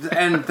 and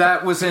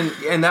that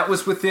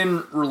was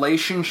within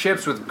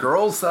relationships with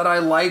girls that I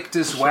liked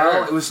as well.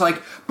 Sure. It was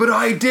like, but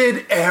I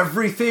did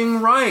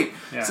everything right.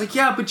 Yeah. It's like,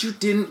 yeah, but you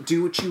didn't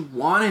do what you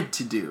wanted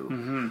to do,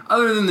 Mm-hmm.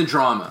 other than the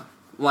drama.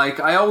 Like,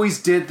 I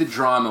always did the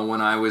drama when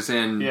I was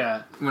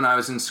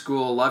in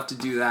school. Loved to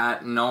do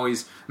that, and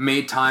always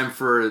made time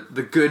for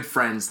the good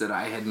friends that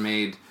I had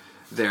made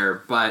there.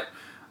 But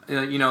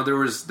you know, there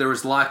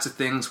was lots of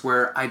things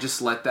where I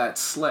just let that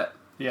slip.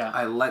 Yeah.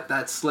 I let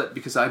that slip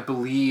because I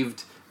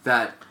believed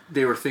that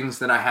they were things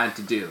that I had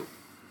to do.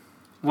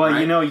 Well,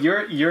 right? you know,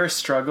 your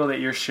struggle that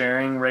you're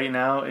sharing right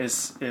now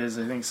is I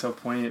think so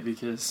poignant,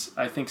 because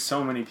I think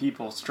so many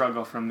people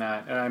struggle from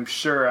that, and I'm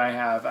sure I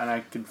have, and I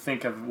can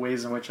think of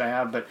ways in which I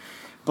have, but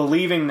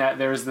believing that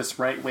there's this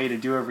right way to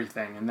do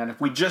everything, and that if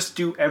we just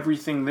do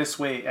everything this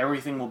way,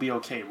 everything will be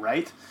okay,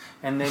 right?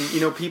 And then, you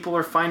know, people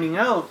are finding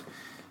out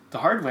the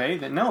hard way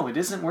that no, it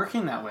isn't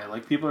working that way.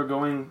 Like, people are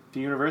going to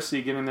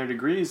university, getting their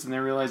degrees, and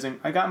they're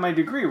realizing, I got my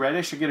degree, right? I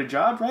should get a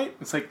job, right?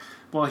 It's like,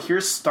 well,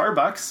 here's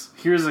Starbucks,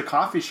 here's a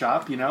coffee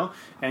shop, you know,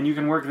 and you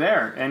can work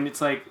there. And it's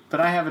like, but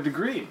I have a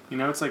degree, you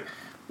know. It's like,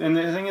 and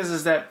the thing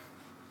is that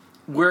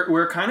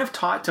we're kind of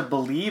taught to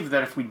believe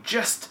that if we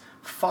just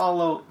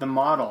follow the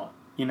model,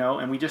 you know,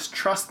 and we just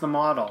trust the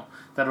model,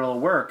 that it'll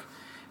work.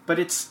 But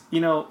it's, you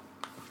know,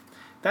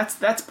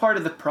 that's part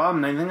of the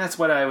problem. I think that's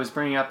what I was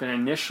bringing up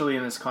initially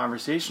in this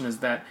conversation, is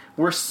that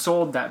we're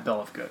sold that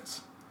bill of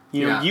goods.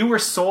 You know, you were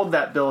sold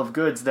that bill of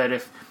goods that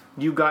if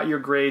you got your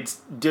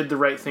grades, did the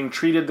right thing,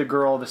 treated the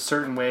girl the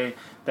certain way,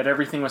 that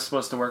everything was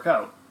supposed to work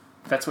out.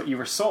 That's what you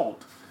were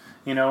sold.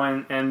 You know,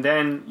 and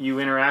then you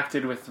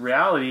interacted with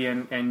reality,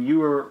 and you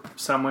were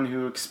someone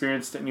who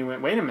experienced it, and you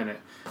went, wait a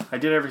minute, I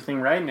did everything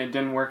right and it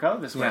didn't work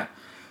out this way.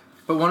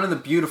 But one of the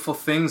beautiful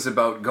things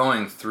about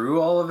going through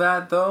all of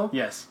that, though,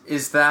 Yes.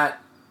 is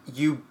that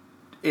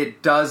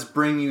it does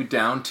bring you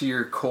down to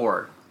your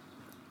core.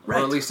 Right.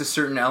 Or at least a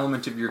certain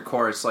element of your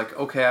core. It's like,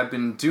 okay, I've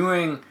been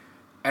doing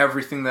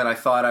everything that I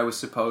thought I was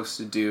supposed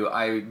to do.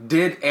 I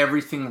did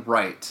everything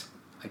right.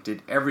 I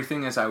did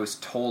everything as I was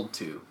told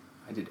to.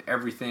 I did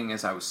everything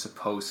as I was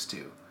supposed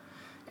to.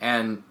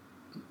 And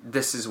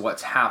this is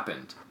what's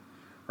happened.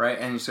 Right?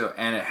 And so,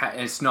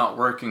 it's not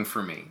working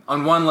for me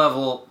on one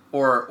level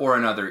or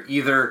another.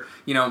 Either,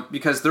 you know,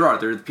 because there are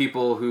the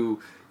people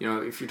who, you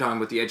know, if you're talking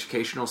about the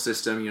educational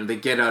system, you know, they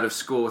get out of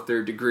school with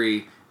their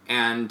degree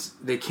and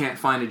they can't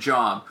find a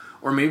job,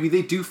 or maybe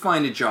they do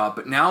find a job,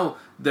 but now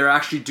they're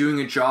actually doing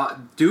the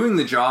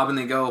job, and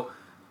they go,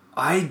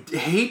 I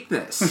hate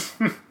this,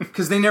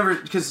 because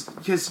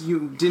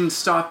you didn't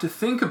stop to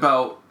think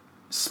about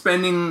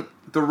spending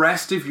the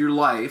rest of your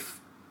life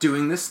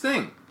doing this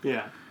thing.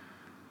 Yeah.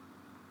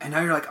 And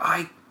now you're like,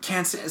 I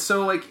can't say.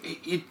 So, like,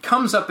 it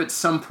comes up at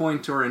some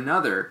point or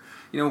another,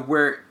 you know,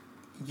 where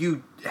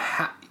we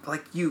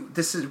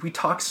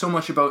talk so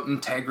much about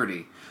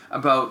integrity,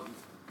 about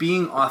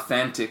being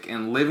authentic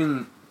and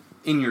living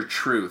in your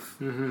truth.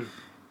 Mm-hmm.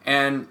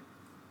 And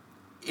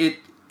it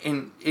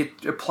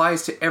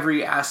applies to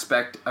every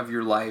aspect of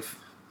your life,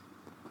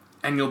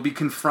 and you'll be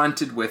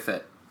confronted with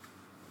it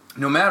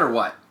no matter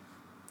what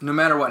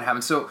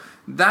happens. So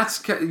that's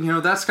kind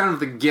of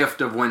the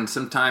gift of when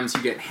sometimes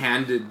you get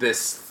handed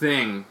this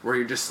thing where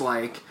you're just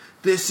like,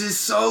 this is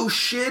so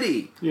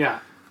shitty. Yeah.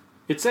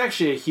 It's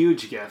actually a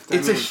huge gift.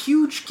 It's a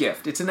huge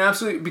gift. It's an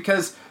absolute,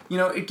 because, you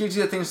know, it gives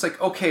you the thing. It's like,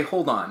 okay,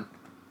 hold on.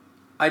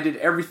 I did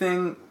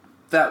everything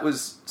that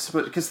was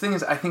supposed, because the thing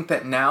is, I think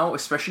that now,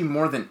 especially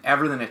more than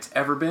it's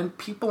ever been,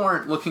 people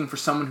aren't looking for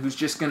someone who's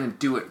just going to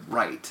do it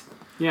right.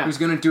 Yeah. Who's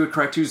going to do it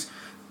correct. Who's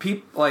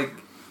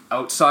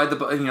outside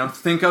the, you know,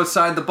 think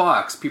outside the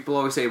box. People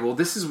always say, well,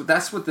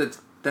 that's what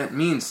that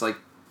means. Like,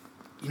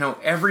 you know,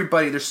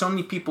 everybody, there's so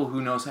many people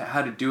who knows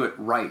how to do it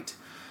right.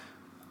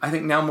 I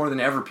think now more than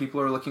ever,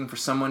 people are looking for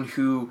someone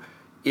who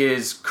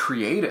is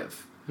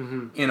creative,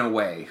 mm-hmm. in a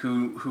way,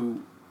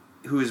 who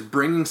is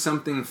bringing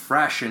something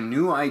fresh, a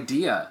new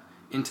idea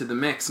into the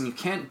mix, and you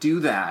can't do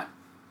that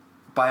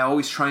by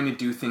always trying to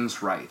do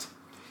things right.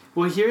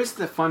 Well, here's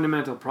the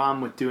fundamental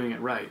problem with doing it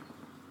right.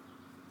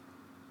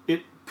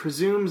 It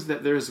presumes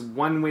that there's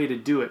one way to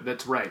do it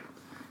that's right.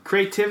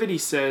 Creativity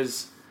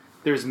says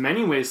there's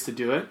many ways to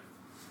do it,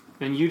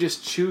 and you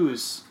just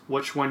choose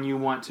which one you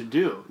want to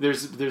do.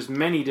 There's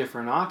many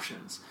different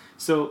options.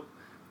 So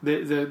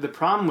the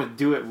problem with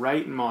do it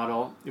right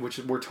model, which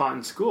we're taught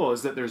in school,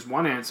 is that there's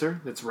one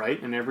answer that's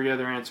right and every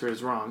other answer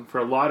is wrong for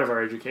a lot of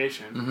our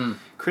education. Mm-hmm.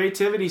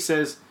 Creativity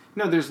says,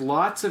 no, there's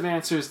lots of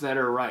answers that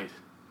are right.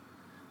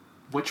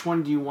 Which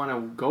one do you want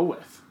to go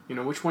with?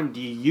 Which one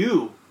do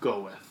you go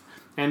with?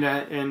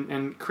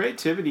 And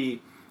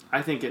creativity,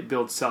 I think it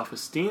builds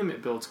self-esteem,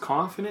 it builds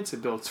confidence,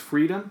 it builds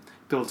freedom,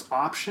 it builds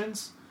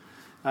options.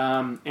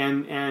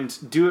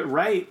 And do it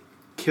right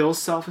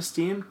kills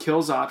self-esteem,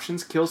 kills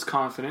options, kills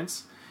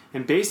confidence.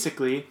 And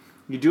basically,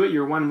 you do it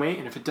your one way,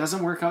 and if it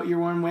doesn't work out your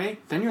one way,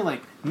 then you're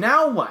like,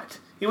 now what?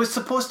 It was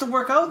supposed to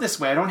work out this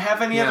way. I don't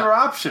have any other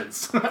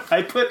options.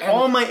 I put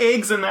all my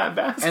eggs in that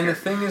basket. And the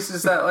thing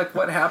is that, like,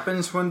 what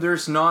happens when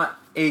there's not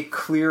a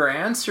clear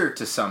answer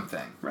to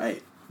something?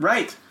 Right.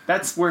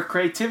 That's where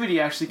creativity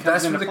actually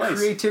comes into place. That's where the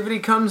creativity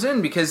comes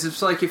in, because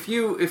it's like if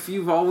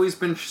you've always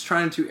been just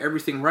trying to do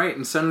everything right,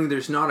 and suddenly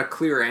there's not a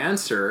clear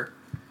answer,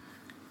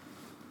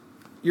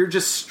 you're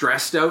just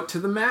stressed out to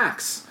the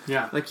max.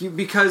 Yeah.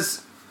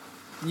 Because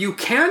you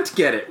can't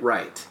get it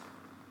right.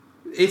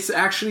 It's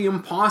actually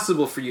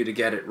impossible for you to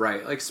get it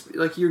right.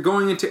 Like you're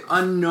going into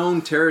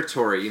unknown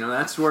territory.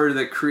 That's where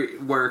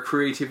where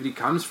creativity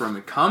comes from.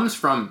 It comes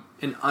from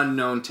an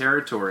unknown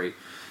territory,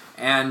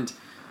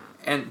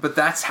 but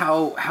that's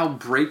how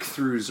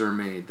breakthroughs are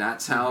made.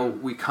 That's how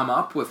we come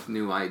up with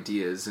new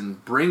ideas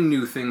and bring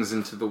new things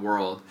into the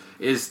world,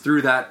 is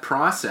through that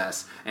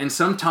process. And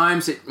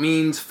sometimes it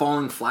means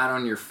falling flat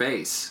on your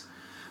face.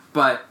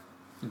 But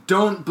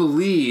don't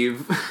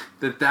believe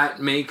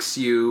that makes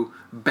you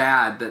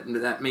bad,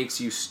 that makes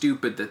you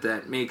stupid,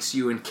 that makes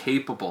you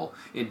incapable.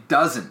 It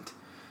doesn't.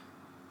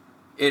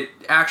 It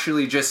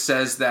actually just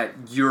says that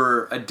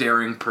you're a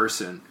daring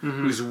person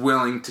who's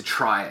willing to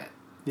try it.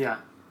 Yeah.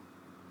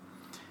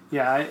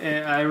 Yeah,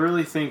 I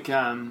really think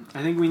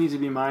we need to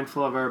be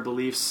mindful of our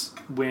beliefs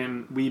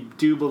when we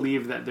do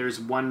believe that there's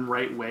one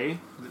right way,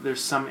 that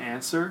there's some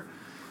answer,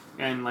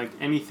 and like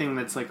anything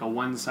that's like a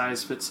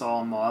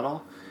one-size-fits-all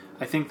model,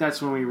 I think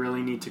that's when we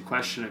really need to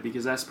question it,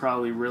 because that's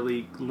probably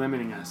really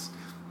limiting us.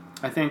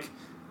 I think,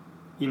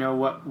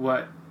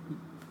 what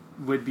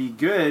would be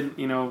good,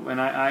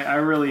 and I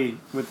really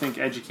would think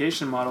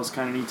education models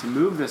kind of need to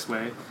move this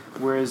way,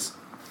 whereas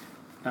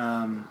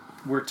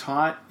we're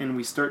taught and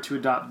we start to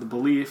adopt the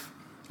belief,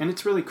 and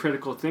it's really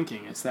critical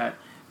thinking, it's that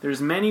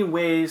there's many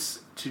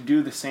ways to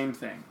do the same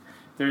thing.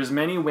 There's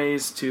many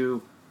ways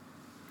to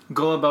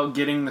go about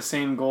getting the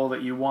same goal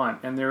that you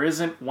want, and there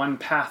isn't one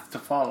path to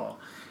follow.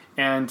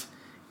 And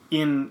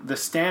in the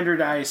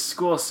standardized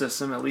school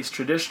system, at least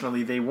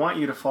traditionally, they want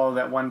you to follow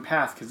that one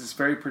path because it's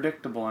very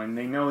predictable, and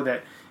they know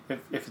that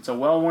if it's a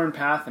well-worn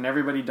path and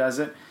everybody does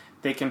it,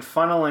 they can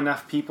funnel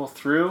enough people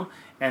through,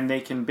 and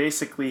they can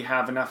basically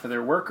have enough of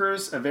their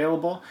workers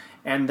available,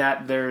 and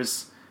that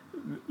there's,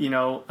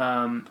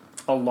 a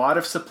lot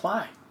of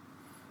supply.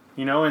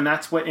 And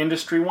that's what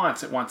industry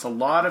wants. It wants a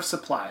lot of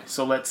supply.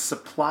 So let's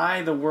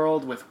supply the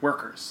world with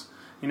workers.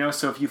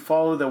 So if you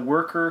follow the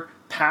worker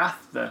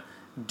path, the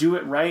do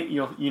it right,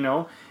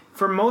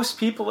 for most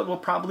people it will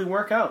probably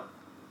work out.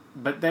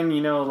 But then,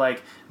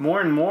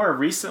 more and more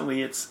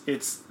recently, it's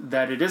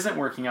that it isn't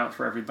working out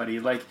for everybody.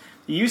 Like,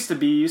 it used to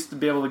be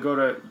able to go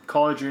to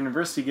college or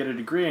university, get a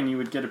degree, and you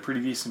would get a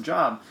pretty decent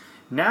job.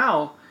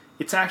 Now,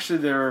 it's actually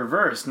the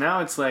reverse.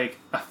 Now it's like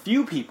a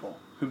few people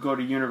who go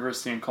to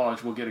university and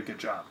college will get a good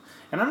job.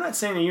 And I'm not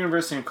saying that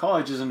university and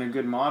college isn't a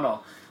good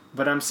model,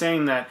 but I'm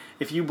saying that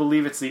if you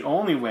believe it's the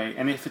only way,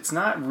 and if it's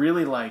not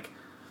really like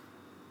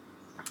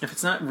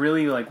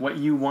what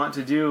you want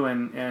to do,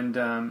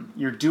 and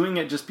you're doing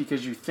it just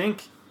because you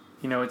think,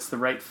 it's the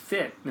right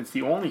fit, it's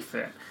the only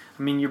fit,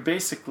 I mean, you're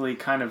basically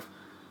kind of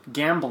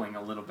gambling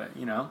a little bit,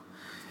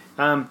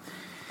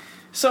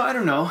 So I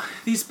don't know,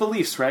 these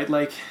beliefs, right?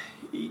 Like,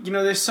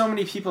 there's so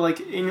many people,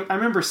 like, I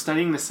remember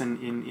studying this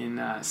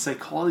in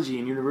psychology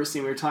in university,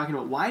 and we were talking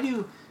about why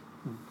do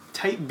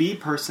type B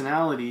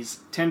personalities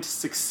tend to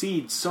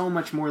succeed so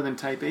much more than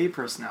type A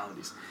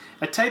personalities.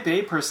 A type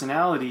A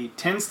personality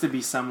tends to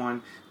be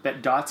someone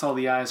that dots all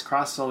the I's,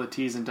 crosses all the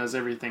T's, and does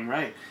everything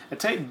right. A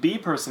type B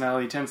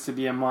personality tends to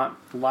be a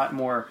lot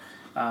more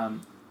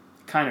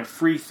kind of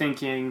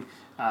free-thinking.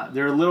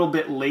 They're a little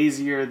bit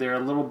lazier. They're a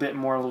little bit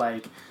more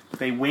like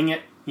they wing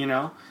it,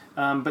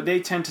 But they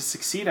tend to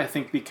succeed, I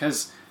think,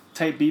 because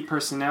type B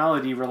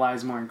personality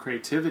relies more on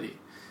creativity.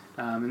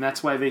 And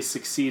that's why they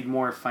succeed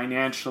more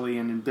financially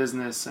and in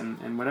business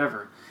and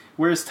whatever.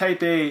 Whereas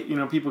type A,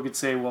 people could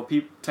say, well,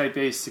 type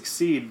A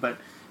succeed, but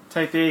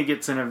type A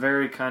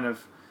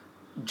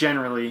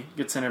generally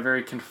gets in a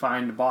very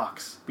confined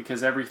box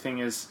because everything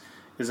is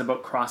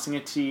about crossing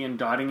a T and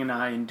dotting an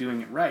I and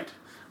doing it right.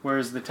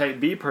 Whereas the type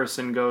B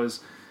person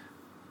goes,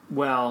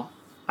 well,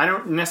 I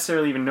don't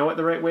necessarily even know what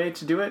the right way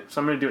to do it, so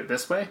I'm going to do it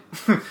this way.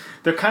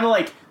 They're kind of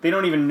like, they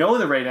don't even know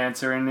the right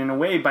answer, and in a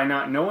way, by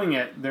not knowing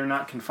it, they're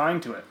not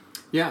confined to it.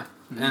 Yeah,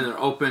 and they're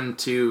open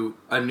to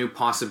a new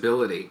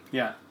possibility.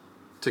 Yeah.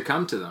 To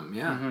come to them,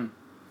 yeah. Mm-hmm.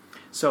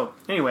 So,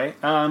 anyway,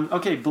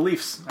 okay,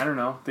 beliefs. I don't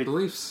know.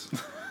 Beliefs.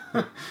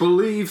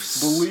 Beliefs.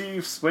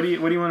 Beliefs. What do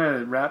you want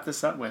to wrap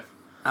this up with?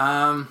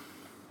 All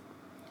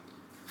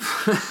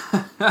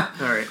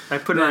right, I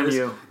put it on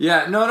you.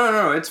 Yeah,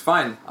 no, it's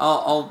fine.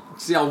 I'll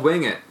see. I'll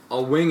wing it.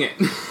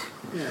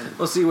 Yeah.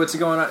 We'll see what's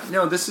going on.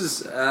 No, this is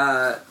this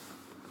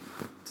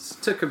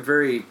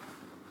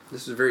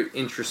was a very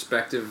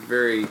introspective,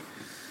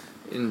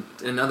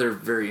 another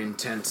very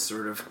intense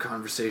sort of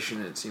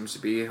conversation. It seems to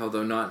be,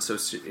 although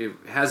it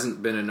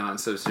hasn't been a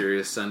not so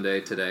serious Sunday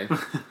today,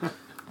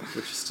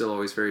 which is still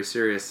always very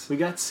serious. We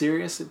got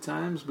serious at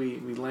times. We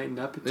lightened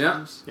up at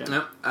times.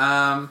 Yep.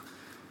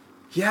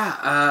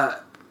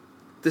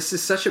 This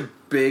is such a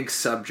big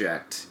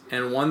subject,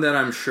 and one that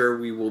I'm sure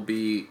we will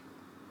be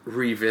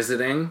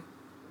revisiting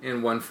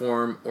in one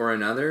form or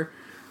another.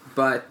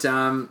 But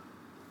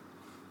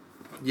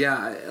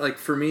like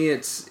for me,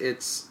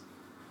 it's.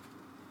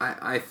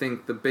 I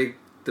think the big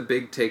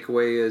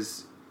takeaway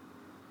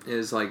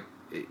is like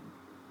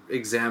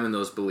examine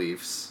those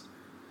beliefs.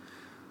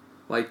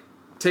 Like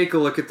take a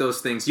look at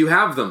those things. You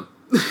have them.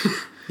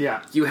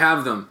 Yeah. You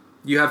have them.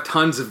 You have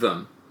tons of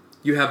them.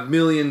 You have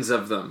millions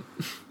of them.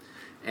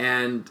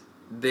 And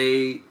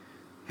they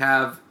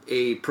have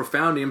a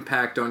profound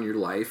impact on your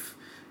life,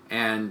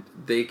 and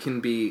they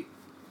can be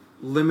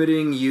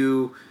limiting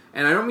you.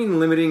 And I don't mean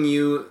limiting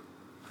you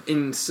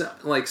in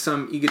like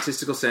some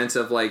egotistical sense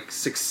of like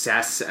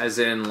success, as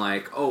in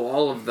like, oh,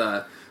 all of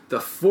the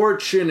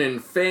fortune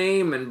and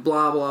fame and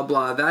blah blah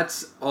blah.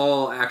 That's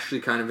all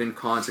actually kind of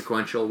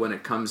inconsequential when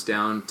it comes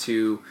down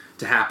to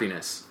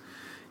happiness.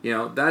 You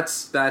know,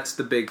 that's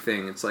the big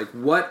thing. It's like,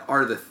 what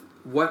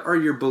are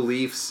your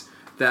beliefs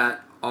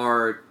that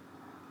are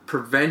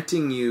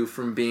preventing you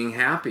from being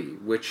happy,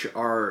 which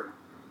are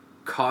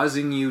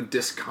causing you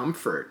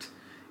discomfort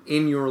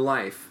in your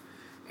life?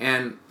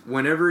 And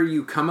whenever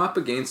you come up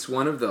against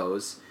one of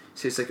those,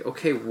 so it's like,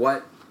 okay,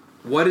 what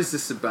is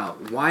this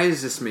about? Why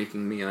is this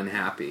making me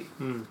unhappy?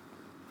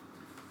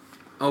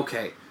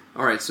 Okay,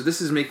 all right, so this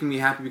is making me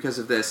happy because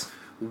of this.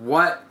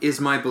 What is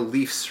my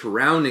belief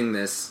surrounding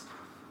this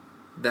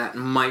that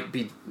might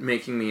be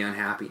making me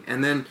unhappy?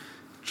 And then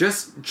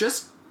just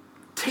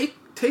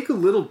take a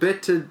little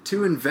bit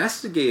to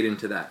investigate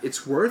into that.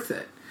 It's worth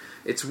it.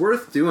 It's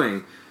worth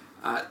doing.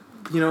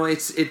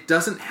 It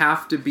doesn't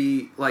have to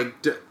be like.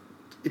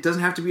 It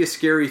doesn't have to be a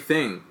scary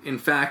thing. In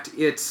fact,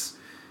 it's,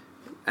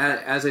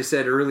 as I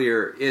said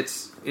earlier,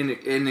 it's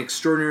an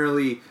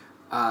extraordinarily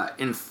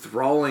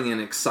enthralling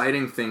and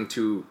exciting thing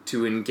to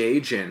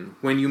engage in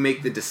when you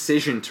make the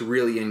decision to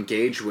really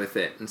engage with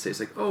it and say,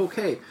 it's like, oh,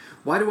 okay,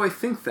 why do I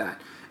think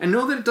that? And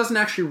know that it doesn't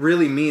actually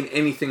really mean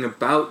anything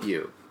about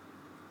you.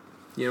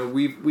 You know,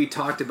 we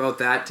talked about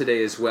that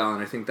today as well,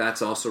 and I think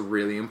that's also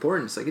really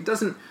important. It's like, it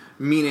doesn't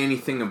mean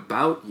anything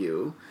about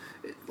you.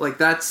 Like,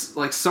 that's,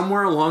 like,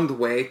 somewhere along the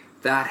way,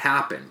 that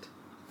happened.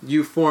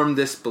 You formed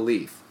this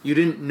belief. You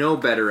didn't know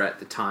better at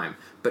the time.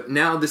 But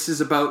now this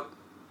is about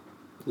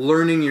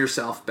learning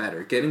yourself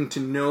better, getting to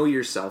know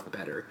yourself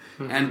better,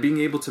 and being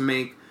able to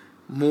make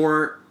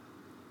more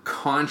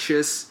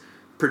conscious,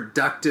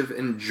 productive,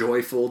 and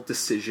joyful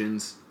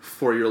decisions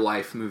for your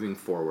life moving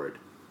forward.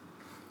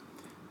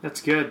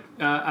 That's good.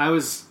 I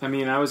was going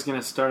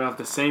to start off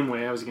the same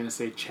way. I was going to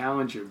say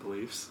challenge your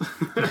beliefs.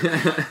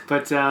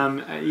 But,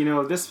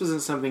 this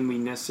wasn't something we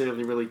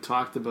necessarily really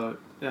talked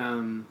about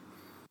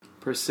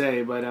per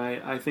se, but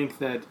I think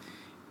that,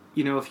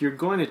 if you're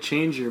going to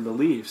change your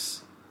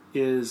beliefs,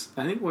 I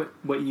think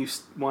what you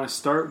want to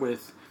start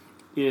with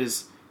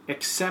is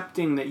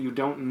accepting that you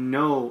don't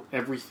know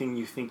everything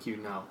you think you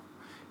know.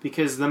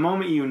 Because the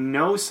moment you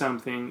know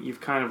something,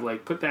 you've kind of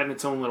like put that in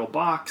its own little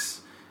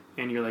box,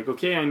 and you're like,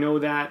 okay, I know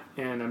that,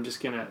 and I'm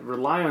just going to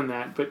rely on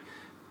that. But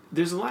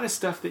there's a lot of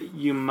stuff that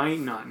you might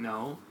not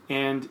know,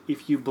 and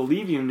if you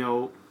believe you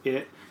know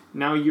it,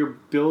 now you're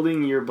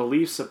building your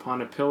beliefs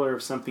upon a pillar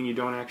of something you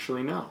don't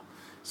actually know.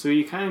 So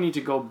you kind of need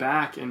to go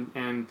back,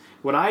 and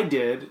what I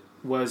did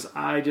was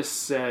I just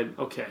said,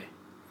 okay,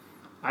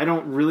 I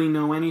don't really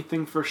know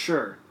anything for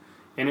sure.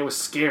 And it was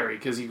scary,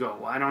 because you go,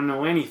 well, I don't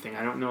know anything.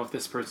 I don't know if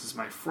this person's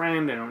my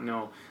friend. I don't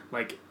know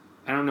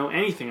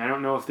anything. I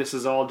don't know if this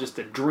is all just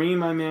a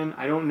dream I'm in.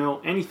 I don't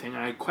know anything.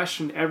 And I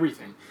questioned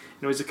everything.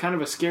 And it was a kind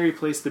of a scary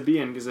place to be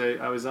in, because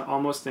I was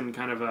almost in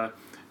kind of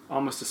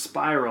almost a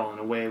spiral in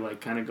a way,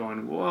 like kind of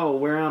going, whoa,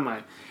 where am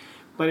I?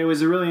 But it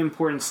was a really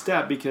important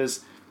step,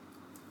 because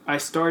I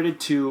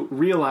started to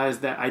realize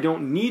that I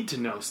don't need to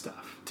know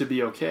stuff to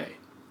be okay.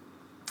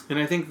 And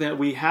I think that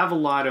we have a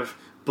lot of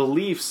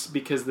beliefs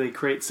because they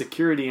create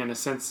security and a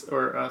sense,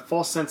 or a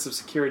false sense of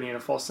security and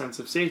a false sense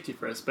of safety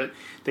for us, but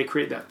they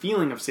create that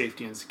feeling of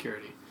safety and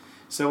security.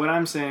 So what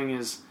I'm saying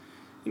is,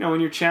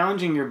 when you're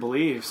challenging your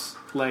beliefs,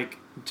 like,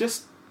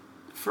 just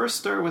first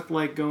start with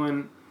like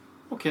going,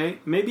 okay,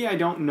 maybe I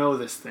don't know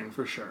this thing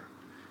for sure.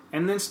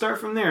 and then start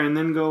from there, and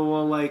then go,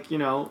 well, like, you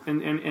know,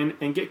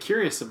 and get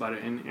curious about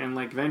it, and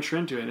like venture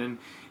into it. And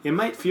it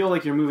might feel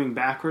like you're moving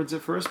backwards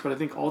at first, but I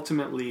think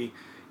ultimately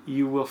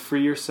you will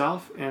free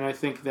yourself. And I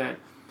think that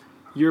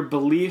your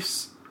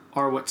beliefs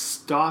are what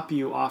stop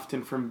you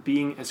often from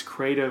being as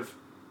creative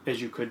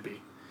as you could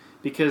be,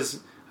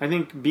 because I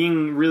think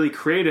being really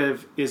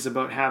creative is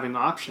about having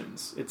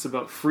options. It's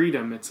about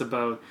freedom. It's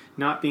about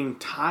not being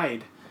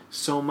tied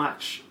so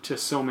much to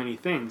so many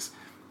things.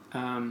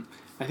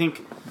 I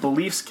think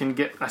beliefs can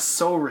get us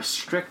so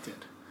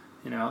restricted,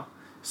 you know?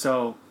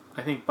 So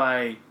I think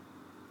by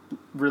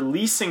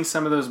releasing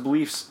some of those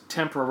beliefs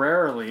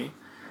temporarily,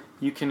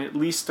 you can at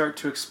least start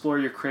to explore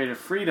your creative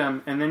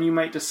freedom, and then you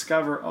might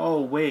discover,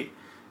 oh, wait,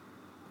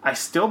 I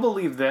still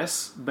believe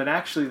this, but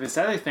actually this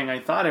other thing I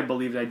thought I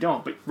believed, I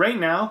don't. But right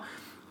now,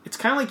 it's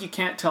kind of like you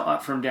can't tell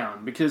up from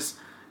down, because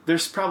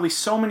there's probably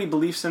so many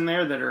beliefs in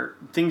there that are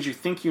things you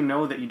think you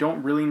know that you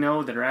don't really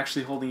know, that are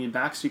actually holding you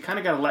back. So you kind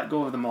of got to let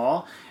go of them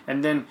all,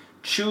 and then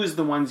choose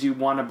the ones you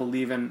want to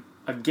believe in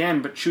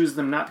again, but choose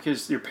them not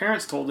because your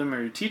parents told them or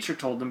your teacher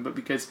told them, but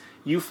because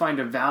you find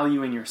a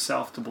value in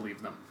yourself to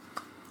believe them.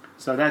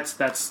 So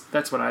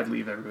that's what I'd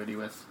leave everybody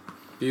with.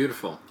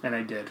 Beautiful. And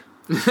I did.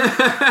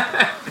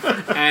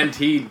 And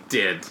he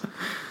did.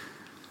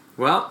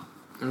 Well,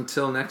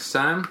 until next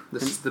time,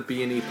 this is the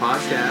B&E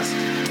Podcast.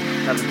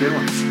 Have a good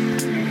one.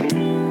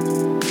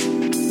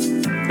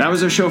 That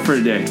was our show for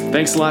today.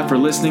 Thanks a lot for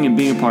listening and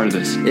being a part of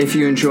this. If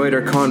you enjoyed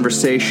our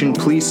conversation,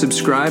 please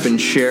subscribe and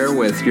share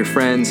with your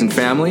friends and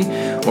family,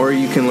 or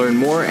you can learn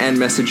more and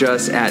message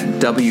us at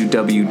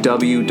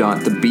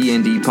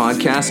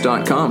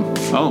www.thebndpodcast.com.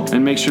 Oh,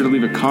 and make sure to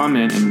leave a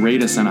comment and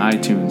rate us on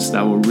iTunes.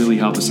 That will really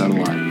help us out a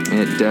lot.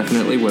 It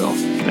definitely will.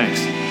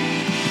 Thanks.